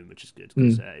in a blue moon, which is good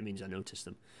because it means I notice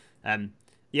them.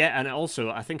 Yeah, and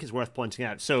also I think it's worth pointing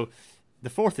out. So the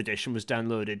 4th edition was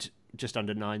downloaded just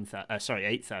under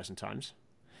 8,000 times.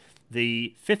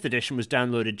 The 5th edition was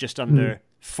downloaded just under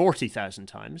 40,000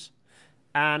 times,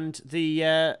 and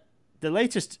the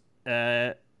latest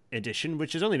edition,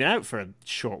 which has only been out for a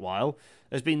short while,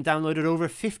 has been downloaded over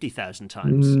 50,000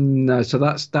 times. No, so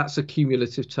that's a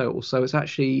cumulative total. So it's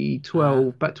actually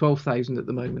about 12,000 at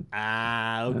the moment.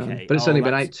 Okay. But it's only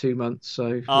been out 2 months,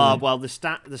 so. Well, the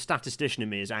statistician in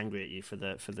me is angry at you for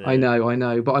the. I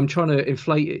know, but I'm trying to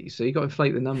inflate it. You see, you got to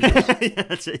inflate the numbers. Yeah,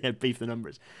 that's it. Yeah, beef the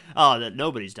numbers. That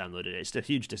nobody's downloaded it. It's a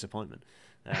huge disappointment.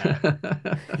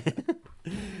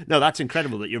 No, that's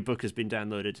incredible that your book has been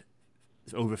downloaded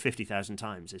over 50,000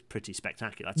 times. It's pretty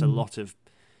spectacular. That's a lot of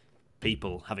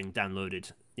people having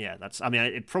downloaded. Yeah,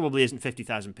 it probably isn't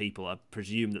 50,000 people. I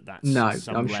presume that's no.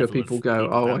 I'm sure people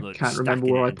go, I can't remember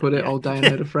where I put it. I'll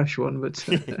download a fresh one. But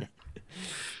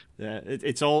yeah,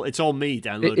 it's all me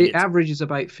downloading. It averages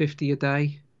about 50 a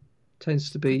day. Tends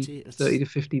to be 30 to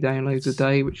 50 downloads a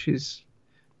day, which is.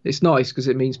 It's nice because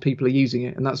it means people are using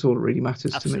it, and that's all that really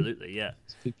matters to me. Absolutely, yeah.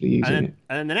 People are using it.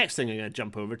 And then the next thing I'm going to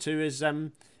jump over to is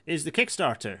the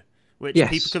Kickstarter, which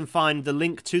people can find the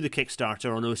link to the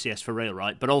Kickstarter on OCS for Rail,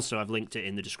 right? But also I've linked it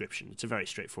in the description. It's a very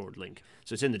straightforward link,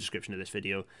 so it's in the description of this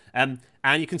video. And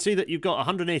you can see that you've got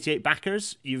 188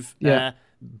 backers. You've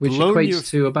which equates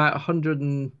to about 100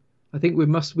 and. I think we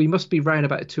must be round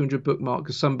about a 200 book mark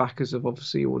because some backers have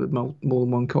obviously ordered more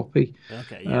than one copy.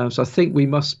 Okay. Yeah. So I think we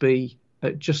must be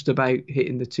at just about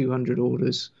hitting the 200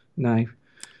 orders now.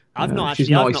 Which is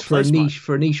nice for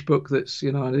a niche book. That's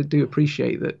I do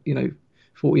appreciate that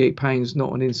 £48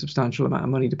 not an insubstantial amount of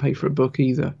money to pay for a book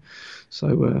either.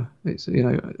 So it's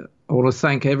I want to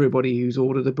thank everybody who's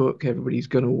ordered a book, everybody who's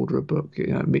going to order a book.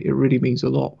 It really means a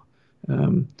lot.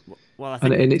 Well, I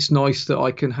think and it's nice that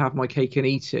I can have my cake and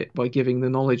eat it by giving the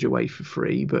knowledge away for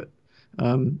free, but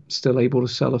still able to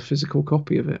sell a physical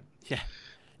copy of it.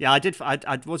 Yeah, I did.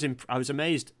 I was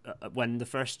amazed when the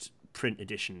first print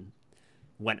edition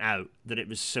went out that it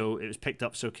was picked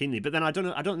up so keenly. But then I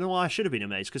don't know why I should have been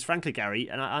amazed because frankly, Gary,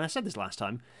 and I said this last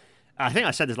time. I think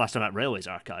I said this last time about Railways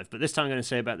Archive, but this time I'm going to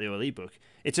say about the OLE book.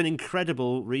 It's an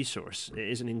incredible resource. It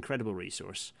is an incredible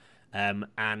resource,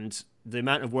 and the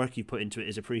amount of work you put into it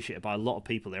is appreciated by a lot of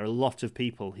people. There are a lot of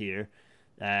people here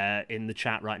in the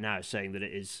chat right now saying that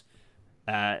it is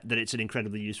that it's an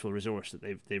incredibly useful resource, that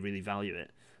they really value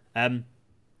it.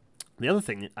 The other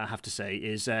thing I have to say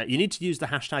is you need to use the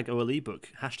hashtag OLEbook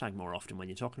hashtag more often when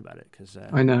you're talking about it, because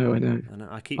I know.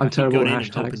 I keep I'm terrible going at in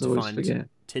and hoping hashtags. I to always find forget.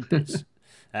 tidbits.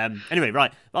 Anyway,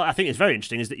 right. Well, I think it's very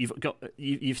interesting is that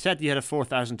you've said you had a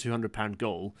 £4,200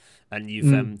 goal, and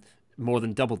you've more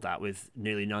than doubled that with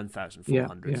nearly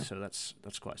 9,400. Yeah. So that's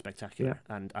quite spectacular,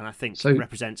 and I think So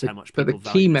represents how much but people the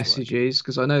value key this message work. is,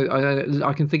 because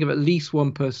I can think of at least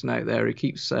one person out there who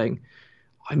keeps saying,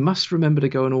 I must remember to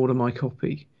go and order my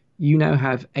copy. You now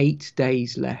have 8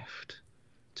 days left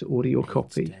to order your 8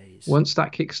 copy. days. Once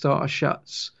that Kickstarter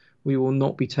shuts, we will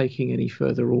not be taking any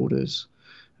further orders.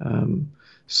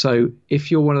 So if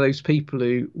you're one of those people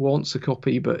who wants a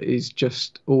copy but is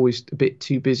just always a bit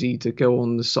too busy to go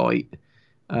on the site,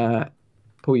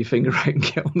 pull your finger out and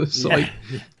get on the site.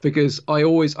 Because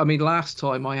last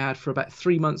time I had, for about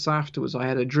 3 months afterwards, I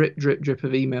had a drip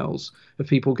of emails of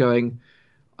people going,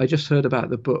 I just heard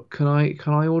about the book. Can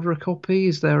I order a copy?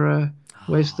 Is there a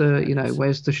where's the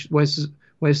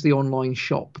online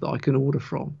shop that I can order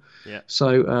from? Yeah.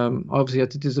 So I obviously had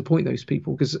to disappoint those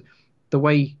people, because the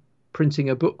way printing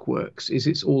a book works is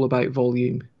it's all about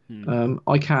volume.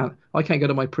 I can't go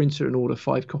to my printer and order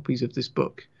 5 copies of this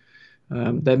book.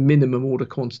 Their minimum order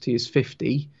quantity is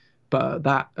 50, but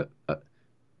that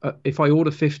if I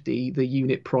order 50, the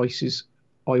unit price is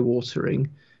eye-watering.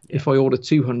 Yeah. If I order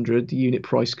 200, the unit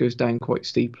price goes down quite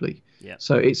steeply. Yeah.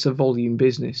 So it's a volume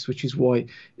business, which is why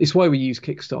we use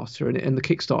Kickstarter, and the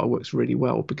Kickstarter works really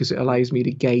well because it allows me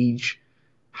to gauge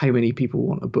how many people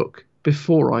want a book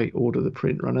before I order the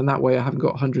print run, and that way I haven't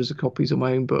got hundreds of copies of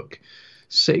my own book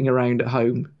sitting around at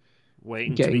home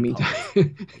waiting getting to be me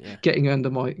down,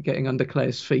 getting under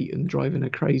Claire's feet and driving her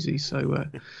crazy. So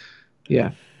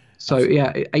yeah. So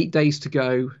yeah, 8 days to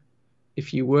go.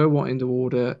 If you were wanting to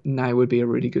order, now would be a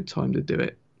really good time to do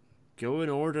it. Go and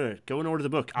order the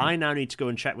book. I now need to go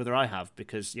and check whether I have,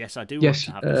 because yes, I do want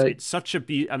to have this. It's such a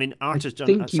Art has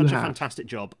done such a fantastic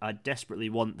job. I desperately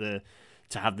want to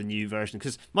have the new version,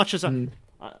 because much as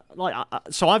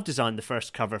so I've designed the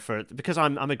first cover because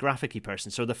I'm a graphic-y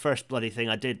person. So the first bloody thing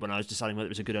I did when I was deciding whether it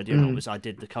was a good idea or not was I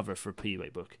did the cover for a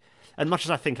PUA book. And much as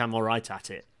I think I'm all right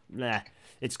at it,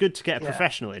 it's good to get a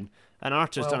professional in. And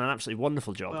Art has done an absolutely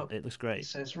wonderful job. Well, it looks great. It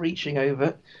says reaching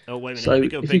over. Oh, wait a So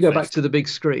minute. if you go back to the big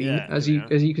screen, as you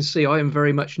can see, I am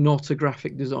very much not a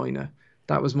graphic designer.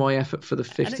 That was my effort for the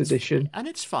 5th edition. And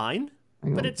it's fine.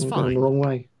 Hang on, it's I'm fine. going the wrong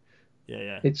way.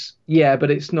 Yeah. But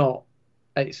it's not.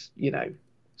 It's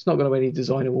it's not going to win any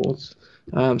design awards.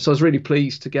 So I was really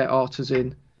pleased to get Arters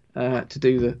in to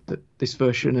do this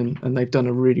version, and they've done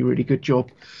a really, really good job.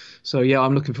 So yeah,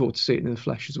 I'm looking forward to seeing it in the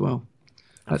flesh as well.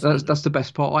 That's the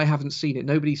best part. I haven't seen it.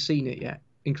 Nobody's seen it yet,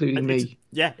 including me.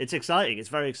 It's exciting. It's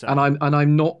very exciting. And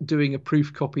I'm not doing a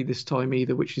proof copy this time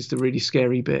either, which is the really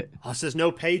scary bit. Oh, so there's no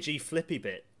pagey flippy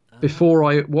bit. Before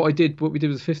what we did with the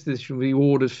 5th edition, we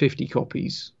ordered 50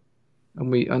 copies,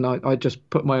 and I just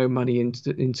put my own money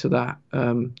into that.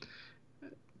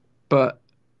 But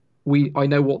I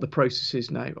know what the process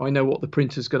is now. I know what the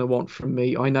printer's going to want from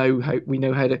me. I know how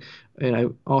to,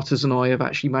 Arters and I have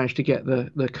actually managed to get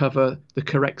the cover the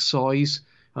correct size,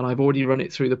 and I've already run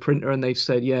it through the printer, and they've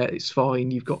said, yeah, it's fine.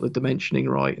 You've got the dimensioning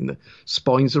right, and the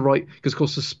spines are right, because of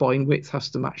course the spine width has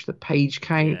to match the page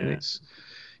count, and it's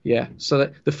So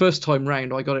that the first time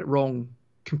round I got it wrong,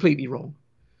 completely wrong,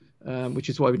 which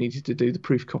is why we needed to do the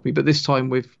proof copy. But this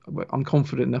time I'm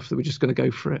confident enough that we're just going to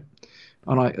go for it.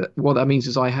 And what that means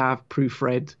is I have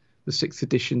proofread the 6th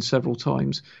edition several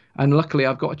times, and luckily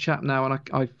I've got a chap now, and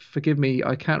I forgive me,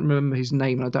 I can't remember his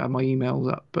name, and I don't have my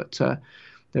emails up, but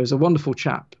there's a wonderful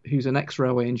chap who's an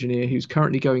ex-railway engineer who's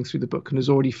currently going through the book and has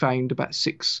already found about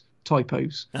 6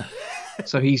 typos.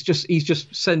 So he's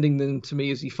just sending them to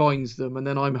me as he finds them, and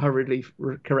then I'm hurriedly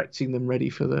correcting them, ready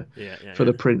for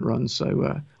the print run.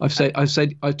 So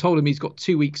I've told him he's got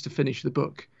 2 weeks to finish the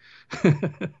book.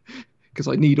 Because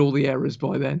I need all the errors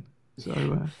by then.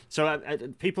 So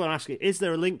people are asking, is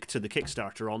there a link to the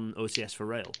Kickstarter on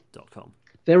ocsforrail.com?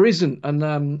 There isn't, and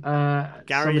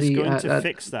Gary is going to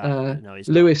fix that. No, he's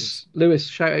Lewis,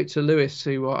 shout out to Lewis,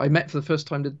 who I met for the first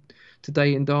time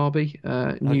today in Derby.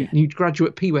 New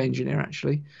graduate PUA engineer,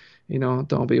 actually, in our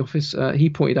Derby office. He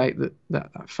pointed out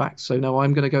that fact. So no,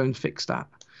 I'm going to go and fix that.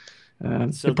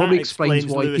 So it probably explains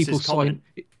why Lewis's people comment.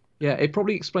 It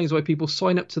probably explains why people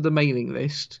sign up to the mailing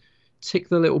list, tick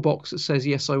the little box that says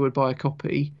yes, I would buy a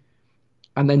copy,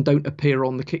 and then don't appear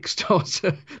on the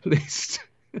Kickstarter list.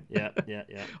 Yeah.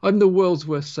 I'm the world's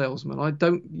worst salesman.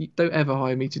 Don't ever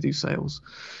hire me to do sales.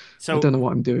 So I don't know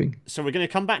what I'm doing. So we're going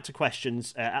to come back to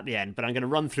questions at the end, but I'm going to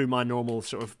run through my normal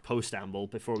sort of post-amble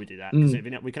before we do that, because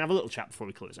we can have a little chat before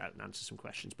we close out and answer some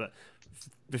questions. But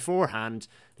beforehand,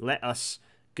 let us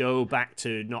go back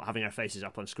to not having our faces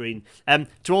up on screen.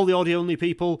 To all the audio-only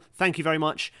people, thank you very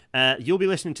much. You'll be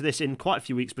listening to this in quite a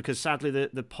few weeks, because sadly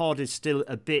the pod is still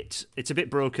a bit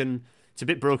broken. It's a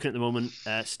bit broken at the moment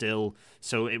still,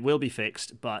 so it will be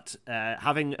fixed. But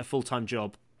having a full-time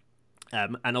job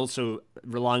and also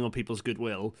relying on people's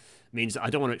goodwill means that I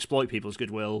don't want to exploit people's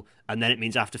goodwill, and then it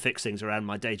means I have to fix things around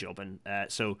my day job. And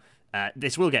so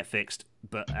this will get fixed,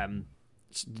 but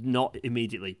not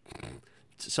immediately.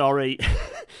 Sorry.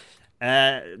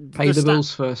 Pay the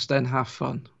bills first, then have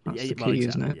fun. That's the key,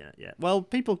 isn't it? Yeah. Well,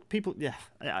 people. Yeah.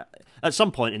 At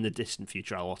some point in the distant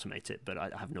future, I'll automate it, but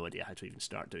I have no idea how to even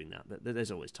start doing that. There's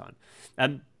always time.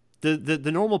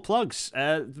 The normal plugs,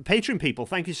 the Patreon people,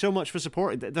 thank you so much for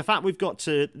supporting. The fact we've got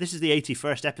to, this is the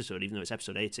 81st episode, even though it's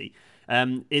episode 80,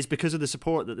 is because of the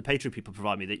support that the Patreon people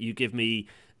provide me, that you give me,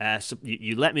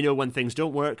 you let me know when things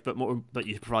don't work, but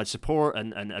you provide support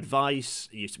and advice,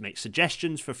 you make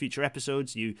suggestions for future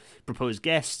episodes, you propose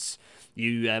guests,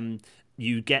 you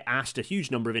get asked a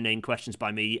huge number of inane questions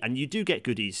by me, and you do get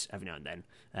goodies every now and then.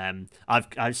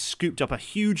 I've scooped up a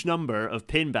huge number of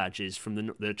pin badges from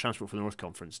the Transport for the North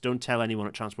conference. Don't tell anyone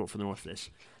at Transport for the North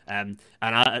this. And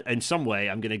in some way,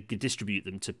 I'm going to distribute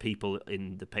them to people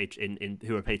in the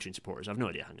who are Patreon supporters. I've no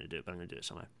idea how I'm going to do it, but I'm going to do it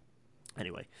somehow.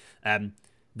 Anyway,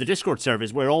 the Discord server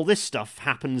is where all this stuff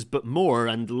happens, but more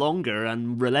and longer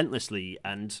and relentlessly,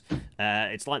 and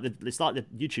it's like the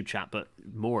YouTube chat, but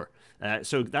more.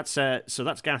 So that's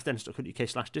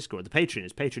garethdennis.co.uk/discord. The Patreon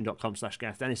is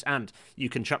patreon.com/GarethDennis, and you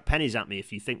can chuck pennies at me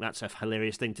if you think that's a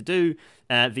hilarious thing to do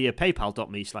via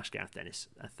paypal.me/GarethDennis.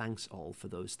 Thanks all for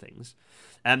those things.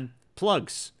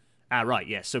 Plugs. Right,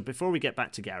 yeah. So before we get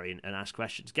back to Gary and ask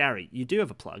questions, Gary, you do have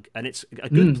a plug, and it's a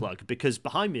good plug, because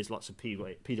behind me is lots of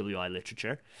PWI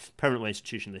literature, Permanent Way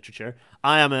Institution literature.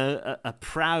 I am a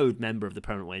proud member of the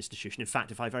Permanent Way Institution. In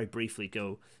fact, if I very briefly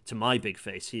go to my big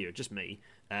face here, just me,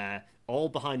 all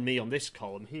behind me on this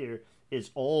column here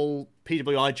is all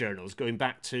PWI journals going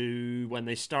back to when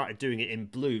they started doing it in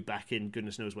blue back in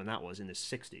goodness knows when that was, in the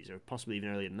 60s, or possibly even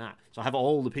earlier than that. So I have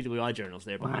all the PWI journals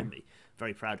there behind me.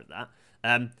 Very proud of that.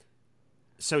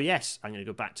 So yes, I'm going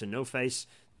to go back to No Face.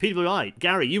 PWI.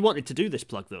 Gary, you wanted to do this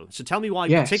plug, though. So tell me why,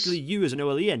 particularly you as an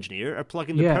OLE engineer, are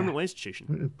plugging the Permanent Way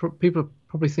Institution. People are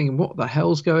probably thinking, what the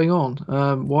hell's going on?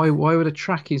 Why would a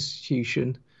track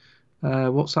institution,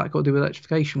 what's that got to do with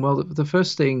electrification? Well, the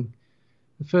first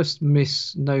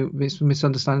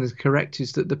misunderstanding is correct,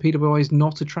 is that the PWI is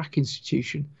not a track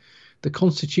institution. The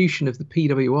constitution of the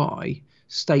PWI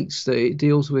states that it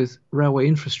deals with railway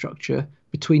infrastructure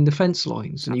between the fence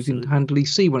lines, and Absolutely. you can handily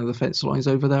see one of the fence lines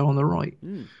over there on the right.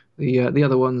 The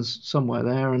other one's somewhere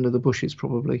there under the bushes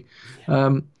probably.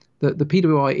 The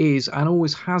PWI is and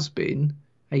always has been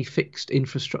a fixed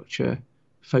infrastructure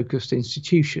focused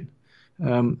institution,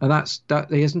 and that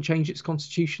it hasn't changed its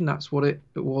constitution. That's what it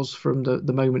was from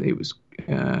the moment it was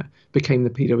became the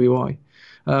PWI.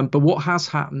 But what has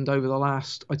happened over the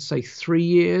last, I'd say, 3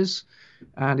 years,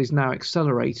 and is now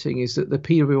accelerating, is that the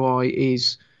PWI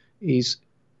is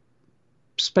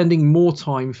spending more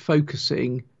time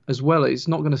focusing, as well as, it's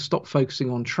not going to stop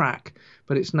focusing on track,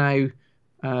 but it's now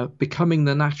becoming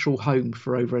the natural home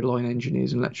for overhead line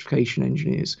engineers and electrification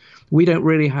engineers. We don't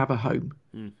really have a home.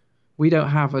 We don't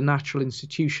have a natural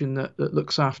institution that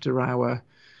looks after our,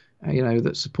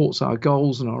 that supports our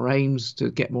goals and our aims to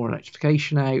get more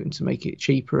electrification out and to make it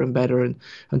cheaper and better and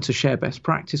to share best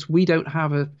practice. We don't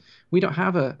have a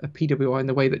PWI in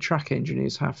the way that track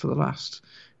engineers have for the last,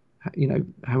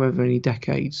 however many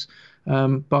decades.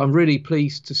 But I'm really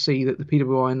pleased to see that the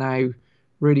PWI are now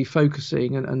really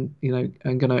focusing and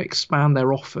going to expand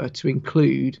their offer to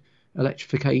include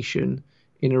electrification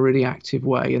in a really active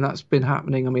way. And that's been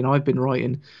happening. I mean, I've been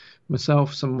writing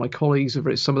myself, some of my colleagues have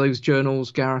written some of those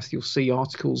journals. Gareth, you'll see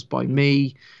articles by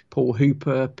me, Paul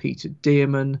Hooper, Peter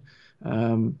Dearman,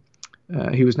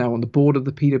 who is now on the board of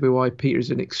the PWI. Peter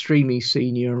is an extremely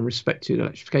senior and respected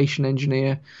electrification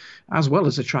engineer, as well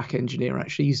as a track engineer.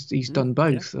 Actually, he's done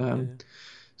both.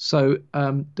 So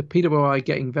the PWI are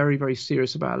getting very, very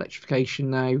serious about electrification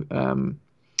now.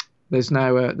 There's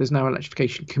now an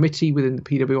electrification committee within the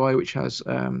PWI which has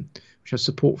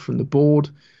support from the board,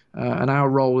 and our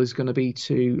role is going to be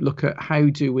to look at how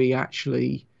do we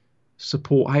actually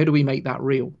support, how do we make that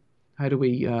real, how do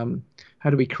we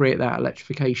create that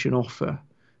electrification offer.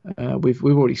 We've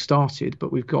already started,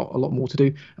 but we've got a lot more to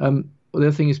do. The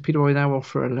other thing is PWI now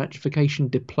offer an electrification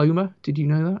diploma. Did you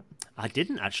know that? I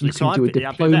didn't actually. You can do a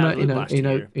diploma in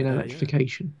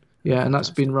electrification. Yeah, and that's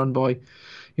Fantastic. been run by,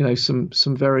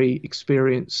 some very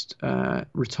experienced,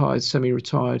 retired,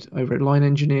 semi-retired overhead line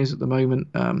engineers at the moment.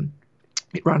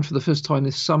 It ran for the first time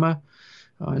this summer.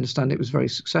 I understand it was very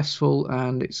successful,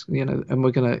 and and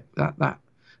we're gonna that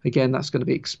again, that's going to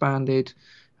be expanded.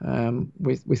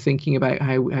 We're thinking about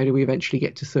how do we eventually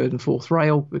get to third and fourth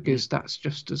rail, because that's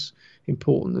just as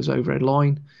important as overhead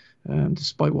line,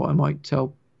 despite what I might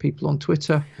tell people on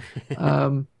Twitter.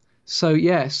 So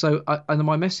yeah, and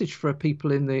my message for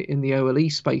people in the OLE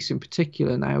space in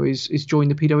particular now is join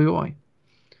the PWI.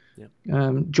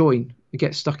 Yeah. Join,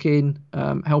 get stuck in,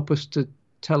 help us to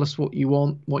tell us what you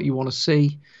want to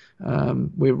see.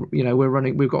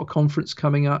 We've got a conference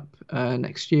coming up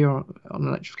next year on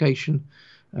electrification.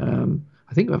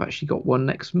 I think we've actually got one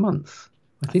next month.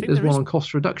 I think there's one on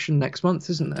cost reduction next month,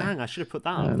 isn't there? Dang, I should have put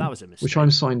that up. That was a mistake. Which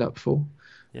I'm signed up for.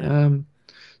 Yeah.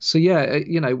 So yeah,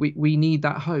 we need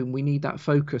that home, we need that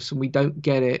focus, and we don't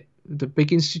get it. The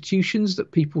big institutions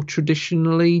that people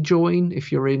traditionally join,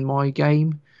 if you're in my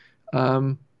game,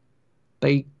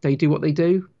 they do what they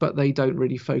do, but they don't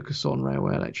really focus on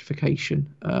railway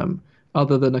electrification,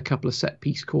 other than a couple of set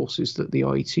piece courses that the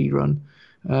IET run.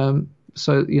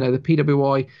 So the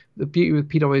PWI, the beauty with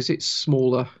PWI is it's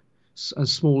smaller, and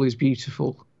small is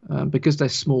beautiful. Because they're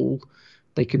small,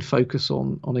 they can focus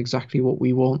on exactly what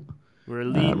we want. We're a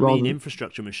lean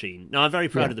infrastructure machine. Now, I'm very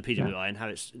proud of the PWI and how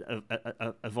it's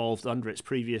evolved under its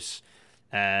previous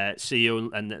CEO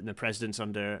and the presidents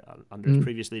under its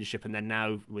previous leadership, and then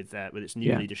now with its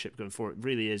new leadership going forward. It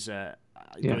really is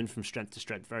going from strength to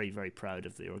strength. Very, very proud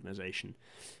of the organisation,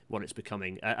 what it's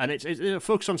becoming. And it's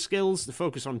focus on skills, the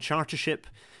focus on chartership,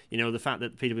 the fact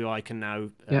that the PWI can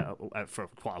now, for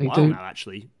quite a while now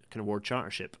actually, can award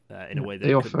chartership in a way that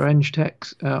they offer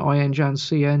EngTech, iEng and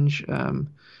CEng.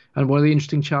 And one of the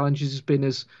interesting challenges has been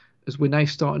as we're now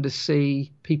starting to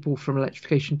see people from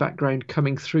electrification background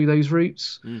coming through those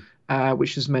routes,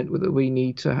 which has meant that the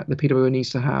PWI needs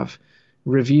to have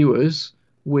reviewers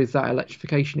with that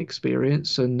electrification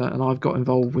experience, and I've got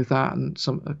involved with that, and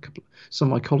some of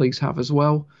my colleagues have as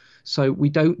well. So we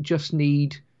don't just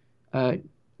need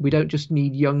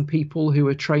young people who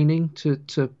are training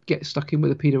to get stuck in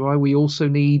with the PWI. We also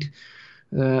need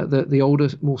the older,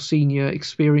 more senior,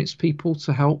 experienced people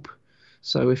to help.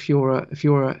 So if you're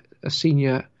a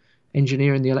senior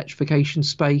engineer in the electrification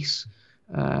space,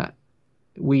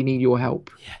 we need your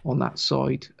help on that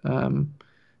side. And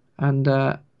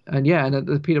the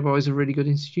PWI is a really good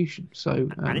institution. So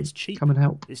and it's cheap. Come and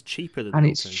help. It's cheaper than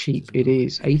it's cheap. It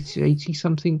is 80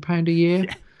 something pound a year.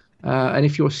 Yeah. And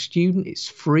if you're a student, it's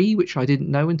free, which I didn't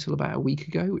know until about a week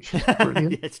ago, which is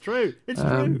brilliant. It's true. It's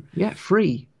true. Yeah,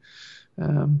 free.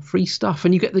 Free stuff,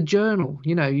 and you get the journal.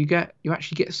 You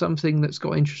actually get something that's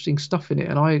got interesting stuff in it.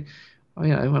 And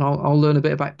I'll learn a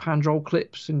bit about Pandrol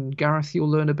clips, and Gareth, you'll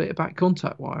learn a bit about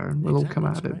contact wire, and we'll all come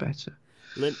out of it better.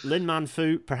 Lin Man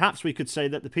Fu, perhaps we could say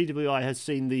that the PWI has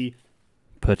seen the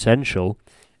potential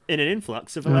in an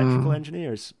influx of electrical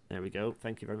engineers. There we go.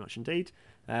 Thank you very much indeed.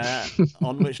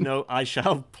 On which note, I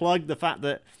shall plug the fact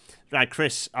that, right,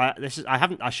 Chris,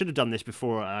 I should have done this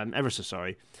before. I'm ever so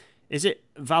sorry. Is it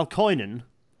Valkoinen?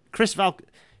 Chris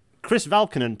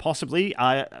Valkonen, possibly.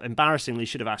 I embarrassingly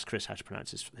should have asked Chris how to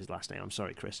pronounce his last name. I'm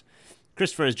sorry, Chris.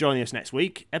 Christopher is joining us next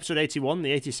week. Episode 81,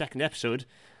 the 82nd episode.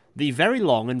 The very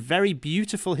long and very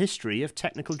beautiful history of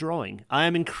technical drawing. I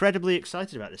am incredibly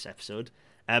excited about this episode.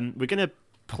 We're going to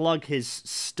plug his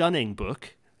stunning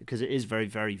book, because it is very,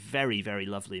 very, very, very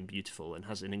lovely and beautiful, and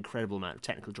has an incredible amount of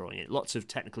technical drawing in it. Lots of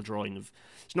technical drawing of,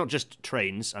 it's not just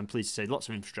trains, I'm pleased to say, lots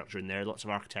of infrastructure in there, lots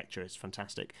of architecture. It's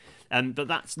fantastic. But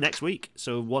that's next week,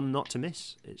 so one not to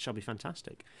miss. It shall be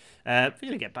fantastic. We're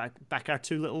going to get back our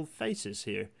two little faces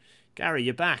here. Gary,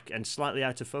 you're back and slightly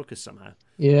out of focus somehow.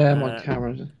 Yeah, my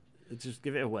camera. Just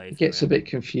give it away. It gets a bit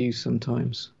confused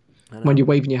sometimes. When you're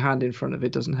waving your hand in front of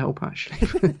it, doesn't help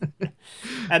actually.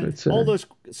 All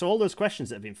those questions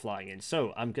that have been flying in.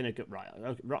 So I'm gonna go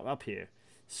right up here.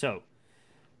 So,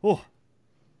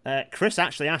 Chris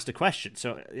actually asked a question.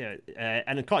 So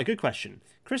and quite a good question.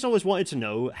 Chris always wanted to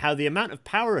know how the amount of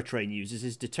power a train uses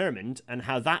is determined, and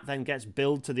how that then gets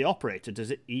billed to the operator.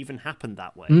 Does it even happen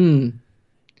that way?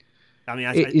 I mean,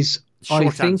 I think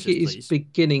it is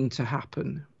beginning to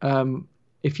happen.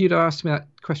 If you'd asked me that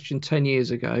question 10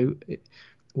 years ago,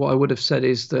 what I would have said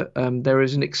is that there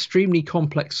is an extremely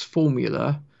complex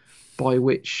formula by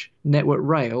which Network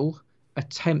Rail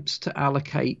attempts to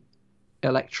allocate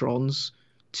electrons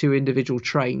to individual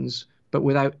trains, but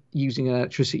without using an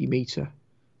electricity meter.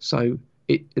 So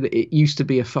it used to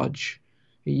be a fudge.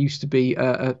 It used to be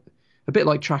a bit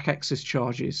like track access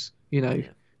charges,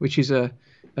 which is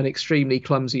an extremely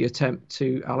clumsy attempt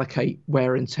to allocate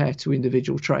wear and tear to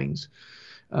individual trains.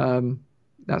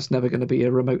 That's never going to be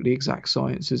a remotely exact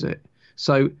science, is it?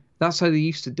 So that's how they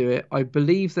used to do it. I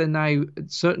believe they're now,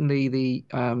 certainly the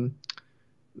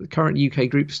current UK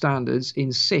group standards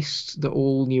insist that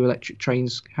all new electric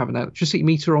trains have an electricity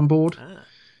meter on board.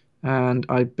 And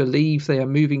I believe they are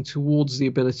moving towards the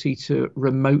ability to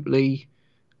remotely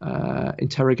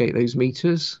interrogate those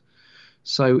meters.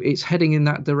 So it's heading in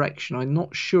that direction. I'm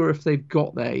not sure if they've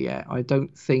got there yet. I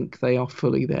don't think they are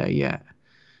fully there yet.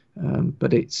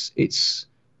 But it's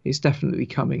definitely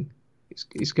coming.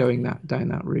 It's going down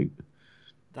that route.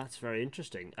 That's very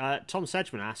interesting. Tom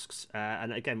Sedgman asks,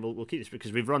 and again, we'll keep this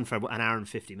because we've run for an hour and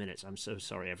 50 minutes. I'm so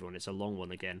sorry, everyone. It's a long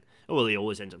one again. Oh, well, they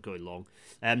always end up going long.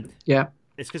 Yeah.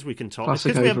 It's because we can talk.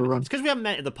 Classic It's overrun. because we haven't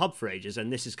met at the pub for ages,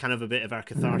 and this is kind of a bit of our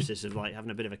catharsis of like having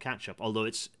a bit of a catch up. Although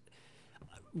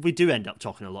we do end up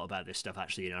talking a lot about this stuff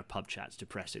actually in our pub chats,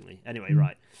 depressingly. Anyway,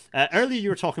 right. Earlier you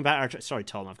were talking about our... Sorry,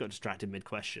 Tom, I've got distracted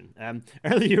mid-question.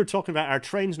 Earlier you were talking about our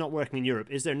trains not working in Europe.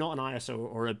 Is there not an ISO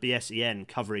or a BSEN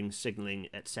covering signalling,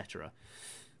 etc.?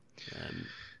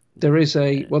 There's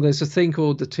a thing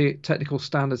called the Technical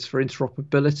Standards for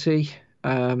Interoperability,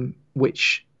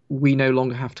 which we no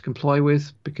longer have to comply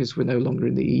with because we're no longer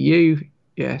in the EU.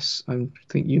 Yes, I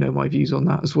think you know my views on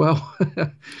that as well.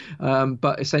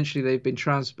 But essentially, they've been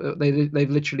they've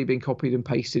literally been copied and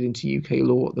pasted into UK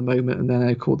law at the moment, and they're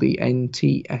now called the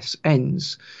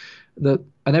NTSNs. And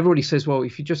everybody says, well,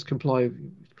 if you just comply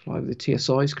with the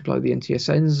TSIs, comply with the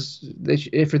NTSNs,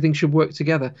 everything should work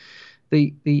together.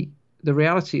 The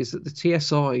reality is that the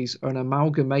TSIs are an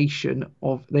amalgamation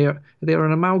of they are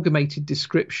an amalgamated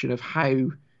description of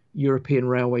how European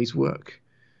railways work.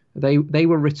 They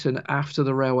were written after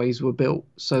the railways were built,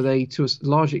 so they, to a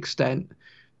large extent,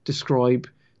 describe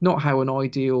not how an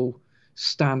ideal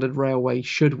standard railway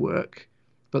should work,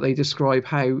 but they describe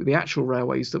how the actual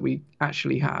railways that we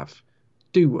actually have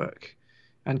do work.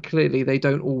 And clearly, they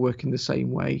don't all work in the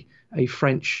same way. The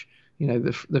French,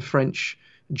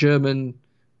 German,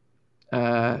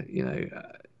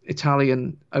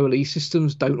 Italian OLE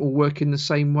systems don't all work in the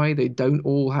same way. They don't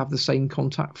all have the same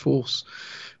contact force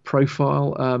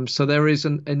profile. So there is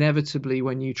inevitably,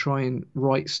 when you try and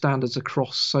write standards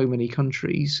across so many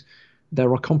countries,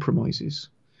 there are compromises.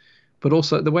 But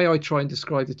also the way I try and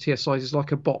describe the TSIs is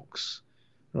like a box,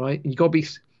 right?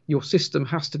 Your system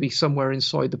has to be somewhere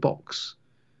inside the box,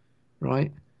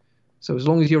 right? So as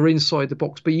long as you're inside the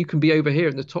box, but you can be over here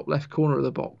in the top left corner of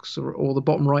the box or the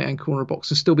bottom right hand corner of the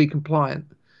box and still be compliant.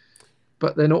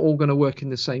 But they're not all going to work in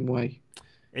the same way.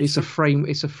 It's a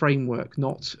framework,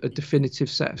 not a definitive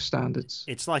set of standards.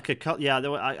 It's like an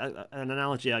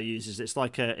analogy I use is it's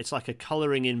like a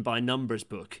colouring in by numbers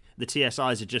book. The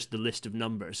TSIs are just the list of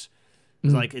numbers.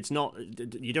 It's like it's not.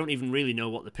 You don't even really know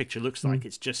what the picture looks like.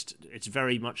 It's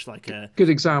very much like a good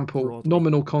example.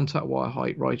 Nominal contact wire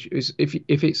height, right? Is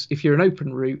if you're an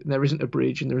open route and there isn't a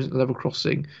bridge and there isn't a level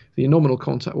crossing, the nominal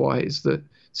contact wire is the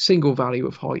single value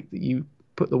of height that you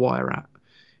put the wire at.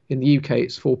 In the UK,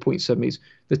 it's 4.7 meters.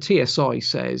 The TSI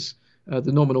says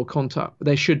the nominal contact,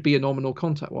 there should be a nominal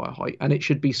contact wire height, and it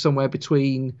should be somewhere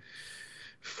between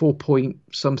 4 point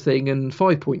something and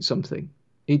 5 point something.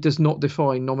 It does not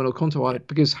define nominal contact wire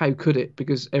because how could it?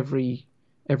 Because every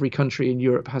country in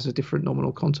Europe has a different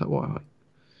nominal contact wire height.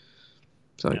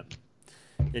 So,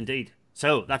 indeed.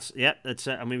 So that's.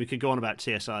 I mean, we could go on about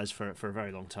TSIs for a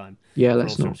very long time. Yeah, for all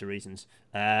sorts of reasons.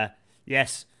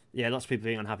 Yes. Yeah, lots of people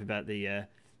being unhappy about the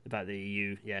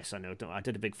EU. Yes, I know. I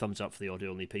did a big thumbs up for the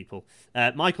audio-only people.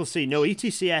 Michael C. No,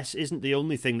 ETCS isn't the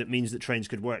only thing that means that trains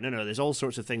could work. No, there's all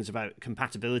sorts of things about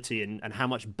compatibility and how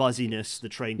much buzziness the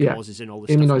train causes in all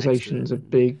this stuff. Immunisation is a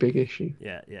big issue.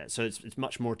 Yeah. So it's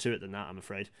much more to it than that, I'm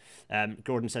afraid.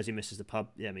 Gordon says he misses the pub.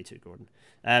 Yeah, me too, Gordon.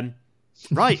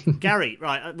 Right, Gary.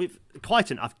 Right,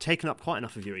 I've taken up quite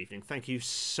enough of your evening. Thank you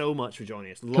so much for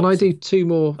joining us. Can I do two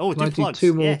more?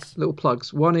 Two more yes. Little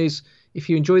plugs. One is if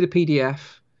you enjoy the PDF.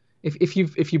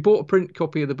 If you bought a print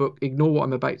copy of the book, ignore what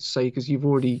I'm about to say because you've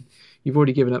already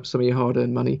given up some of your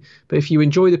hard-earned money. But if you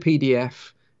enjoy the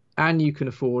PDF and you can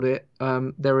afford it,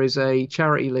 there is a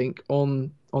charity link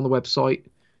on the website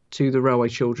to the Railway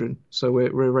Children. So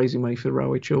we're raising money for the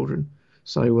Railway Children.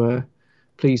 So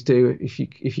please do if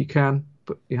you can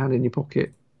put your hand in your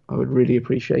pocket. I would really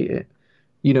appreciate it.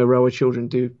 Railway Children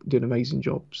do an amazing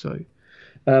job. So.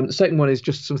 The second one is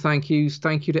just some thank yous.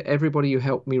 Thank you to everybody who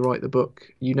helped me write the book.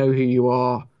 You know who you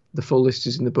are. The full list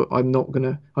is in the book. I'm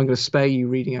gonna spare you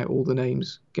reading out all the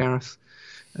names, Gareth,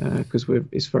 because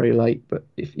it's very late. But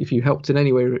if you helped in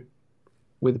any way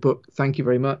with the book, thank you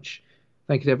very much.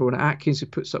 Thank you to everyone at Atkins who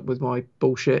puts up with my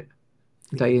bullshit.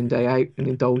 day in, day out, and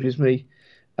indulges me.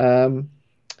 Um,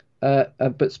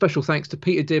 but special thanks to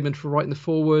Peter Diamond for writing the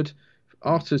foreword,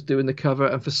 Arthur's doing the cover,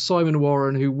 and for Simon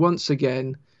Warren, who once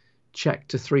again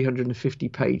checked a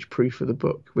 350-page proof of the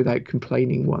book without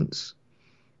complaining once.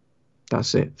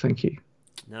 That's it. Thank you.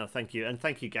 No, thank you, and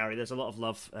thank you, Gary. There's a lot of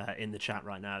love in the chat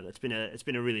right now. It's been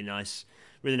a really nice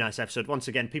episode. Once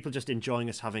again, people just enjoying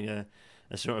us having a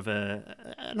sort of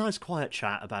a nice quiet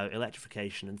chat about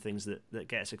electrification and things that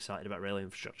get us excited about rail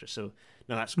infrastructure. So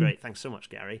no, that's great. Thanks so much,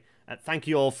 Gary. Thank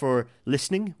you all for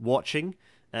listening, watching,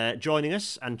 joining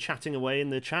us, and chatting away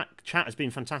in the chat. Chat has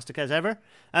been fantastic as ever.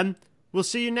 We'll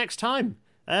see you next time.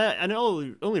 And it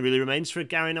only really remains for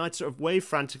Gary and I to sort of wave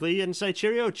frantically and say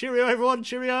cheerio, cheerio, everyone,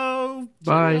 cheerio,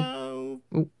 bye. Cheerio.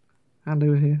 Oh, hand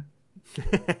over here.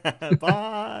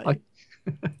 Bye.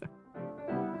 Bye.